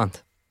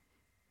Midtjylland.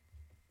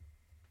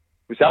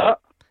 Was that?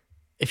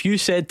 If you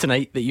said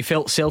tonight that you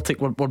felt Celtic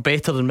were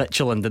better than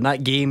Midtjylland and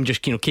that game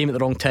just came at the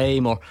wrong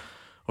time or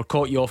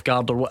caught you off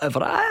guard or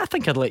whatever, I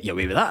think I'd let you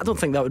away with that. I don't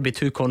think that would be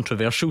too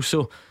controversial.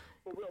 So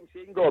what I'm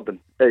saying, Gordon,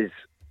 is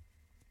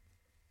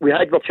we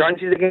had our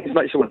chances against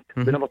Midtjylland.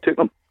 We never took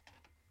them.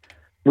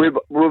 We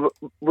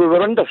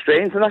were under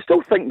strength, and I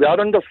still think we are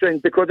under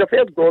strength, because I've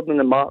heard Gordon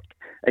and Mark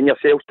and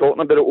yourselves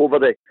talking about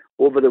it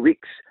over the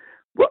weeks.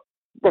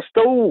 We're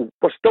still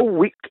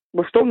weak.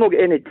 We've still not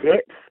got any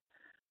depth,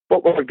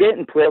 but we're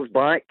getting players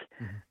back,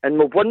 and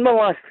we've won the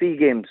last 3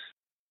 games,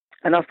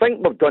 and I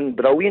think we've done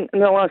brilliant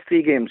in the last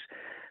 3 games,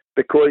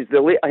 because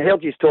I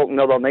heard you talking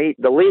the other night.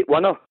 The late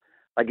winner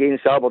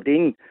against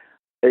Aberdeen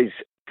has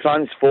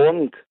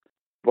transformed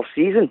our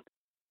season,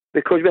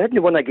 because we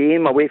hadn't won a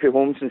game away from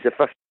home since the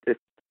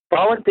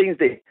Valentine's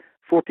Day,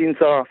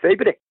 14th of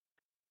February.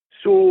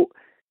 So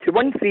to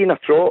win 3 in a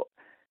trot,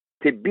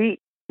 to beat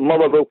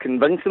Motherwell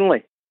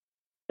convincingly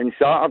on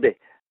Saturday,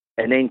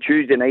 and then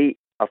Tuesday night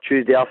or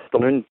Tuesday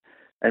afternoon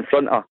in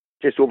front of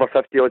just over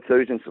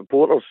 50,000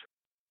 supporters,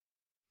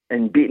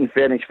 and beating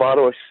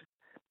Ferencváros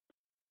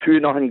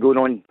 2-0 going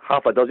on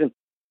half a dozen.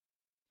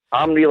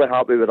 I'm really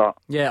happy with that.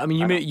 Yeah, I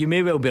mean, you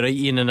may well be right,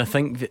 Ian, and I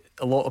think that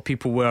a lot of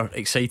people were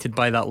excited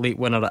by that late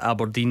winner at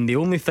Aberdeen. The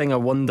only thing I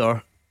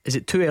wonder, is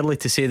it too early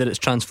to say that it's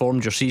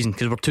transformed your season?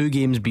 Because we're 2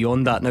 games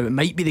beyond that now. It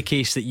might be the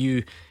case that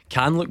you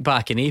can look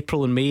back in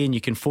April and May and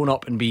you can phone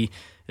up and be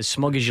as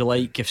smug as you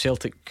like if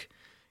Celtic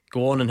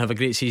go on and have a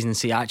great season and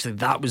say, actually,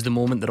 that was the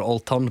moment that it all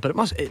turned. But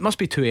it must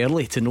be too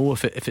early to know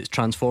if it's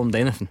transformed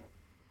anything.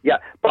 Yeah,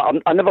 but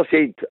I never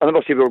said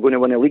we were going to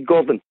win a league,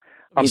 Gordon.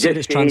 You said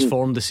it's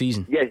transformed the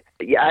season. Yeah,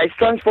 it's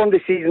transformed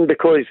the season,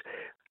 because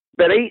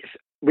by rights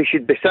we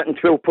should be sitting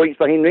 12 points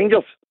behind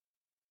Rangers,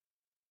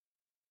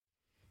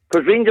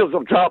 because Rangers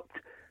have dropped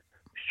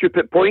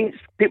stupid points,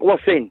 people are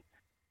saying,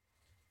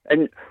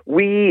 and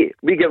we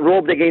get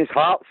robbed against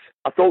Hearts.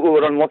 I thought we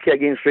were unlucky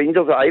against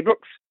Rangers at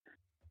Ibrox,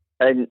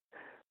 and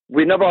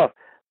we never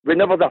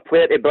had a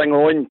player to bring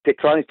on to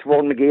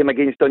transform the game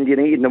against Dundee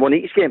United in the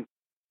 1-each game.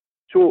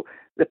 So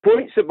the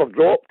points that we've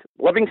dropped,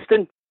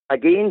 Livingston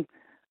again,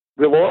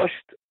 we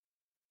lost.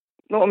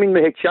 No, I mean,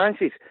 we had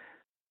chances,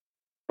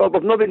 but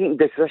we've not been getting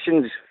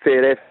decisions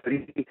for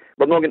referee.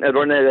 We're not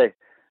getting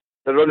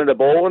the run of the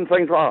ball and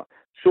things like that.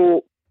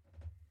 So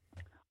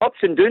ups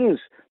and downs,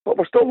 but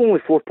we're still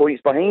only 4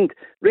 points behind.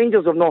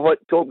 Rangers have not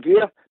hit top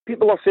gear,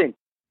 people are saying.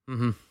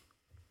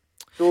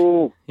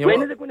 So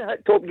when are they going to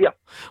hit top gear?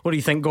 What do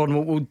you think,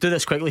 Gordon? We'll do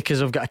this quickly,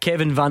 because I've got a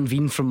Kevin Van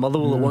Veen from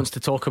Motherwell that wants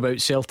to talk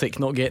about Celtic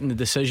not getting the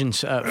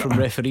decisions from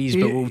referees,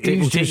 but we'll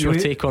take your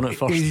take on it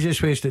first. He's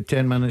just wasted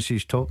 10 minutes of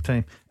his talk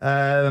time.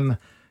 No,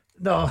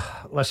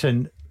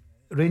 listen,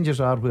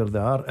 Rangers are where they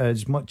are.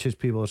 As much as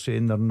people are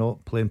saying they're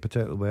not playing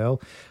particularly well,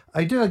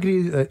 I do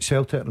agree that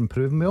Celtic are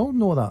improving. We all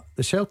know that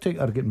the Celtic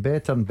are getting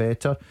better and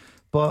better,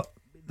 but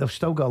they've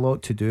still got a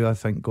lot to do, I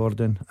think,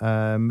 Gordon.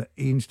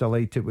 Ian's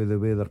delighted with the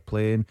way they're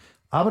playing.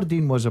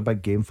 Aberdeen was a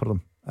big game for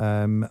them,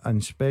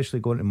 and especially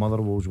going to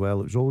Motherwell as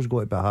well. It was always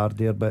going to be hard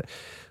there, but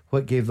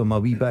what gave them a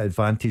wee bit of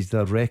advantage,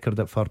 their record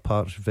at Fir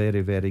Park's very,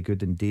 very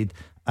good indeed.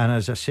 And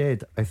as I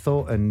said, I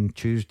thought on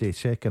Tuesday,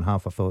 second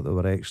half, I thought they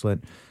were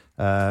excellent,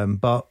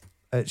 but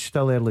it's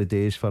still early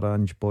days for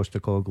Ange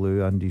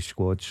Postecoglou and his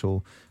squad,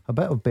 so a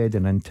bit of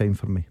bedding in time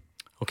for me.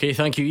 Okay,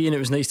 thank you, Ian. It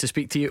was nice to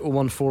speak to you.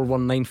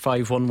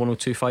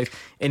 01419511025.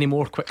 Any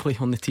more quickly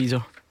on the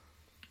teaser?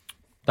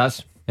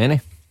 That's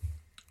any.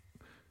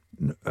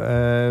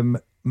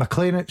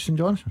 McLean at St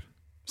Johnstone.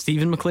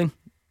 Stephen McLean.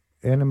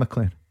 Any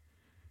McLean.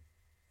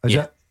 Is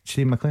it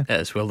Stephen McLean?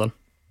 It is, well done.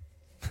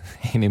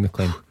 Any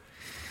McLean.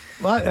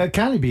 Well,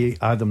 can he be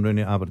Adam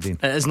Rooney at Aberdeen?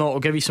 It is not. I'll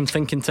give you some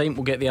thinking time.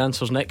 We'll get the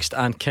answers next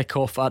and kick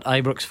off at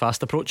Ibrox,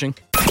 fast approaching.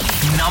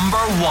 Number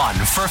 1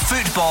 for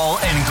football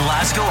in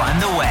Glasgow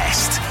and the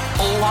West.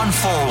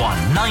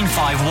 0141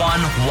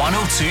 951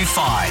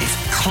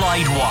 1025.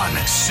 Clyde One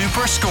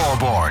Super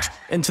Scoreboard.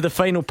 Into the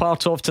final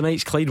part of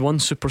tonight's Clyde One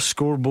Super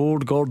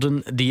Scoreboard.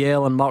 Gordon,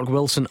 DL and Mark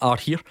Wilson are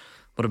here.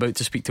 We're about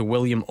to speak to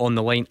William on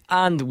the line,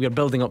 and we're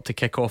building up to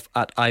kick off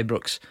at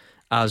Ibrox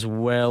as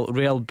well.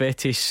 Real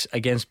Betis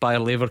against Bayer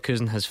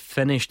Leverkusen has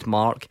finished,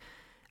 Mark,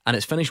 and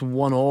it's finished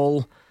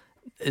 1-1.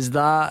 Is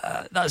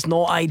that's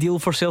not ideal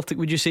for Celtic,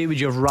 would you say? Would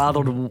you have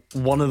rather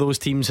one of those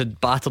teams had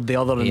battered the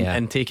other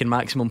and taken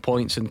maximum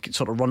points and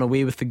sort of run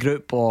away with the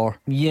group? Or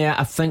yeah,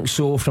 I think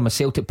so. From a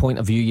Celtic point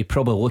of view, you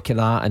probably look at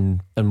that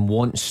and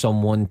want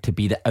someone to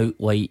be the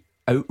outright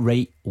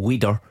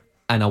leader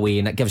in a way,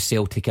 and it gives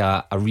Celtic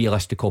a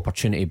realistic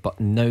opportunity.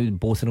 But now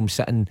both of them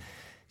sitting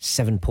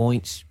 7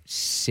 points,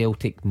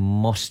 Celtic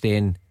must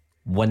then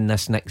win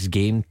this next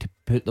game to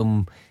put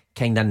them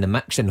kind of in the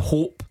mix and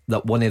hope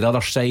that one of the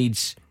other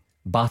sides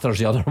batters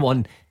the other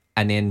one,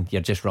 and then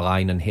you're just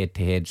relying on head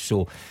to head.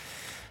 So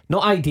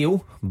not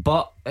ideal,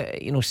 but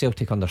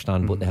Celtic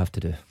understand what they have to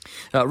do.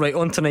 Right,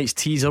 on tonight's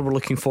teaser, we're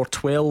looking for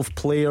 12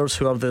 players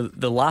who are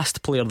the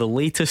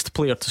latest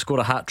player to score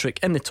a hat-trick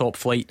in the top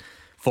flight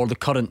for the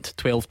current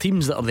 12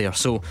 teams that are there.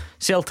 So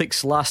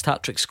Celtic's last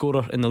hat-trick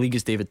scorer in the league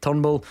is David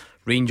Turnbull,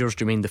 Rangers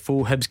Jermaine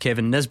Defoe, Hibs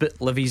Kevin Nisbet,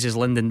 Livy's is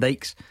Lyndon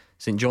Dykes,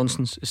 St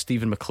Johnstone's is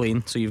Stephen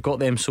McLean. So you've got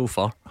them so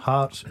far.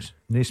 Hearts is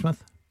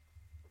Naismith.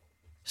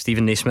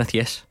 Stephen Naismith,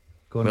 yes.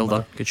 Well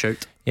done, good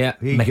shout. Yeah,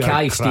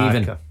 Mackay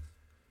Stephen,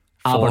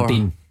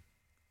 Aberdeen.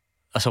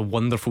 That's a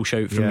wonderful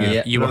shout from you.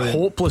 Yeah, you were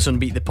hopeless on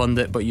Beat the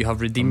Pundit, but you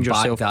have redeemed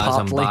yourself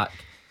partly.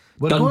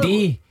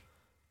 Dundee,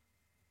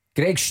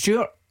 Greg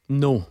Stewart.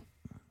 No.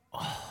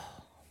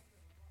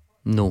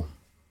 No,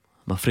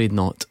 I'm afraid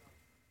not.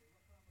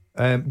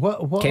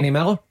 What? Kenny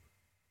Miller.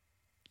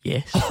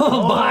 Yes.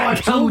 I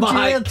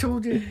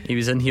told you. He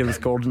was in here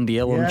with Gordon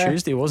Dalziel on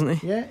Tuesday, wasn't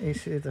he? Yeah, he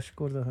said I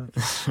scored a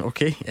hat.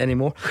 Okay, any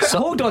more?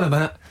 Hold on a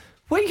minute.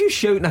 What are you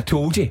shouting? I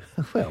told you.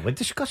 Well, we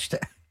discussed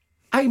it.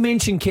 I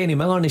mentioned Kenny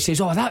Miller and he says,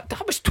 "Oh,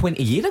 that was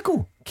 20 years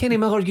ago. Kenny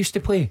Miller used to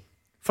play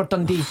for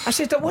Dundee." I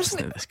said, "That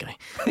wasn't it." This guy.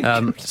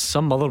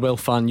 Some Motherwell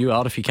fan you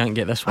are if you can't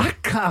get this one.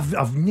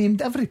 I've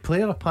named every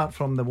player apart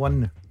from the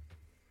one.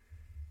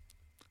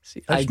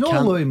 See, it's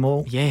not Louis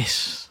Moult.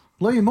 Yes.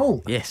 Louis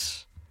Moult.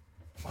 Yes.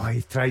 Oh,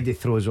 he tried to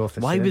throw us off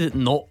the Why scent. would it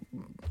not?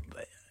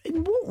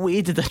 In what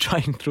way did I try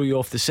and throw you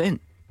off the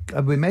scent?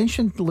 Have we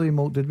mentioned Louis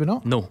Moult, did we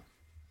not? No.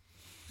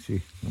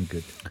 See, I'm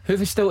good. Who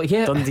was still to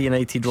get? Dundee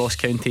United, Ross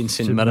County and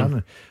St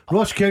Mirren.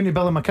 Ross County,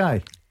 Billy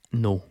Mackay.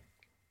 No.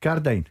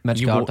 Gardine.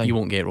 You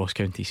won't get Ross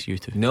County, you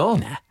two. No.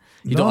 Nah.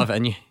 You don't have it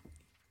in you.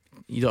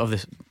 You don't have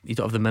this. You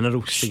don't have the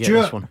minerals to get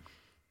Stuart this one.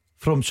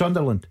 From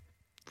Sunderland.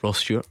 Ross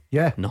Stewart.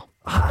 Yeah. No.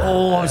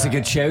 Oh, that's a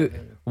good shout.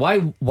 Why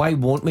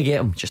won't we get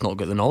him? Just not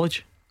got the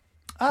knowledge.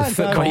 The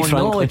football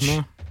knowledge.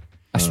 No.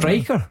 A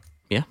striker.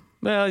 Yeah.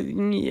 Well,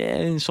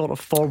 yeah, sort of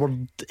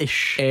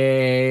forward-ish.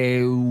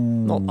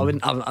 I'm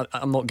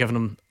not giving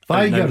him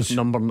Vigers.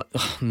 number.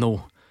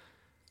 No.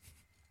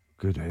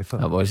 Good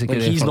effort. That was a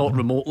good He's effort. not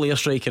remotely a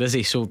striker, is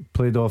he? So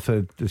played off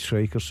the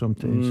striker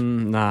sometimes.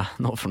 Nah,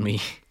 not for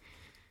me.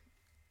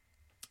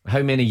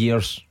 How many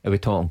years are we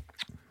talking?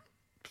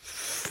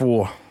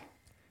 4.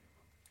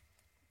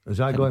 Is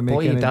that going to make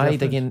Boy, any he died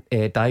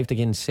difference? dived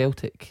against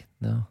Celtic.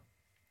 No.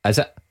 Is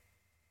it?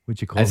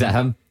 What'd you call Is him? it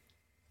him?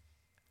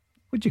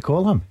 What'd you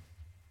call him?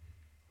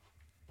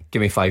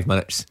 Give me 5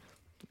 minutes.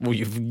 Well,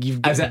 you've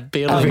Is it?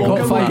 barely Have we more got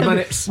than 5 that.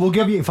 minutes? We'll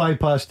give you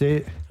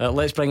 8:05.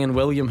 Let's bring in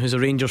William, who's a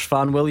Rangers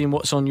fan. William,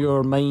 what's on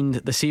your mind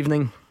this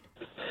evening?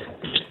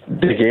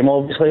 The game,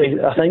 obviously.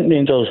 I think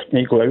Rangers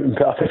need to go out and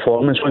put a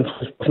performance on.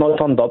 We've not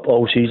turned up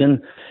all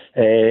season.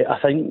 I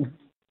think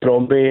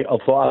Bromby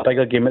have got a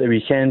bigger game at the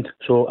weekend,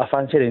 so I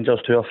fancy Rangers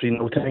 2 or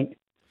 3-0 tonight.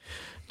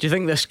 Do you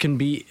think this can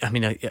be? I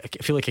mean, I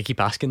feel like I keep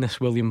asking this,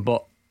 William,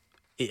 but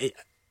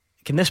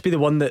can this be the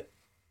one that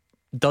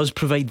does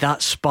provide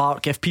that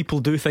spark? If people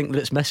do think that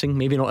it's missing,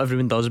 maybe not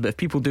everyone does, but if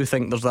people do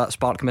think there's that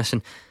spark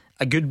missing,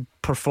 a good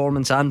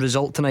performance and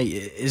result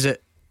tonight,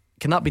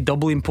 can that be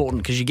doubly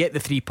important? Because you get the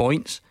 3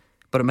 points,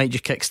 but it might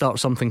just kickstart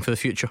something for the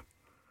future.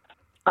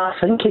 I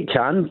think it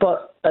can,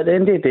 but at the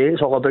end of the day,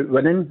 it's all about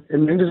winning.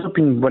 And Rangers have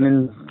been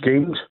winning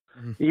games,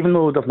 even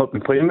though they've not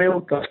been playing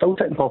well. They're still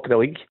sitting top of the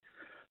league.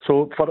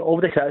 So for all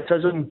the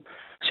criticism,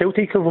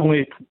 Celtic have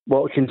only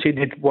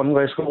conceded 1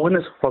 less goal in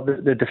it for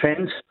the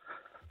defence.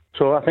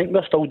 So I think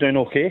they're still doing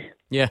okay.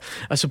 Yeah,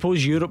 I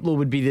suppose Europe though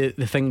would be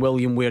the thing,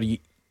 William, where you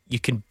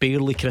can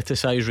barely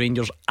criticise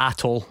Rangers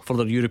at all for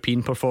their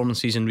European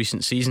performances in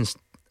recent seasons.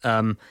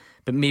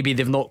 But maybe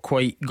they've not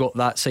quite got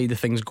that side of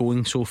things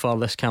going so far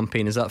this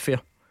campaign. Is that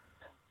fair?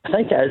 I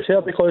think it is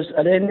fair, because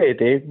at the end of the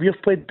day, we've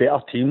played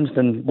better teams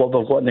than what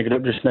we've got in the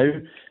group just now.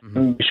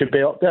 And we should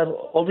be up there.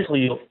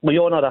 Obviously,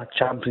 Lyon are a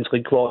Champions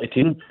League quality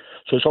team,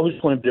 so it's always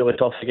going to be really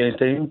tough against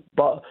them.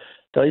 But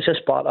the likes of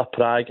Sparta,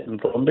 Prague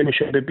and Bromby, we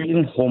should be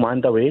beating home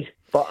and away.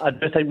 But I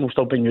do think we'll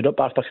still be in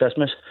Europe after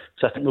Christmas,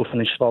 so I think we'll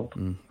finish third.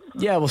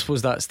 Yeah, well, I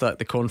suppose that's that.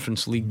 The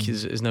Conference League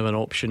is now an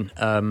option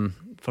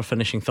for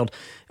finishing third.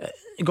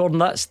 Gordon,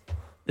 that's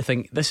the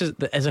thing. This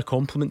is a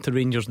compliment to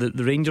Rangers. The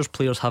Rangers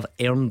players have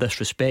earned this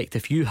respect.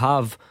 If you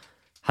have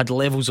had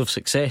levels of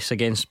success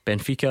against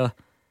Benfica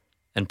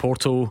and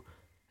Porto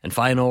and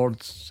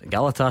Feyenoord and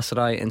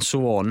Galatasaray and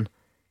so on,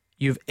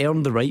 you've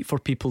earned the right for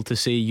people to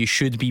say you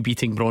should be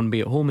beating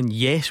Brøndby at home. And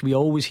yes, we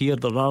always hear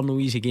there are no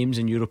easy games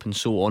in Europe and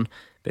so on,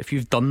 but if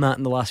you've done that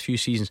in the last few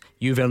seasons,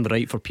 you've earned the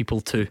right for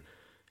people to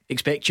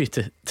expect you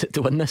to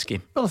win this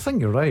game. Well, I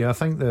think you're right. I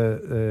think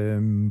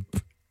that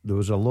there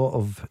was a lot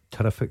of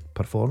terrific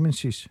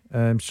performances.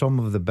 Some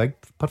of the big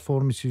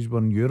performances were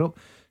in Europe,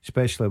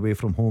 especially away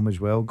from home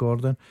as well,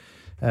 Gordon.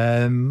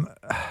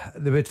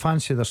 They would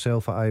fancy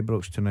themselves at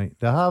Ibrox tonight.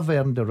 They have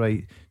earned the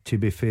right to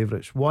be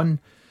favourites.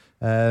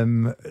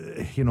 Bromby's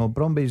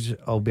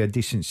will be a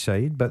decent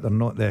side, but they're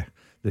not the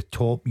the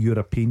top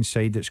European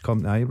side that's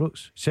come to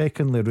Ibrox.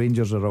 Secondly,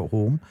 Rangers are at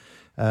home.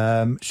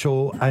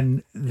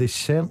 And they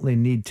certainly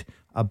need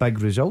a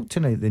big result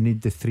tonight. They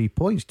need the 3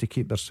 points to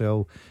keep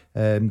themselves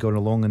going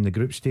along in the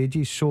group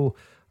stages. So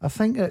I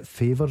think it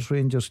favours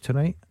Rangers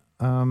tonight.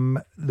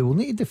 They will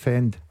need to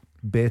defend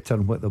better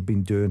than what they've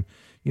been doing.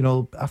 You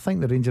know, I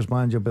think the Rangers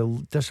manager will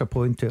be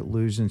disappointed at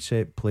losing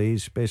set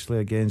plays, especially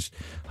against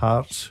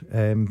Hearts,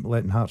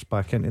 letting Hearts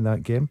back into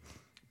that game.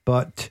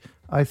 But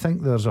I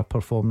think there's a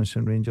performance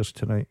in Rangers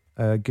tonight.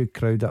 A good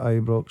crowd at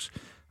Ibrox.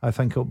 I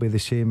think it'll be the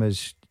same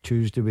as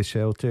Tuesday with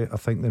Celtic. I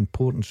think the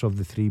importance of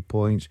the 3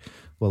 points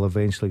will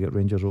eventually get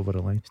Rangers over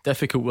the line. It's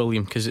difficult,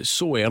 William, because it's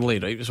so early,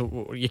 right?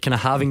 So you're kind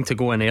of having to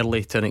go in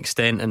early to an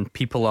extent, and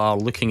people are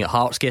looking at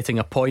Hearts getting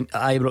a point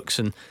at Ibrox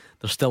and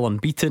they're still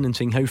unbeaten, and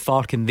saying how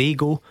far can they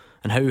go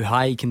and how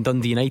high can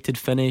Dundee United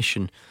finish.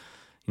 And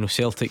you know,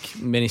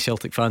 Celtic, many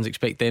Celtic fans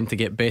expect them to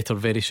get better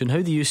very soon.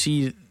 How do you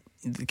see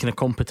the kind of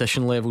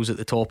competition levels at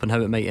the top and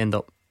how it might end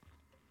up?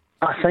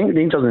 I think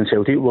Rangers and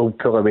Celtic will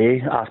pull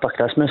away after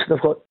Christmas.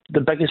 They've got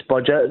the biggest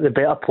budget, the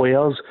better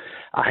players.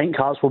 I think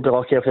Hearts will be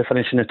lucky if they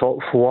finish in the top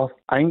 4.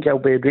 I think it'll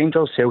be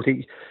Rangers,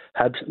 Celtic,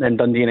 Hibs and then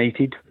Dundee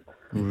United.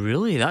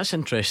 Really? That's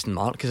interesting,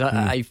 Mark, because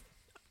I've,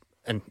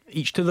 and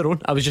each to their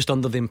own, I was just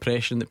under the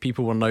impression that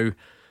people were now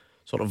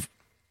sort of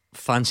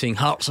fancying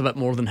Hearts a bit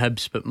more than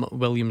Hibs, but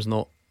William's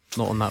not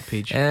on that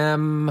page.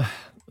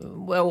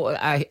 Well,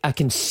 I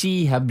can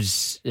see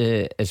Hibs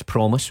as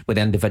promise with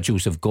the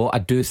individuals they've got. I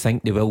do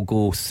think they will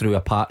go through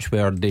a patch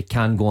where they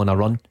can go on a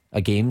run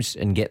of games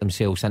and get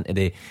themselves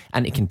into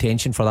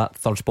contention for that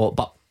third spot.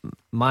 But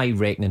my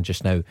reckoning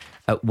just now,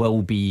 it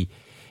will be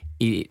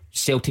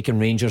Celtic and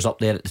Rangers up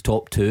there at the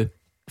top 2,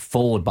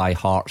 followed by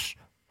Hearts,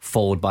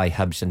 followed by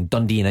Hibs, and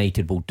Dundee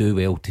United will do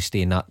well to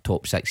stay in that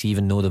top 6,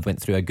 even though they've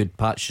went through a good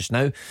patch just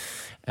now.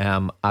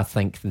 I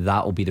think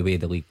that will be the way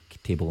the league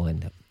table will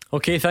end up.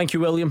 Okay, thank you,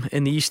 William.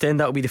 In the East End,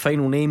 that will be the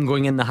final name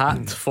going in the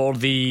hat for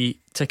the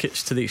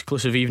tickets to the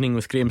exclusive evening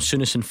with Graham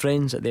Souness and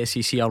friends at the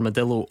SEC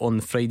Armadillo on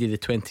Friday the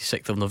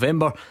 26th of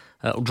November.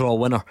 It'll draw a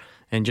winner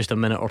in just a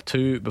minute or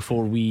two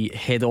before we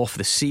head off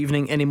this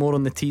evening. Any more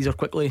on the teaser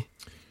quickly?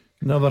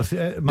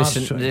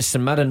 The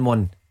St Mirren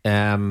one,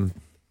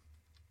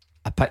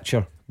 a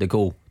picture, the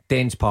goal,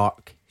 Dens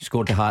Park, he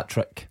scored a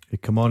hat-trick. He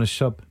come on as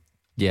sub.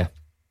 Yeah.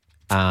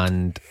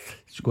 And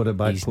scored a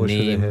back post with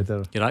the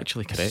header. You're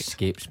actually correct.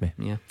 Escapes me.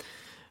 Yeah.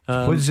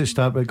 What does it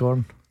start with,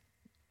 Gordon?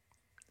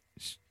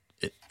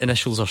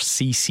 Initials are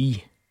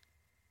CC.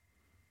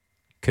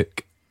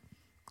 Cook.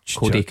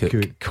 Cody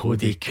Cook.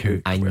 Cody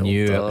Cook. I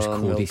knew it was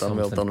Cody.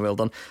 Well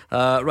done.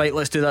 Right,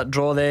 let's do that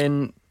draw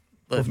then.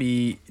 Let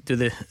me do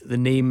the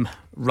name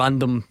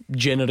random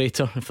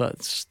generator, if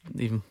that's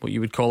even what you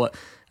would call it.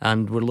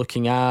 And we're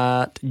looking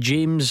at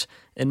James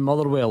in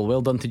Motherwell.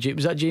 Well done to James.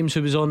 Was that James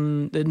who was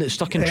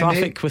stuck in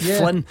traffic with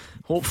Flynn?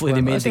 Hopefully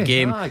they made the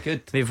game.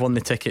 Good. They've won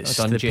the tickets,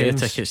 Well done, pair of James.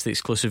 tickets, the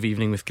exclusive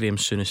evening with Graham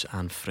Souness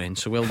and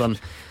friends. So well done.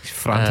 He's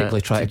frantically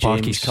trying to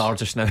park James. his car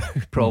just now.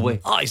 Probably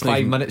He's not 5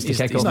 even- minutes to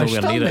he's- kick he's off.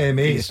 nowhere near it.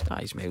 mate.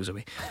 He's miles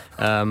away.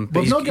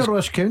 We've not got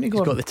Ross County, He's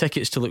Gordon. got the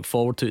tickets to look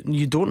forward to.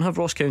 You don't have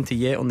Ross County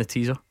yet on the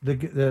teaser.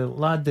 The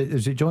lad that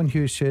is it John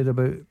Hughes said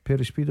about a pair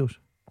of Speedos.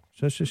 Is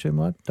this the same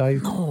lad?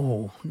 Dive?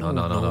 No.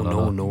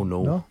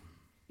 No.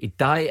 He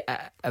died.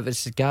 It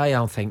was the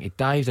guy I think he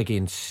died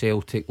against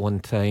Celtic one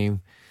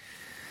time.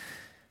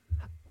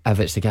 If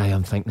it's the guy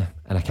I'm thinking of,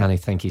 and I can't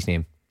think his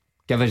name.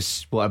 Give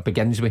us what it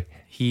begins with.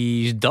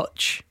 He's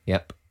Dutch.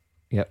 Yep.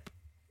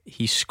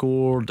 He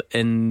scored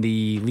in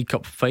the League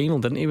Cup final,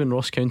 didn't he, when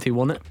Ross County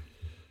won it?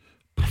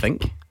 I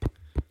think.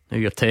 Now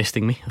you're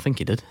testing me. I think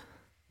he did.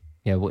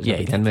 Yeah, what does Yeah, it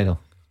he begin with though?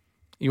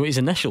 You want his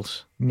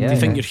initials? Yeah, Do you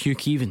think yeah. you're Hugh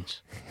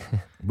Keevins?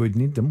 Would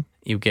need them.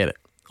 You'll get it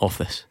off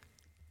this.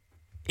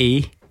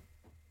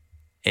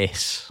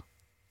 A-S.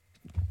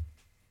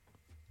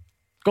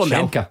 Go on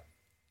then. Schalke.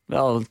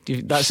 Well,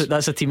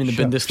 that's a team in the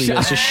Bundesliga.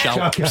 It's just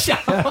Schalke.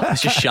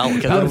 It's just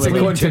Schalke. I That's don't a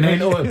know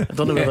continental where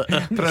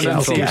that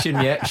pronunciation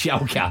yet.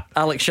 Schalke.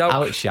 Alex Schalke.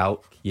 Alex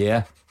Schalke.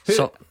 Yeah.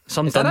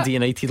 Some Is that Dundee it?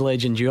 United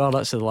legend you are.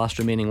 That's the last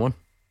remaining one.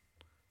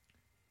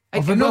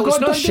 Have we not Well, it's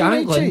got not Dundee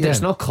United Shankland. yet?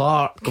 It's not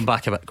Clark. Gone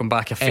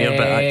back a fair bit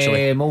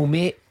actually. Old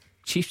mate,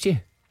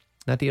 Chiefsy.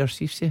 Nadir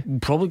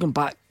Chiefsy. Probably gone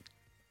back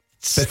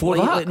Before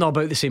slightly- that? No,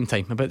 about the same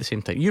time.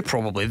 You're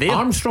probably there.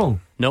 Armstrong.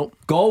 No.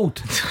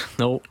 Gold.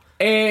 No.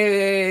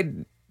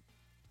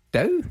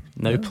 Dow.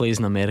 Now plays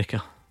in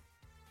America.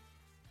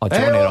 Oh,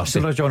 Johnny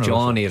Russell.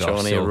 Johnny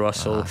Johnny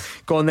Russell.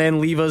 Go on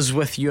then, leave us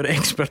with your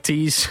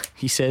expertise,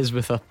 he says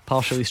with a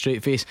partially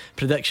straight face.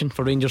 Prediction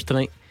for Rangers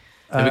tonight.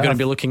 Are we going to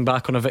be looking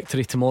back on a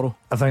victory tomorrow?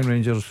 I think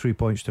Rangers 3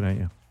 points tonight.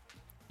 Yeah.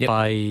 Yep.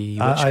 By which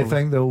I goal?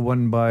 think they'll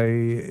win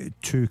by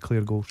 2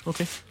 clear goals.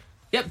 Okay.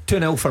 Yep,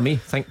 2-0 for me.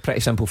 Think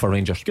pretty simple for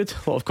Rangers. Good,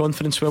 a lot of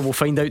confidence. Well, we'll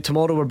find out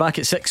tomorrow. We're back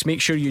at 6. Make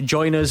sure you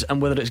join us,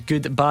 and whether it's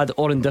good, bad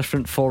or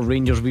indifferent for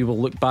Rangers, we will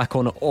look back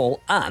on it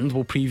all, and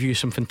we'll preview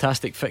some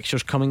fantastic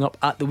fixtures coming up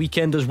at the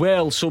weekend as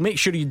well. So make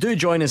sure you do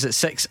join us at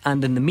 6,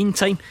 and in the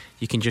meantime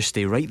you can just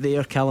stay right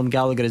there. Callum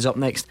Gallagher is up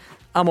next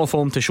I'm off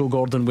home to show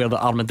Gordon where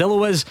the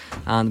armadillo is,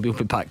 and we'll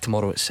be back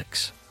tomorrow at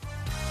 6.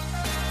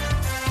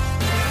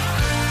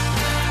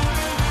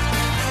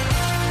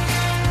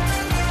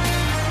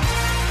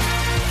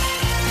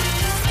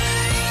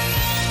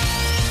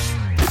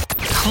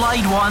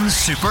 Clyde One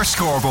Super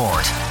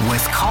Scoreboard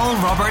with Call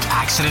Robert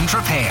Accident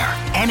Repair.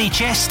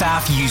 NHS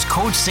staff use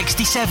code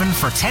 67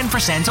 for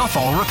 10% off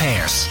all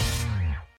repairs.